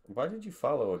Bloxarts. Why did you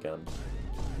follow again?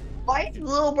 Why is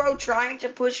little bro trying to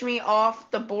push me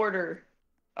off the border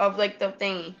of like the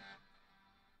thingy?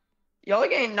 Y'all are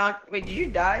getting knocked. Wait, did you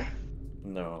die?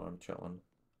 No, I'm chilling.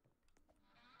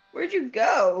 Where'd you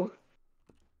go?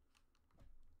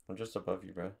 I'm just above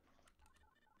you, bro.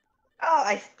 Oh,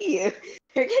 I see you.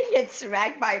 You're gonna get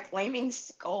smacked by a flaming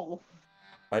skull.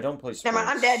 I don't play sports, Never mind,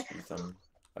 I'm dead. Ethan.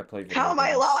 I play video How am I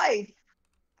games. alive?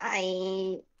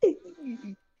 I...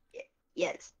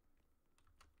 Yes.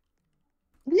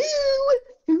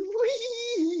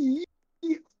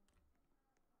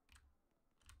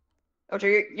 Oh, so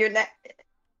you're not...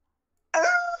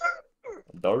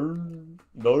 Darn,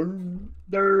 darn.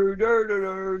 Dur, dur, dur,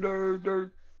 dur, dur,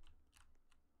 dur.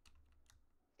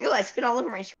 Ew, I spit all over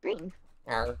my screen.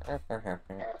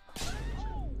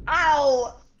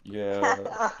 Ow! Yeah,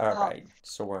 alright,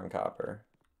 so we're in copper.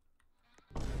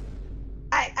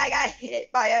 I got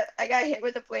hit by I got hit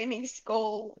with a flaming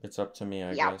skull. It's up to me,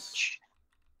 I guess.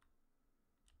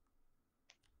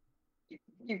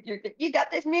 Youch. You got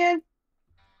this, man.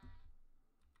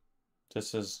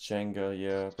 This is Jenga,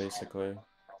 yeah, basically.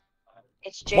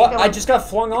 It's What? Jenga. I just got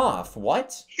flung off.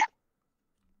 What?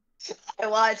 I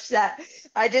watched that.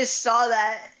 I just saw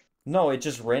that. No, it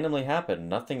just randomly happened.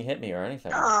 Nothing hit me or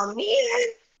anything. Oh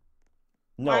man.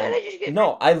 Why did No, I just get?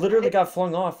 no, I literally got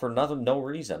flung off for nothing, no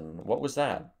reason. What was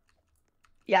that?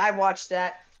 Yeah, I watched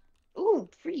that. Ooh,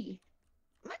 free.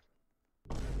 What?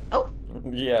 Oh,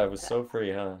 Yeah, it was so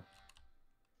free, huh?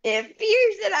 it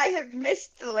appears that I have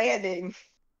missed the landing.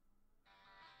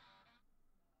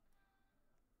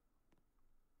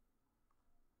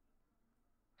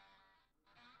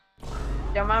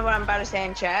 Don't mind what I'm about to say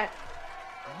in chat.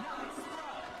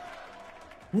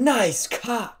 Nice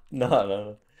cop! No,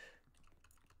 no.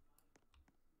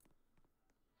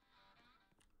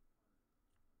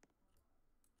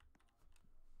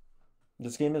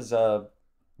 This game is,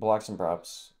 blocks and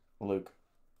props, Luke.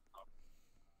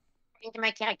 According to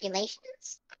my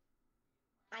calculations,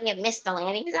 I have missed the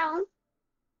landing zone.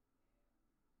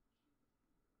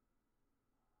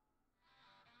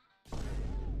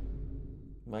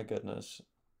 My goodness.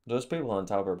 Those people on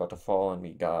top are about to fall on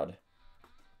me, God.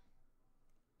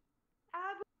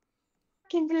 I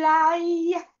can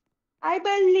fly. I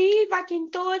believe I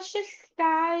can touch the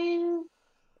sky.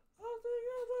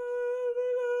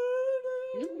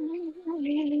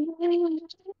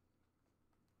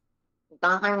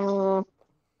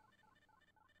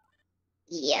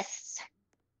 Yes.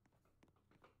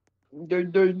 They're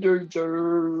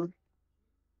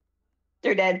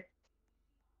dead.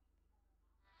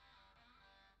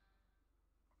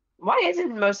 Why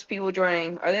isn't most people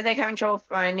joining? Are they like having trouble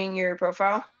finding your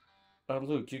profile?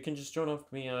 Luke, you can just join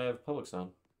off me. I have public on.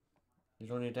 You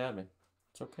don't need to add me.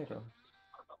 It's okay, though.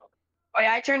 Oh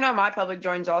yeah, I turned on my public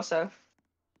joins also.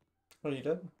 Oh, you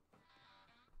did?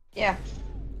 Yeah.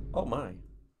 Oh, my.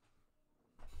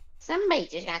 Somebody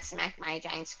just got smacked by a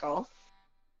giant skull.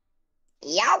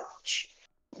 Youch!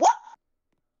 What?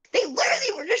 They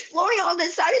literally were just floating on the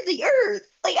side of the earth.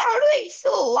 Like, how are they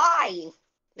still alive?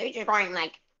 They're just going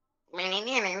like.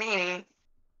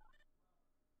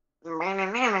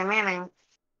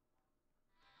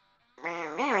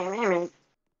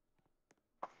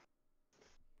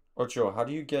 Ocho, how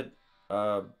do you get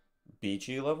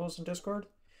BG levels in Discord?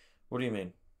 What do you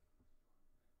mean?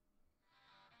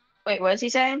 Wait, what is he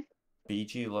saying?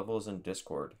 BG levels in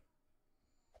Discord.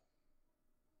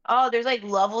 Oh, there's like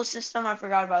level system. I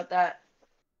forgot about that.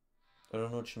 I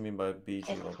don't know what you mean by BG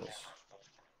levels.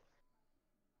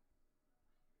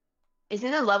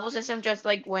 Isn't the level system just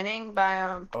like winning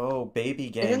by Oh, baby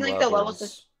gang Isn't like the level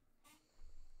levels.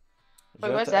 Wait,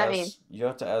 You have what's to that ask, mean? you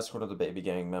have to ask one of the baby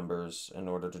gang members in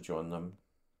order to join them.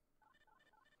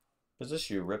 Is this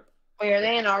you, Rip? Wait, are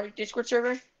they in our Discord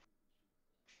server?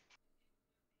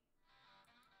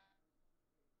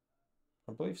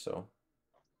 I believe so.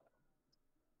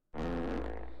 I'm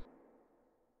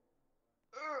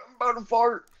about to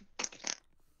fart.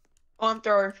 Oh, I'm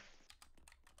throwing.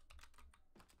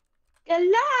 Good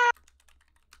luck.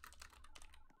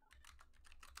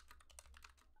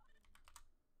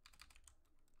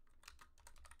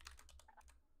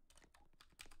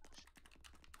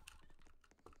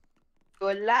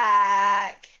 Good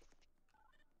luck.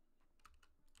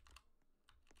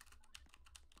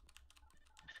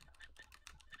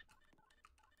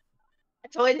 I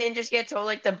totally didn't just get told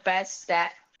like the best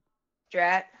stat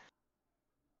strat.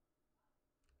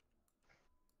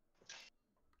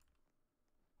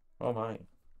 Oh my.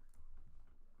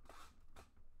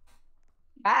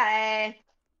 Bye.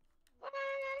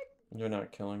 You're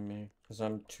not killing me, because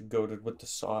I'm too goated with the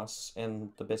sauce and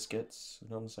the biscuits. You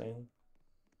know what I'm saying?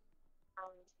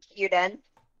 You done?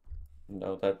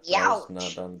 No, that was Youch!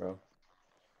 not done, bro.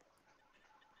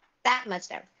 That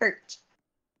must have hurt.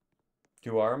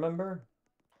 Do I remember?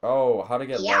 Oh, how to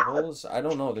get Yeah. levels? I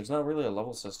don't know. There's not really a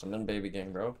level system in Baby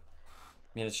Gang, bro. I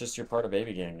mean, it's just you're part of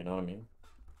Baby Gang, you know what I mean?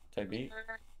 Type beat.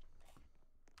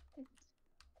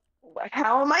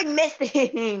 How am I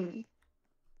missing?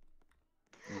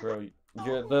 Bro,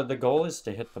 the goal is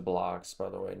to hit the blocks, by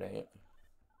the way, Nate.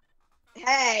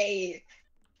 Hey,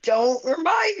 don't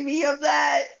remind me of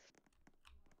that.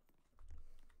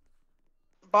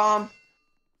 Bomb.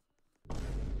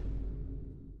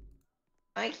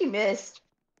 I think he missed.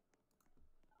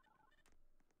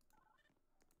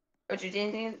 Ocho,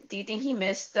 do you think he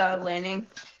missed the landing?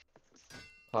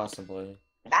 Possibly.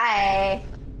 Bye.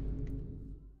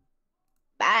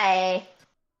 Bye.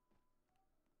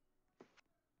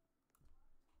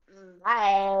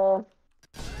 Bye.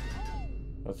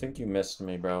 I think you missed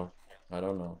me, bro. I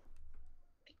don't know.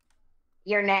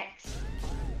 You're next.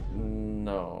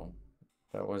 No,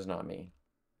 that was not me.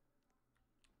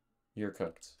 You're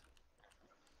cooked.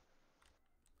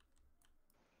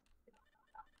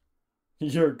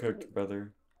 You're cooked,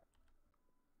 brother.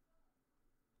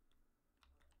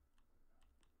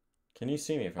 Can you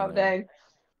see me from Oh, there? dang.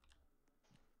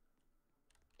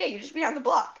 Yeah, you're just behind the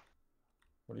block.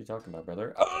 What are you talking about,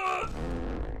 brother? Ah!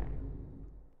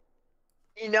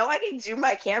 You know I can zoom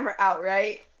my camera out,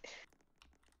 right?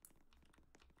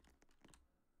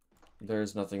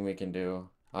 There's nothing we can do.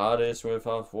 Allez, Swift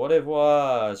off. Au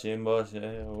revoir.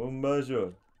 Un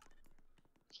bonjour.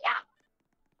 Yeah.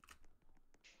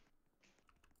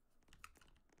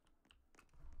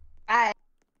 Bye.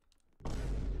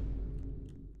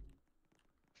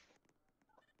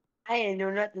 I didn't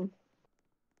do nothing.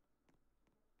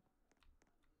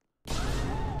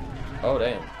 Oh,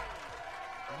 damn.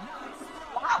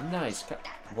 Wow. Nice.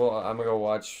 Well, I'm gonna go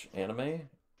watch anime.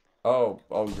 Oh,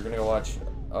 you're gonna go watch.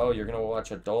 Oh, you're gonna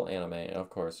watch adult anime. Of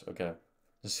course. Okay.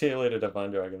 See you later,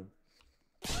 Divine Dragon.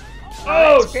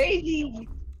 Oh, that's crazy.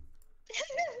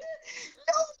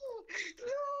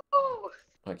 No.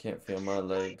 I can't feel my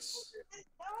legs.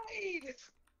 Died.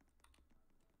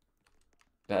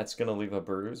 That's gonna leave a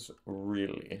bruise?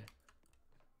 Really?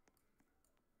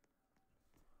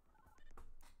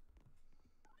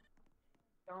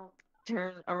 Don't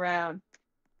turn around.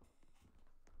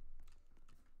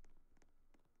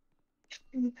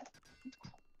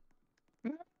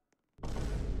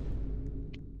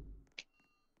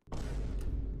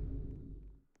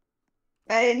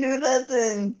 I knew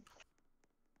nothing.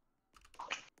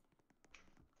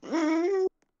 Mm.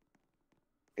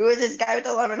 It was this guy with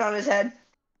the lemon on his head.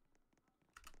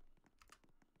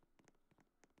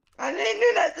 I didn't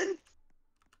do nothing.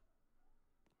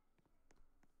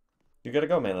 You gotta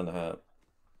go, man in the hat.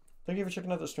 Thank you for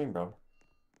checking out the stream, bro.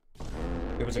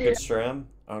 It was a good stream.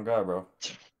 Oh god, bro.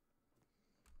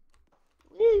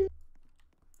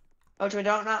 Ocho,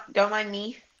 don't mind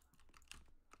me.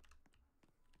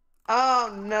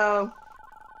 Oh no.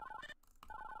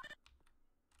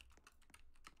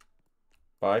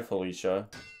 Bye, Felicia.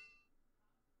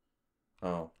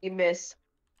 Oh. You missed.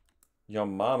 Yo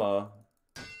mama.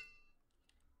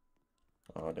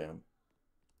 Oh, damn.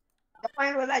 Don't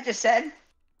mind what I just said.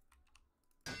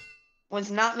 Was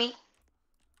not me.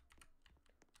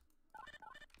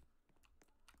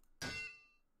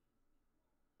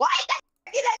 Why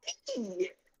did that at me?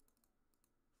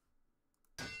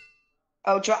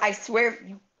 Ocho, I swear if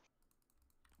you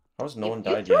How's no If one you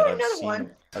died throw yet? another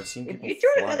one- I've seen if people you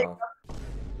throw fly another- off.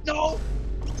 No.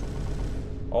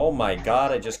 Oh my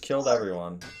god, I just killed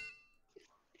everyone.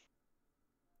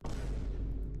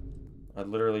 I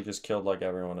literally just killed like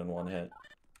everyone in one hit.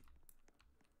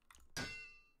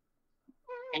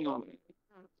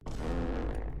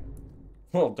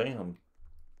 Well, damn.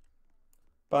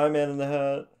 Bye, man in the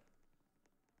hat.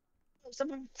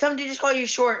 Somebody just called you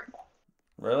short.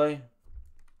 Really?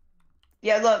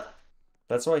 Yeah, look.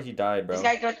 That's why he died, bro. This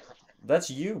guy just That's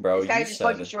you, bro. this guy You just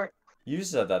called you said. short. You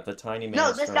said that. The tiny man No,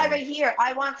 is this guy strong. right here.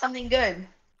 I want something good.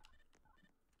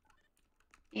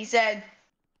 He said,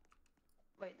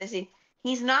 wait, let's see.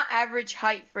 He's not average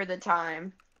height for the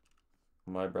time.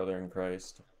 My brother in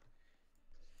Christ.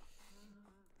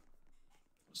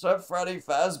 What's up, Freddy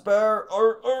Fazbear?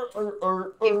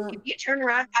 If you turn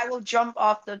around, I will jump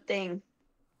off the thing.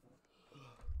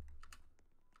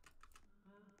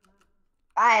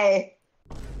 Bye.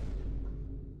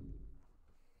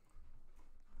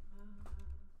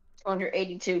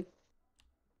 282.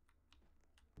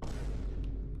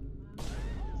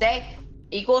 Say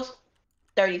equals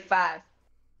 35.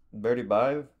 Birdie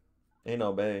Bive? Ain't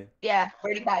no bay. Yeah,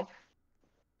 35.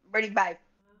 35.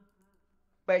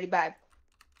 35.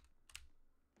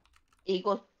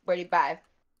 Equals 35.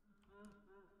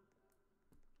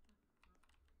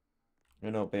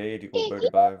 Ain't no bay equal Birdie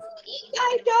Bive. Eat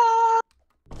my dog.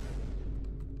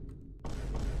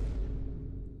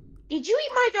 Did you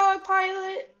eat my dog,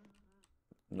 Pilot?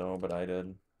 No, but I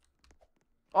did.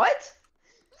 What?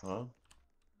 Huh?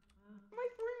 My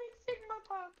Fortnite Sigma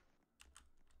pop.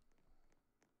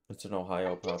 It's an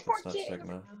Ohio It's pop, it's not 14.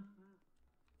 Sigma.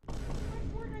 My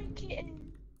Fortnite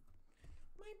kitten.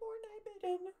 My Fortnite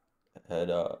bitten. Head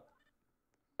up.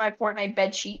 My Fortnite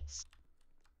bed sheets.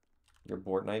 Your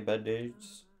Fortnite bed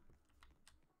dudes?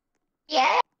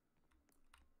 Yeah.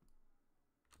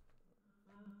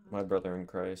 My brother in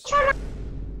Christ.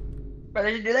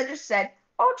 Brother to do that just said,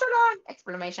 Ultron!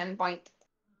 Exclamation point.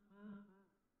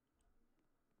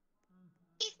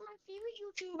 He's my favorite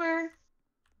YouTuber.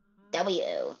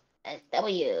 W.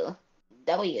 W.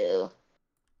 W.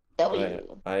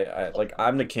 W. Like,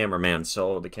 I'm the cameraman,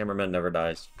 so the cameraman never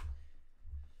dies.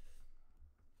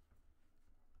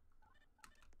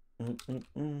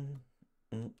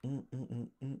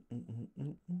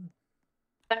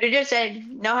 Brother just said,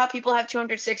 know how people have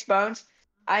 206 bones?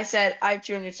 I said, I have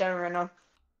 207 right now.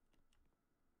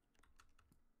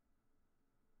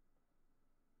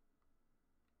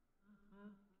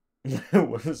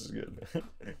 What is good?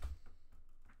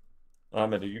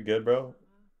 Ahmed, are you good, bro?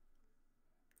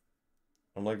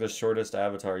 I'm like the shortest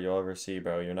avatar you'll ever see,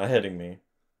 bro. You're not hitting me.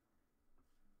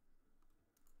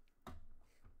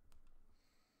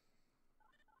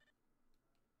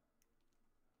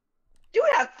 Dude,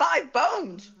 I have 5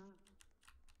 bones.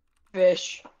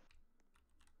 Fish.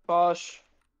 Bosh.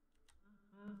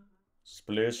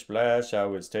 Splish splash, I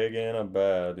was taking a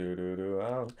bath. Doo doo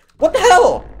doo. What the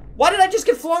hell? Why did I just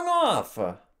get flung off?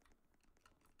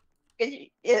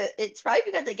 It's probably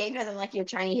because the game doesn't like your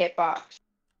tiny hitbox.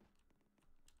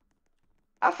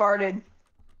 I farted.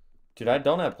 Dude, I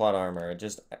don't have plot armor. It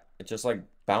just like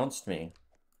bounced me.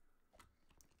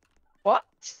 What?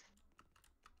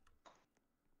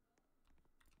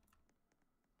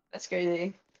 That's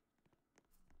crazy.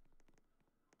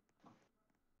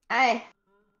 Hey.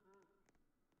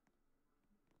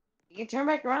 You can turn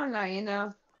back around now, you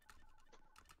know.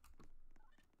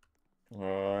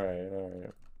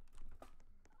 Alright.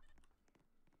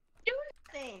 Do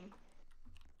anything.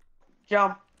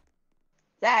 Jump.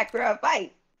 Sacrifice.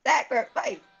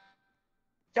 Sacrifice.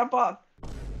 Jump off.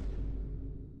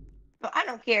 But I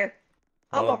don't care.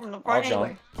 I'll go from the front I'll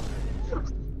anyway. jump.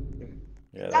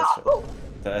 Yeah, No.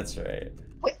 that's right.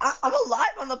 Wait, I'm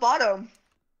alive on the bottom.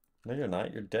 No, you're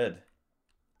not. You're dead.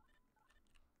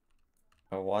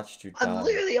 I watched you die. I'm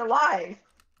literally alive.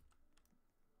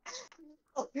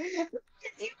 Can you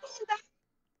believe that?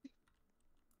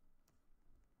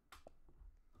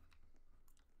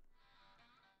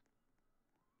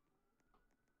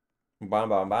 Bam,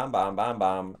 bam, bam, bam, bam,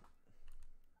 bam.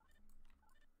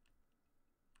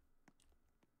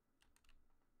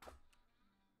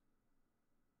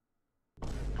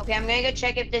 Okay, I'm gonna go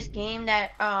check if this game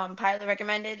that Pilot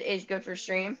recommended is good for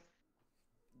stream.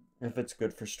 If it's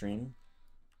good for stream,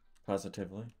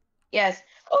 positively. Yes.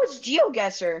 Oh, it's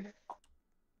GeoGuessr.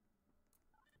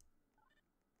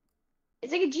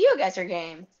 It's like a GeoGuessr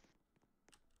game.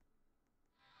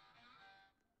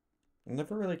 I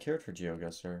never really cared for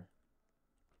GeoGuessr.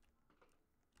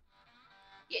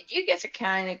 Yeah, GeoGuessr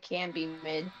kind of can be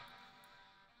mid.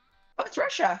 Oh, it's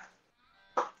Russia.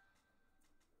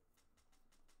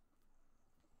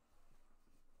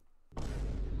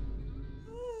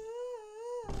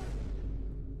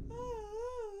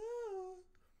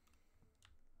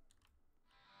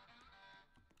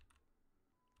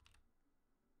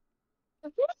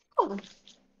 Oh,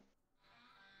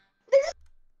 this is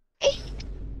 8.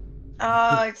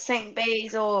 Oh, it's St.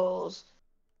 Basil's.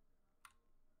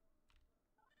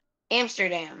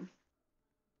 Amsterdam.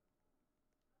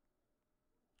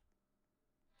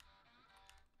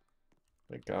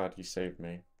 Thank God he saved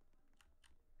me.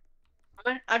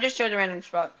 I'll just show the random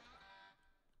spot.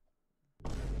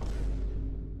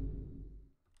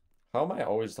 How am I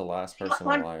always the last person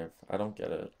alive? I don't get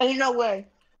it. Ain't no way.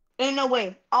 Ain't no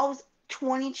way. I was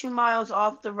 22 miles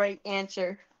off the right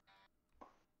answer.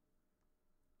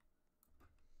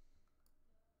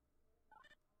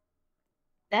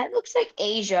 That looks like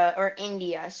Asia or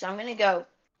India, so I'm gonna go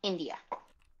India. I'm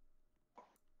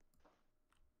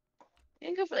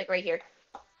gonna go for like right here.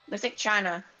 Looks like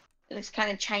China. It looks kind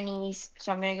of Chinese,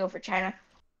 so I'm gonna go for China.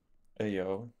 Hey,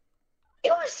 yo.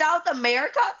 It was South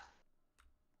America?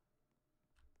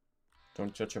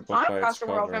 Don't judge a It's book not by across its the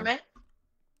world from cover. it.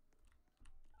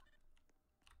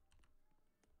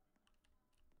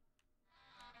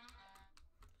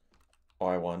 Oh,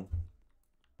 I won.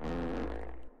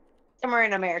 Somewhere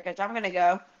in America, so I'm gonna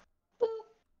go. Boop.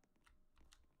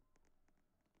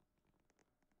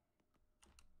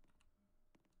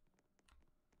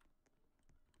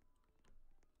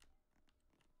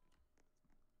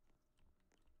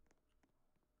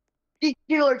 These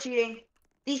people are cheating.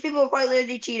 These people are quite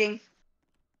literally cheating.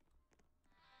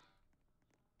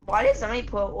 Why did somebody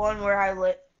put one where I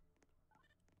live?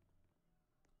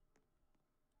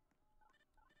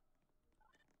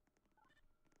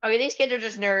 Okay, these kids are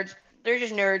just nerds. They're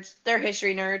just nerds. They're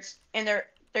history nerds, and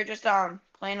they're just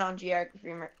playing on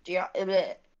geography.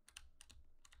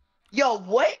 Yo,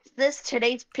 what is this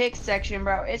today's pick section,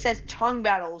 bro? It says tongue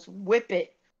battles. Whip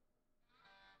it.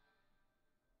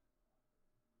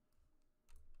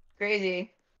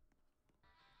 Crazy.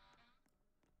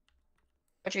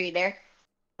 What, are you there?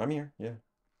 I'm here, yeah.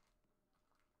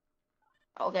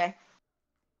 Okay.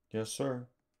 Yes, sir.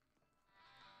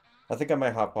 I think I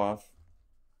might hop off.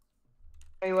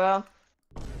 Very well.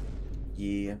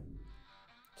 Yeah.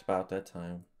 It's about that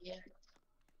time. Yeah.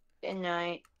 Good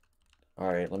night.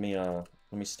 Alright, let me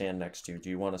stand next to you. Do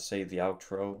you want to say the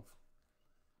outro?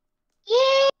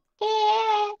 Yeah.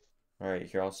 Alright,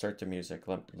 here, I'll start the music.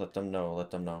 Let them know,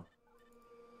 let them know.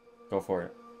 Go for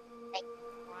it.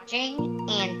 Watching,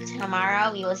 and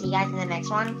tomorrow we will see you guys in the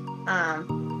next one.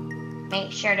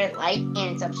 Make sure to like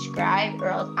and subscribe, or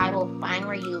else I will find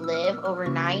where you live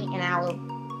overnight, and I will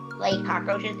lay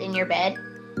cockroaches in your bed.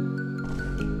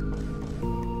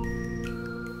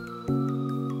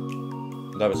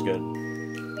 That was good.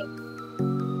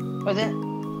 Was it?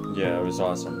 Yeah, it was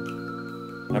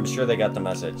awesome. I'm sure they got the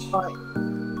message.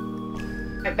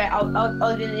 I bet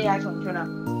I'll do the actual one. Turn up.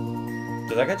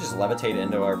 Did that guy just levitate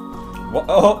into our... What?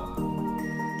 Oh!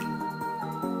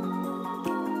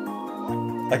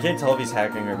 I can't tell if he's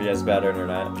hacking or if he has bad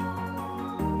internet.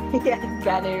 Yeah,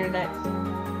 bad internet.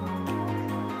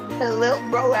 The little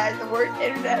bro has the worst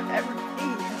internet I've ever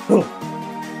seen.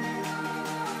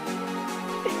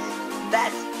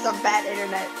 That's some bad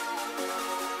internet.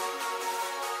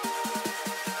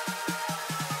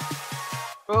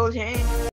 Bro, change.